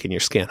 I'm taking your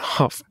skin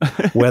off.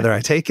 Whether I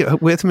take it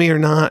with me or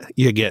not,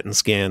 you're getting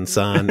skinned,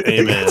 son.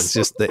 Amen. It's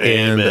just the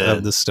end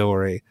of the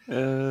story.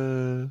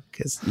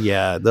 Because,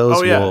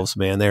 those wolves,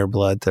 man, they're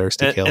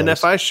bloodthirsty killers. And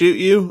if I shoot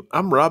you,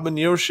 I'm robbing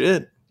your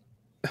shit.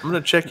 I'm going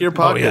to check your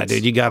pockets. Oh, yeah,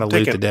 dude, you got to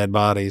loot the dead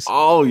bodies.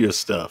 All your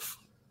stuff.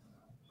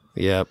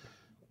 Yep.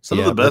 Some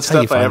of the best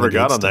stuff I ever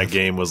got on that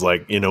game was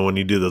like, you know, when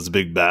you do those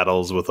big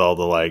battles with all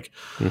the like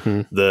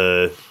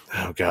oh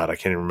God, I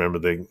can't even remember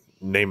the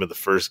name of the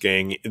first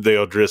gang, the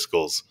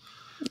O'Driscolls.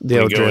 The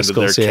O'Driscolls,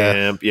 go into their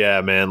camp.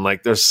 Yeah, man.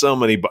 Like, there's so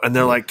many, and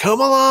they're like, "Come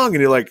along,"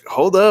 and you're like,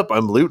 "Hold up,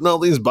 I'm looting all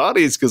these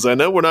bodies because I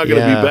know we're not going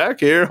to be back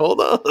here.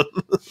 Hold on."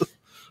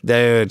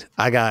 Dude,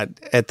 I got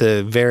at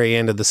the very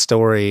end of the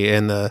story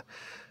in the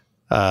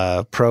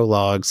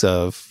prologues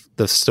of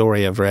the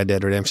story of Red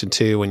Dead Redemption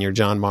 2 when you're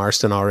John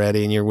Marston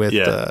already and you're with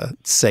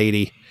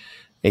Sadie.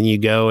 And you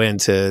go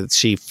into,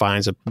 she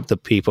finds the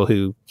people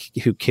who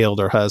killed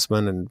her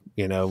husband and,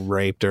 you know,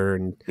 raped her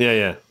and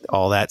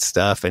all that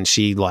stuff. And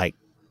she like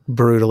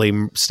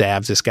brutally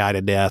stabs this guy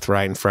to death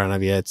right in front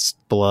of you. It's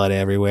blood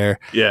everywhere.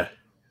 Yeah.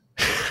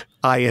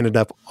 I ended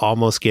up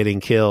almost getting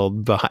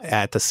killed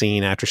at the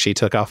scene after she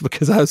took off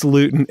because I was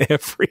looting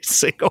every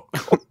single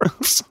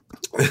corpse.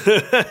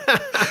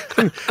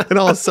 and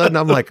all of a sudden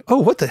I'm like, oh,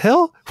 what the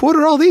hell? What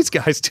are all these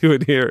guys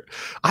doing here?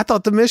 I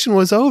thought the mission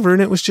was over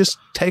and it was just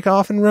take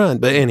off and run.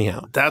 But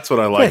anyhow, that's what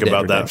I like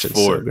about that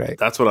fort. So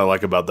that's what I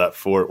like about that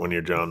fort when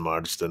you're John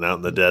Marston out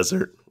in the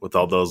desert with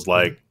all those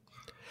like,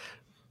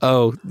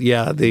 oh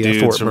yeah, the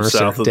Fort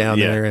Mercer down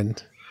there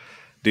and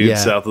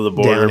south of the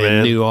border, down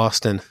in New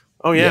Austin.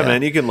 Oh yeah,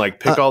 man! You can like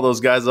pick all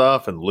those guys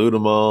off and loot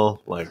them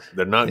all. Like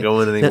they're not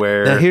going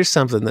anywhere. Now here's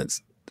something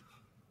that's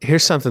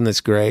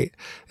great.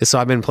 So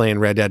I've been playing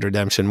Red Dead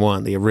Redemption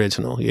 1, the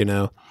original,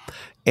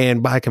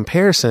 and by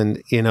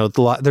comparison, it was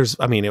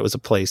a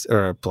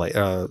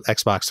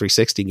Xbox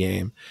 360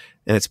 game,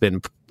 and it's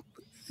been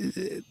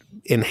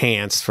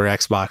enhanced for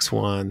Xbox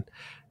One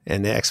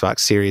and the Xbox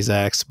Series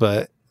X,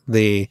 but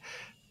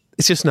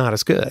it's just not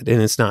as good,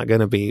 and it's not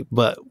going to be.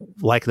 But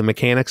like the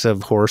mechanics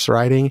of horse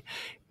riding,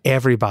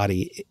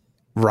 everybody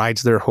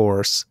rides their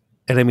horse.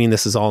 And I mean,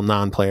 this is all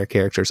non-player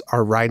characters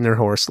are riding their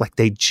horse like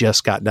they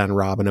just got done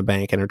robbing a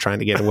bank and are trying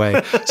to get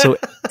away. So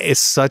it's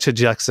such a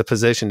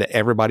juxtaposition to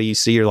everybody you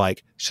see. You're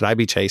like, should I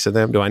be chasing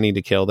them? Do I need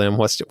to kill them?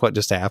 What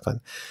just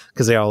happened?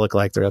 Because they all look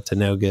like they're up to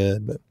no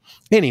good. But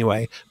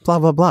anyway, blah,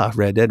 blah, blah.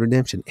 Red Dead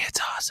Redemption. It's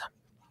awesome.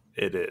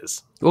 It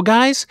is. Well,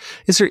 guys,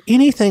 is there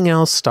anything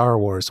else Star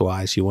Wars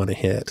wise you want to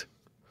hit?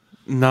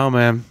 No,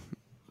 man.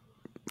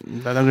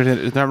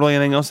 There's not really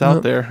anything else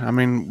out there. I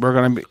mean, we're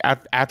going to be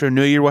after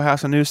New Year, we'll have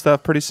some new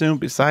stuff pretty soon.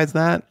 Besides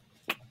that,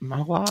 not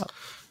a lot.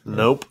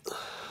 Nope.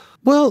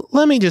 Well,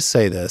 let me just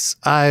say this.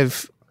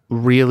 I've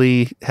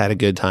really had a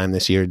good time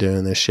this year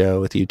doing this show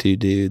with you two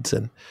dudes,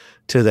 and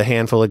to the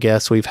handful of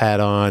guests we've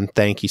had on,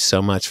 thank you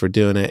so much for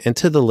doing it. And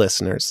to the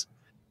listeners,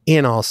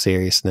 in all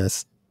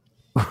seriousness,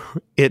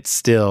 it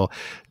still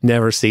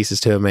never ceases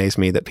to amaze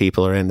me that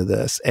people are into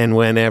this. And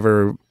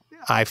whenever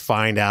I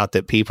find out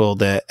that people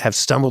that have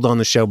stumbled on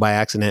the show by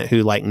accident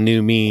who like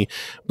knew me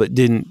but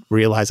didn't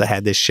realize I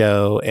had this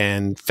show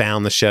and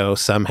found the show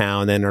somehow,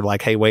 and then they're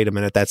like, hey, wait a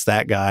minute, that's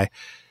that guy.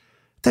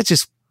 It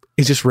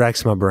just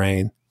wrecks my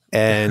brain.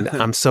 And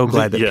I'm so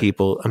glad that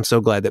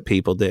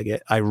people dig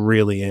it. I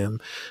really am.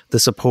 The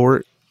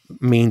support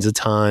means a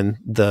ton.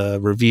 The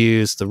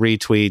reviews, the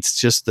retweets,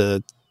 just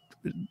the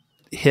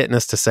hitting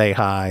us to say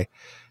hi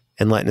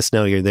and letting us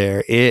know you're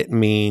there. It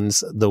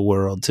means the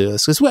world to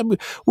us. Because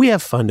we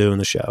have fun doing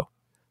the show.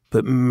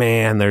 But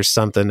man, there's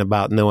something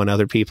about knowing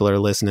other people are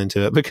listening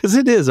to it, because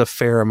it is a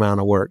fair amount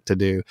of work to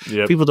do.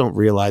 Yep. People don't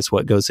realize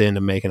what goes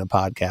into making a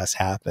podcast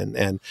happen.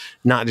 And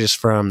not just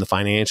from the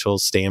financial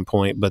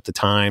standpoint, but the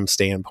time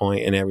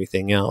standpoint and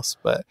everything else.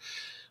 But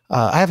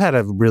I've had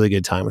a really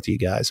good time with you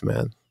guys,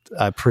 man.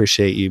 I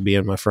appreciate you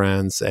being my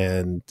friends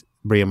and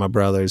being my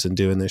brothers and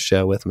doing this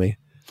show with me.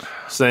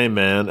 Same,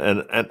 man.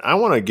 And I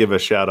want to give a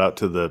shout out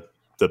to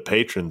the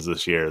patrons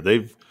this year.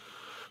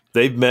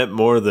 They've meant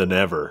more than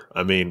ever.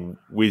 I mean,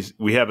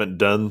 we haven't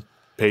done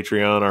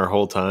Patreon our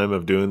whole time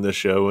of doing this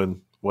show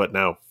in what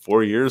now,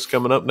 4 years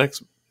coming up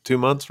next 2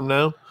 months from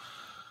now.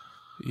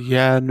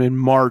 Yeah, and in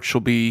March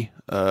will be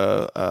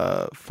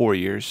 4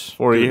 years.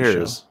 4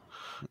 years.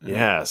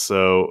 Yeah.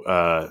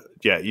 So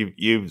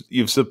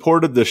you've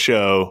supported the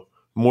show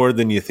more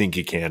than you think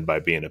you can by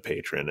being a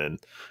patron, and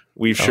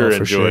we've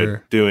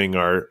enjoyed doing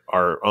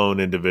our own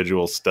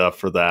individual stuff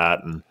for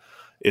that, and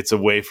it's a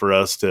way for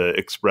us to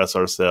express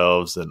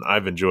ourselves. And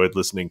I've enjoyed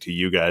listening to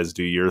you guys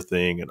do your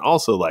thing, and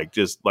also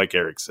just like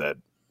Eric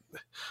said,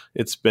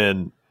 it's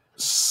been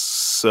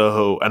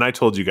so. And I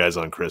told you guys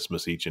on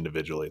Christmas each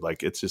individually,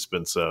 like it's just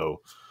been so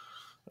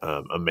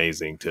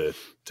amazing to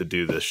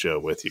do this show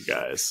with you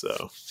guys.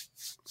 So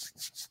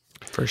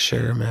for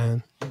sure,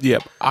 man.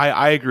 Yep,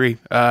 I agree.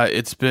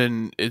 It's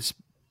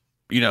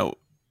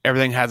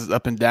everything has its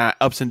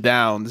ups and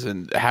downs,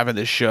 and having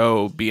this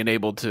show, being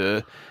able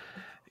to,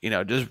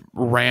 just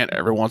rant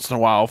every once in a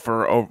while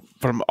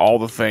from all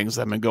the things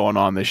that have been going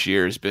on this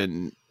year has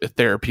been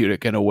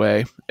therapeutic in a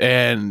way.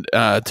 And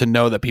to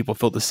know that people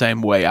feel the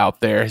same way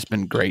out there has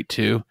been great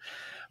too.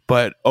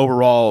 But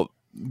overall,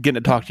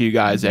 getting to talk to you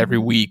guys every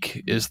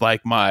week is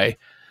like my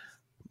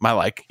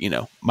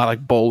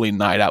bowling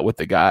night out with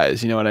the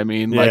guys. You know what I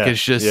mean? Yeah, like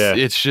it's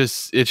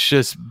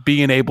just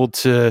being able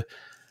to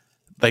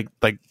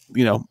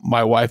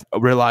my wife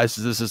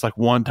realizes this is like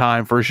one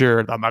time for sure.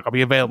 I'm not gonna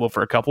be available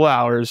for a couple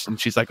hours, and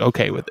she's like,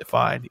 okay with it,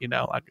 fine.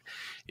 And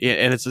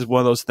it's just one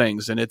of those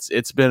things. And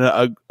it's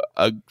been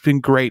been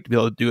great to be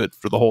able to do it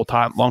for the whole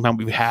long time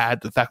we've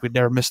had. The fact we've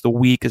never missed a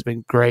week has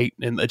been great,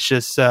 and it's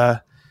just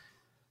I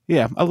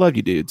love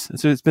you dudes.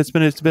 It's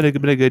been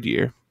a good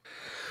year.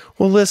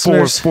 Well,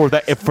 listeners, for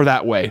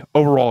that way,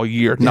 overall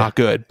year not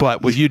good,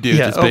 but with you dudes,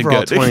 it's been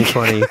overall good.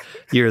 2020,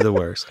 you're the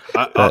worst.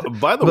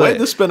 By the way,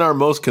 this has been our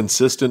most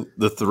consistent.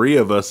 The three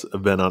of us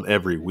have been on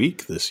every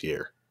week this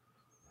year.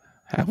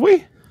 Have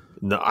we?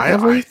 No,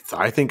 I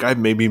think I've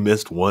maybe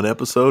missed one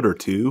episode or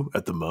two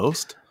at the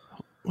most.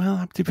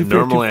 Well,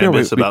 normally I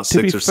miss about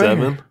 6 or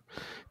 7.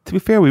 To be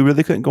fair, we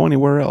really couldn't go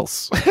anywhere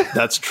else.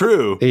 That's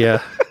true.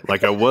 Yeah.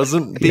 Like I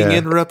wasn't being Yeah.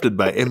 interrupted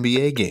by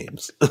NBA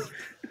games.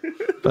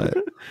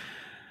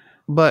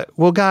 But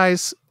well,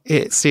 guys,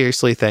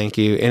 seriously, thank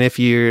you. And if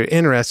you're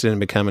interested in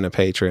becoming a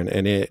patron,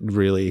 and it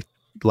really,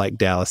 like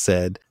Dallas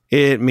said,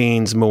 it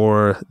means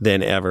more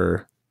than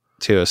ever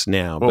to us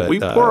now. Well, but we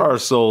pour our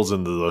souls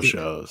into those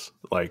shows.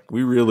 Like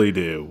we really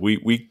do. We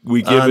give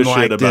a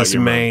shit about this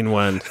your main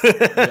one.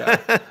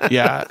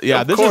 Yeah.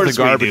 Of This course is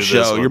the we garbage do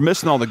this show. one. You're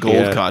missing all the gold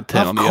Yeah.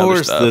 content Of on the other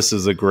course, stuff. this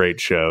is a great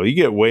show. You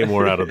get way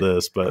more out of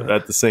this, but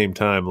at the same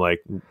time,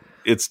 like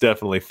it's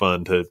definitely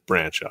fun to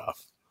branch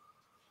off.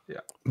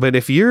 But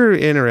if you're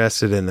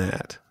interested in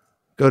that,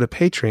 go to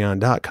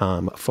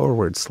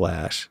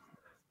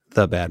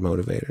patreon.com/The Bad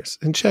Motivators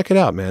and check it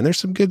out, man. There's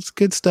some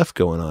good stuff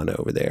going on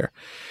over there.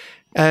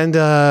 And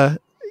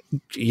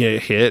you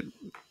hit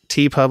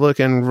TeePublic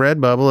and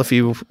Redbubble if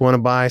you want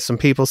to buy some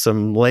people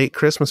some late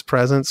Christmas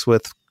presents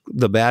with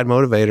The Bad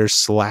Motivators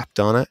slapped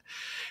on it.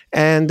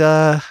 And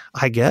I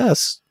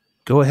guess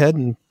go ahead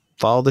and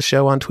follow the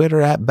show on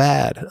Twitter at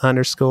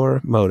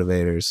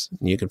 @bad_motivators.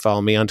 You can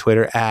follow me on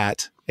Twitter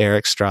at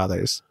Eric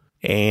Strathers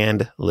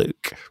and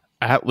Luke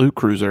At Luke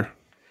Cruiser.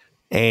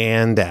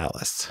 and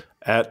Dallas.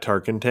 At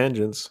Tarkin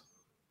Tangents.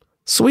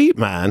 Sweet,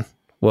 man.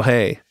 Well,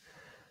 hey,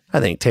 I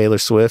think Taylor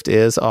Swift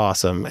is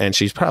awesome, and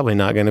she's probably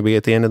not going to be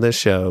at the end of this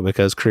show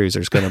because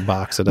Cruiser's going to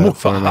box it up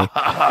for me.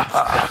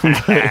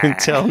 But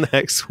until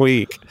next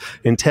week,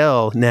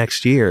 until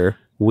next year,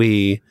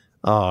 we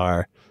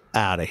are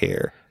out of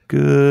here.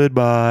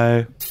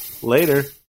 Goodbye. Later.